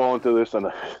fall into this, and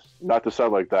not to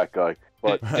sound like that guy,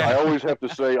 but I always have to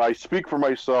say I speak for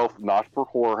myself, not for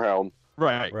Whorehound.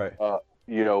 Right.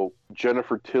 You know,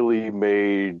 Jennifer Tilly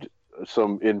made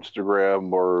some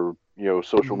Instagram or, you know,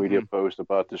 social media post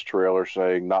about this trailer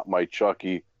saying, "Not my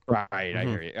Chucky." Right, I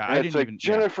hear you. And it's like,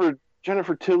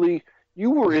 Jennifer Tilly, you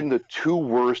were in the 2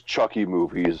 worst Chucky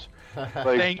movies.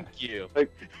 Like, thank you. Like,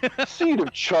 Seed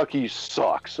of Chucky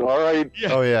sucks. All right.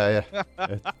 Oh yeah.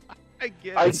 I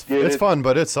get it. It's fun,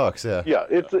 but it sucks. Yeah. Yeah,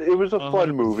 it was a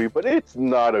fun movie, but it's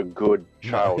not a good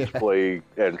Child's Play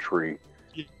entry.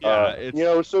 Yeah, you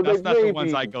know, so that's not maybe, the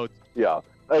ones I go to. Yeah,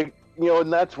 like, you know,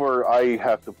 and that's where I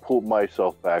have to pull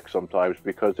myself back sometimes,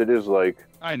 because it is like,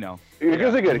 I know.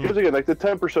 Because again, like the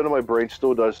 10% of my brain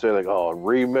still does say like, oh,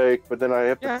 remake, but then I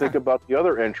have to think about the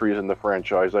other entries in the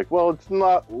franchise. Like, well, it's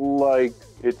not like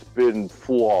it's been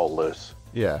flawless.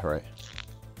 Yeah, right.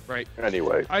 Right.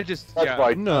 Anyway, I just that's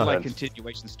I like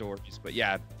continuation stories, but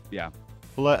yeah.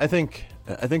 Well, I think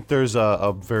there's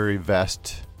a very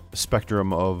vast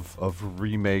spectrum of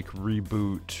remake,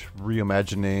 reboot,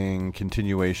 reimagining,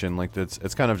 continuation. Like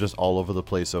it's kind of just all over the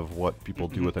place of what people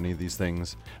do with any of these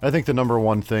things. I think the number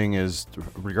one thing is,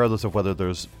 regardless of whether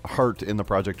there's heart in the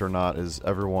project or not, is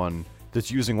everyone that's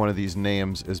using one of these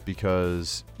names is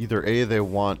because either A, they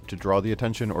want to draw the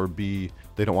attention, or B,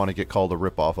 they don't want to get called a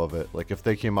ripoff of it. Like if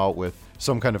they came out with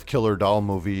some kind of killer doll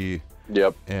movie,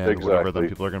 and whatever, then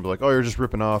people are gonna be like, oh, you're just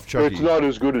ripping off Chucky. It's not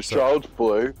as good as Child's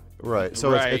Play. Right.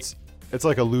 So it's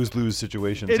like a lose-lose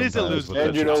situation. It is a lose-lose.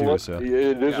 And you know what?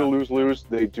 It is a lose-lose.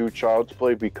 They do Child's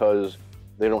Play because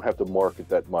they don't have to market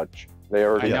that much. They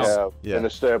already have an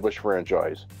established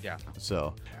franchise. Yeah.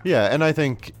 So and I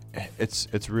think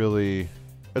it's really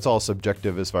all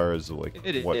subjective as far as like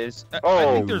it is. I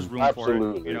think there's room for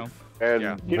it. You know.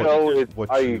 And you know,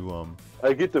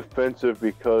 I get defensive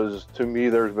because to me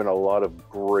there's been a lot of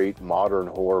great modern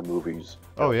horror movies.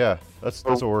 Oh yeah, that's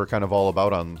what we're kind of all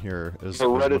about on here. Is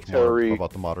Hereditary,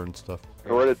 about the modern stuff.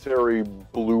 Hereditary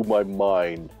blew my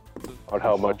mind on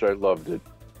how much I loved it,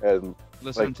 and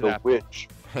listen like to The that. Witch.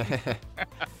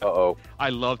 I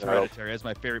loved Hereditary. That's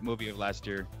my favorite movie of last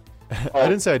year. I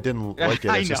didn't say I didn't like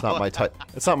it. It's just not my type.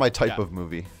 It's not my type of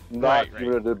movie. Not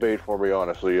even a debate for me,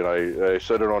 honestly. And I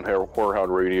said it on Whorehound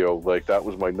Radio. Like, that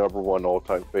was my number 1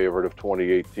 all-time favorite of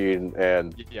 2018,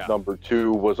 and number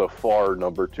 2 was a far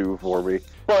number 2 for me.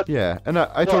 But and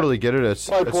I totally get it. It's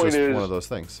point just is, one of those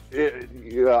things.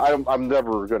 I'm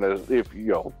never gonna, if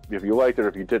you liked it or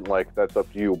if you didn't like it, that's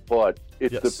up to you. But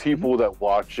it's the people that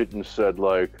watch it and said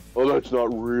like, oh, that's not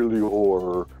really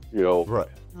horror. You know, right.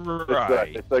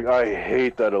 It's like I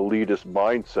hate that elitist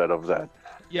mindset of that.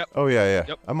 Yep. Oh yeah.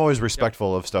 Yep. I'm always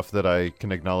respectful of stuff that I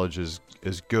can acknowledge is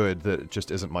good. That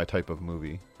just isn't my type of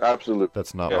movie. Absolutely.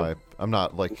 That's not my. I'm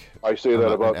not like. I say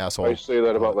that about an asshole. I say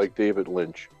that about like David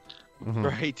Lynch.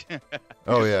 Right.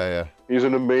 Oh yeah. He's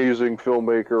an amazing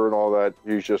filmmaker and all that.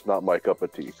 He's just not my cup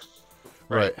of tea.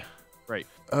 Right.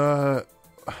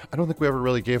 I don't think we ever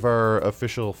really gave our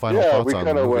official final yeah, thoughts we on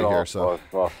kind the of movie went here. off, So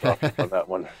off on that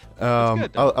one.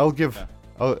 I'll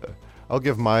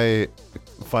give my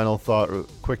final thought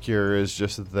quick here is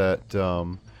just that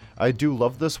I do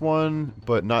love this one,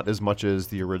 but not as much as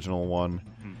the original one.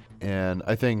 And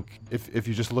I think if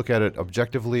you just look at it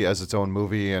objectively as its own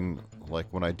movie, and like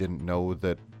when I didn't know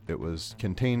that it was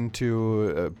contained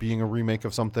to being a remake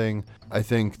of something, I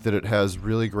think that it has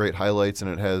really great highlights,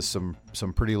 and it has some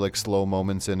pretty like slow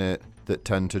moments in it that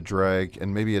tend to drag.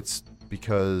 And maybe it's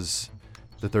because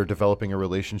that they're developing a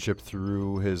relationship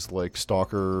through his like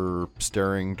stalker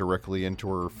staring directly into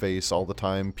her face all the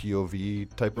time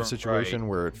POV type of situation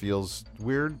where it feels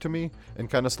weird to me and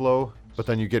kind of slow, but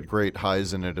then you get great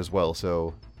highs in it as well.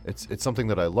 So it's something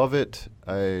that I love it.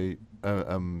 I'm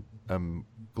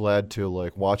glad to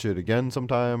like watch it again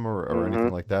sometime or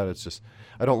anything like that. It's just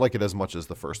I don't like it as much as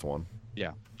the first one.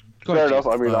 Yeah. Fair enough.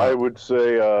 I mean, I would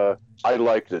say I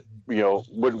liked it.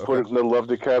 Wouldn't put it in the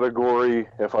loved it category.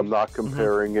 If I'm not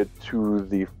comparing it to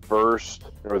the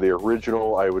first or the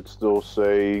original, I would still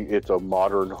say it's a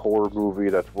modern horror movie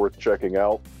that's worth checking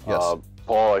out. Yes.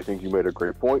 Paul, I think you made a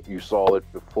great point. You saw it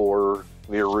before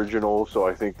the original, so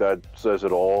I think that says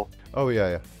it all. Oh,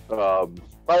 yeah.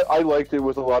 I liked it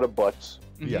with a lot of butts.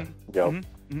 Yeah.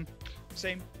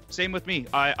 Same with me.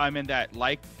 I'm in that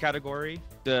like category.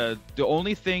 The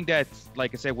only thing that's,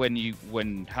 like I said,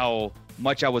 when how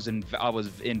much I was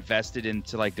invested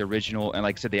into like the original, and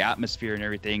like I said, the atmosphere and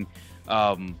everything,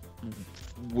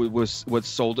 was what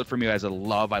sold it for me as a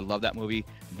love. I love that movie.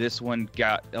 This one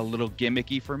got a little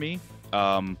gimmicky for me.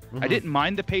 I didn't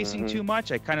mind the pacing too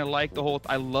much. I kind of like the whole.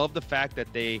 I love the fact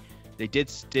that they did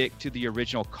stick to the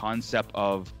original concept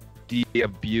of the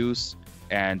abuse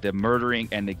and the murdering,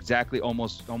 and exactly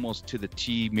almost to the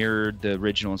T mirrored the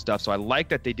original and stuff. So I like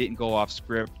that they didn't go off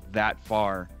script that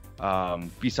far.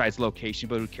 Besides location,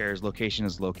 but who cares? Location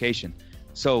is location.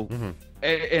 So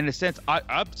in a sense,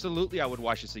 I would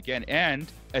watch this again. And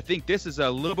I think this is a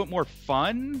little bit more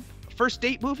fun first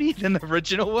date movie than the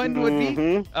original one would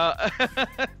be.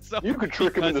 So you could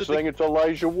trick him into saying it's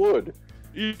Elijah Wood.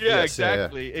 Yeah,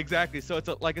 exactly. So it's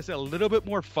like I said, a little bit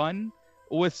more fun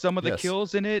with some of the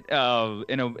kills in it,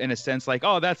 in a sense, like,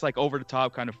 oh, that's like over the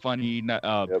top, kind of funny,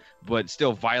 but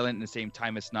still violent. At the same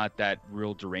time, it's not that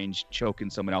real deranged choking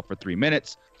someone out for 3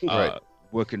 minutes.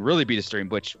 What can really be disturbing,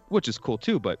 which is cool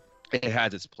too, but it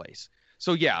has its place.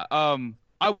 So yeah,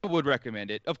 I would recommend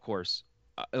it, of course.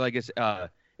 Like I said,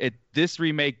 this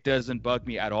remake doesn't bug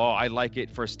me at all. I like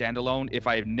it for standalone. If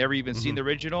I've never even seen the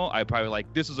original, I'd probably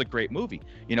like, this is a great movie.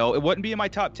 It wouldn't be in my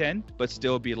top 10, but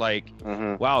still be like,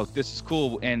 wow, this is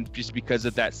cool. And just because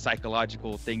of that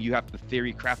psychological thing, you have to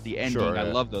theory craft the ending. I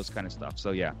love those kind of stuff. So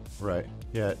yeah. Right.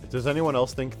 Yeah. Does anyone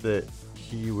else think that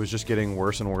he was just getting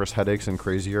worse and worse headaches and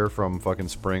crazier from fucking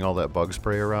spraying all that bug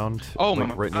spray around? Oh,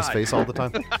 right in his face all the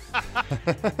time?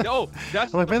 No,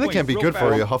 that's I'm like, man, that can't be good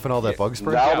for you, huffing all that bug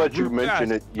spray. Now that you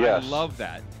mention it, yes. I love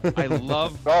that. I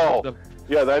love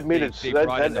that made it, that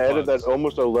added that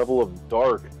almost a level of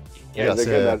dark. Yes,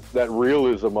 that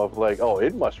realism of like, oh,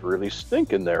 it must really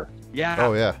stink in there. Yeah.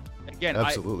 Oh, yeah. Again,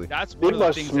 absolutely. That's one it of the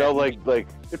must things smell like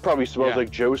it probably smells like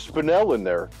Joe Spinell in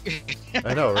there.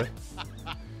 I know, right?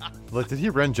 Like, did he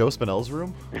rent Joe Spinell's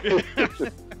room?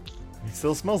 He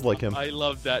still smells like him. I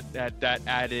love that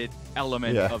added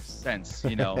element of sense,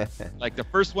 like the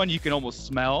first one you can almost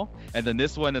smell, and then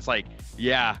this one it's like,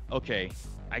 yeah, okay,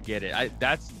 I get it.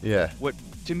 That's what,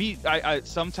 to me, I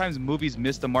sometimes movies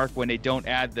miss the mark when they don't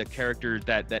add the character,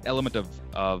 that element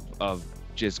of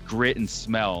just grit and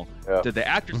smell to the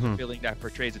actors are feeling that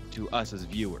portrays it to us as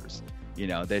viewers.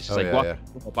 They're just walking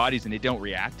through their bodies and they don't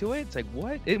react to it. It's like,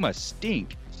 what? It must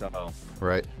stink. So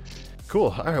right.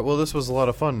 Cool. All right. Well, this was a lot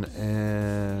of fun,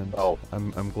 and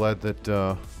I'm glad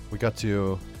that we got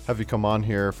to have you come on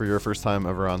here for your first time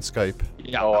ever on Skype.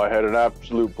 Yeah. Oh, I had an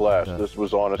absolute blast. This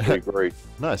was honestly great.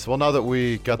 Nice. Well, now that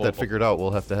we got that figured out,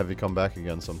 we'll have to have you come back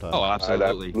again sometime. Oh,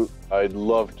 absolutely. I'd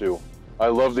love to. I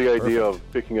love the idea of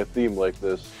picking a theme like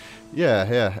this.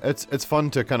 Yeah. It's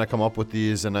fun to kind of come up with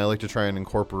these, and I like to try and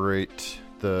incorporate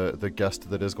the guest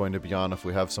that is going to be on if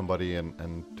we have somebody,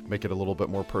 and make it a little bit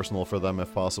more personal for them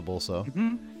if possible. So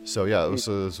so yeah, this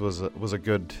was a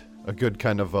good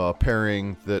kind of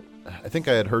pairing that I think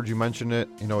I had heard you mention it.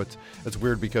 It's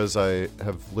weird because I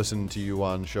have listened to you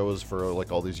on shows for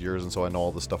like all these years, and so I know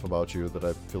all the stuff about you that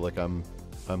I feel like I'm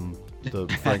the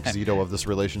Frank Zito of this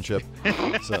relationship.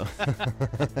 So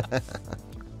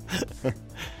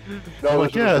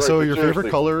so your favorite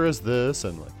color is this,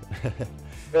 and like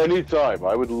anytime.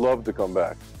 I would love to come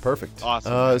back. Perfect.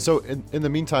 Awesome. So in the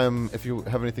meantime, if you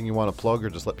have anything you want to plug, or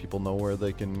just let people know where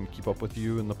they can keep up with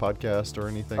you in the podcast or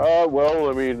anything. Well,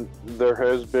 I mean, there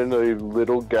has been a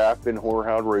little gap in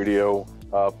Whorehound Radio,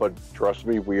 but trust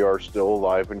me, we are still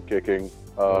alive and kicking.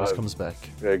 Always comes back.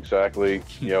 Exactly.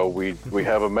 We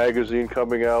have a magazine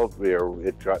coming out.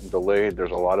 It's gotten delayed.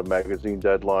 There's a lot of magazine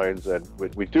deadlines, and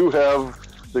we do have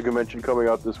the convention coming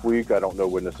out this week. I don't know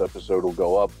when this episode will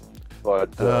go up,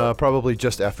 but probably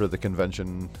just after the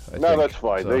convention. I think. That's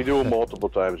fine. So. They do them multiple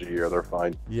times a year. They're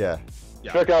fine. Yeah.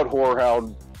 Check out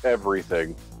Whorehound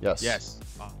everything. Yes.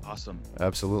 Awesome.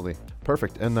 Absolutely.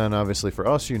 Perfect. And then obviously for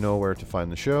us, you know where to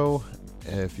find the show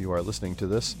if you are listening to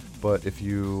this. But if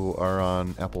you are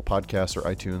on Apple Podcasts or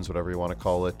iTunes, whatever you want to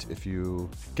call it, if you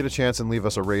get a chance and leave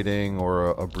us a rating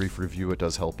or a brief review, it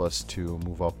does help us to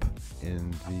move up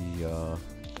in the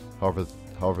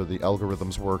however the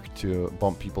algorithms work to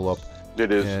bump people up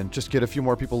It is. And just get a few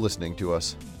more people listening to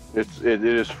us. It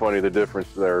is funny, the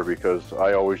difference there, because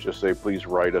I always just say, please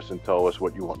write us and tell us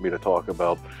what you want me to talk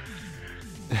about.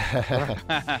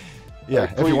 Yeah,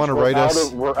 Like, if you want to write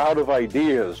us... We're out of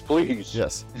ideas, please.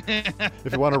 Yes.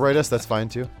 If you want to write us, that's fine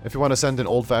too. If you want to send an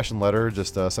old-fashioned letter,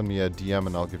 just send me a DM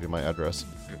and I'll give you my address.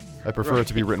 I prefer it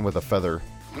to be written with a feather.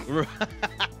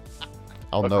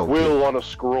 I'll know. A quill on a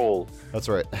scroll. That's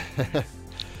right.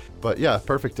 But yeah,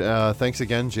 perfect. Thanks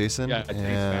again, Jason. Yeah, thanks,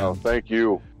 and Oh, thank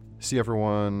you. see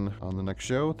everyone on the next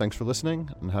show. Thanks for listening,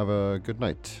 and have a good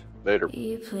night. Later.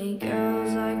 You play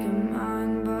girls like a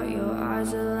man, but your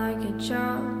eyes are like a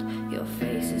child. Your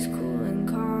face is cool and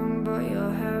calm, but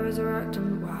your hair is wrapped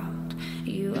and wild.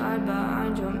 You hide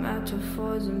behind your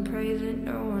metaphors and pray that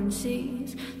no one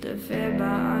sees the fear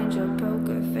behind your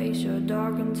poker face, your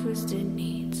dark and twisted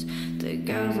needs. The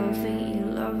girls all think you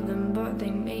love them, but they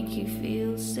make you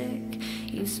feel sick.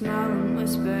 You smile and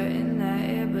whisper in their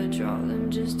ear, but drop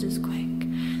them just as quick.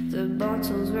 The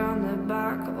bottles round the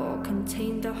back all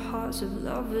contain the hearts of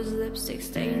lovers, lipstick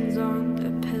stains on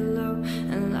the pillow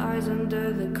and lies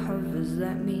under the covers.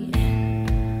 Let me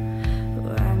in,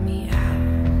 let me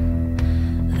out,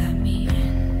 let me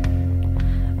in,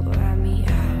 let me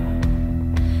out,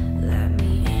 let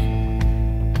me in,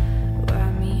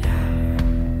 let me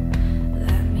out,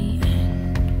 let me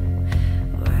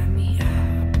in, let me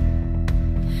out.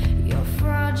 You're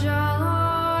fragile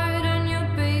heart and your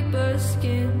paper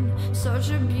skin, such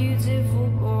a beautiful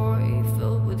boy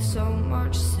filled with so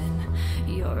much sin.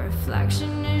 Your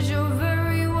reflection is your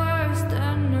very worst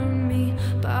enemy.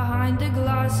 Behind the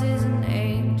glass is an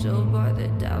angel, but the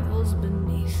devil's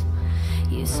beneath.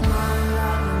 You smile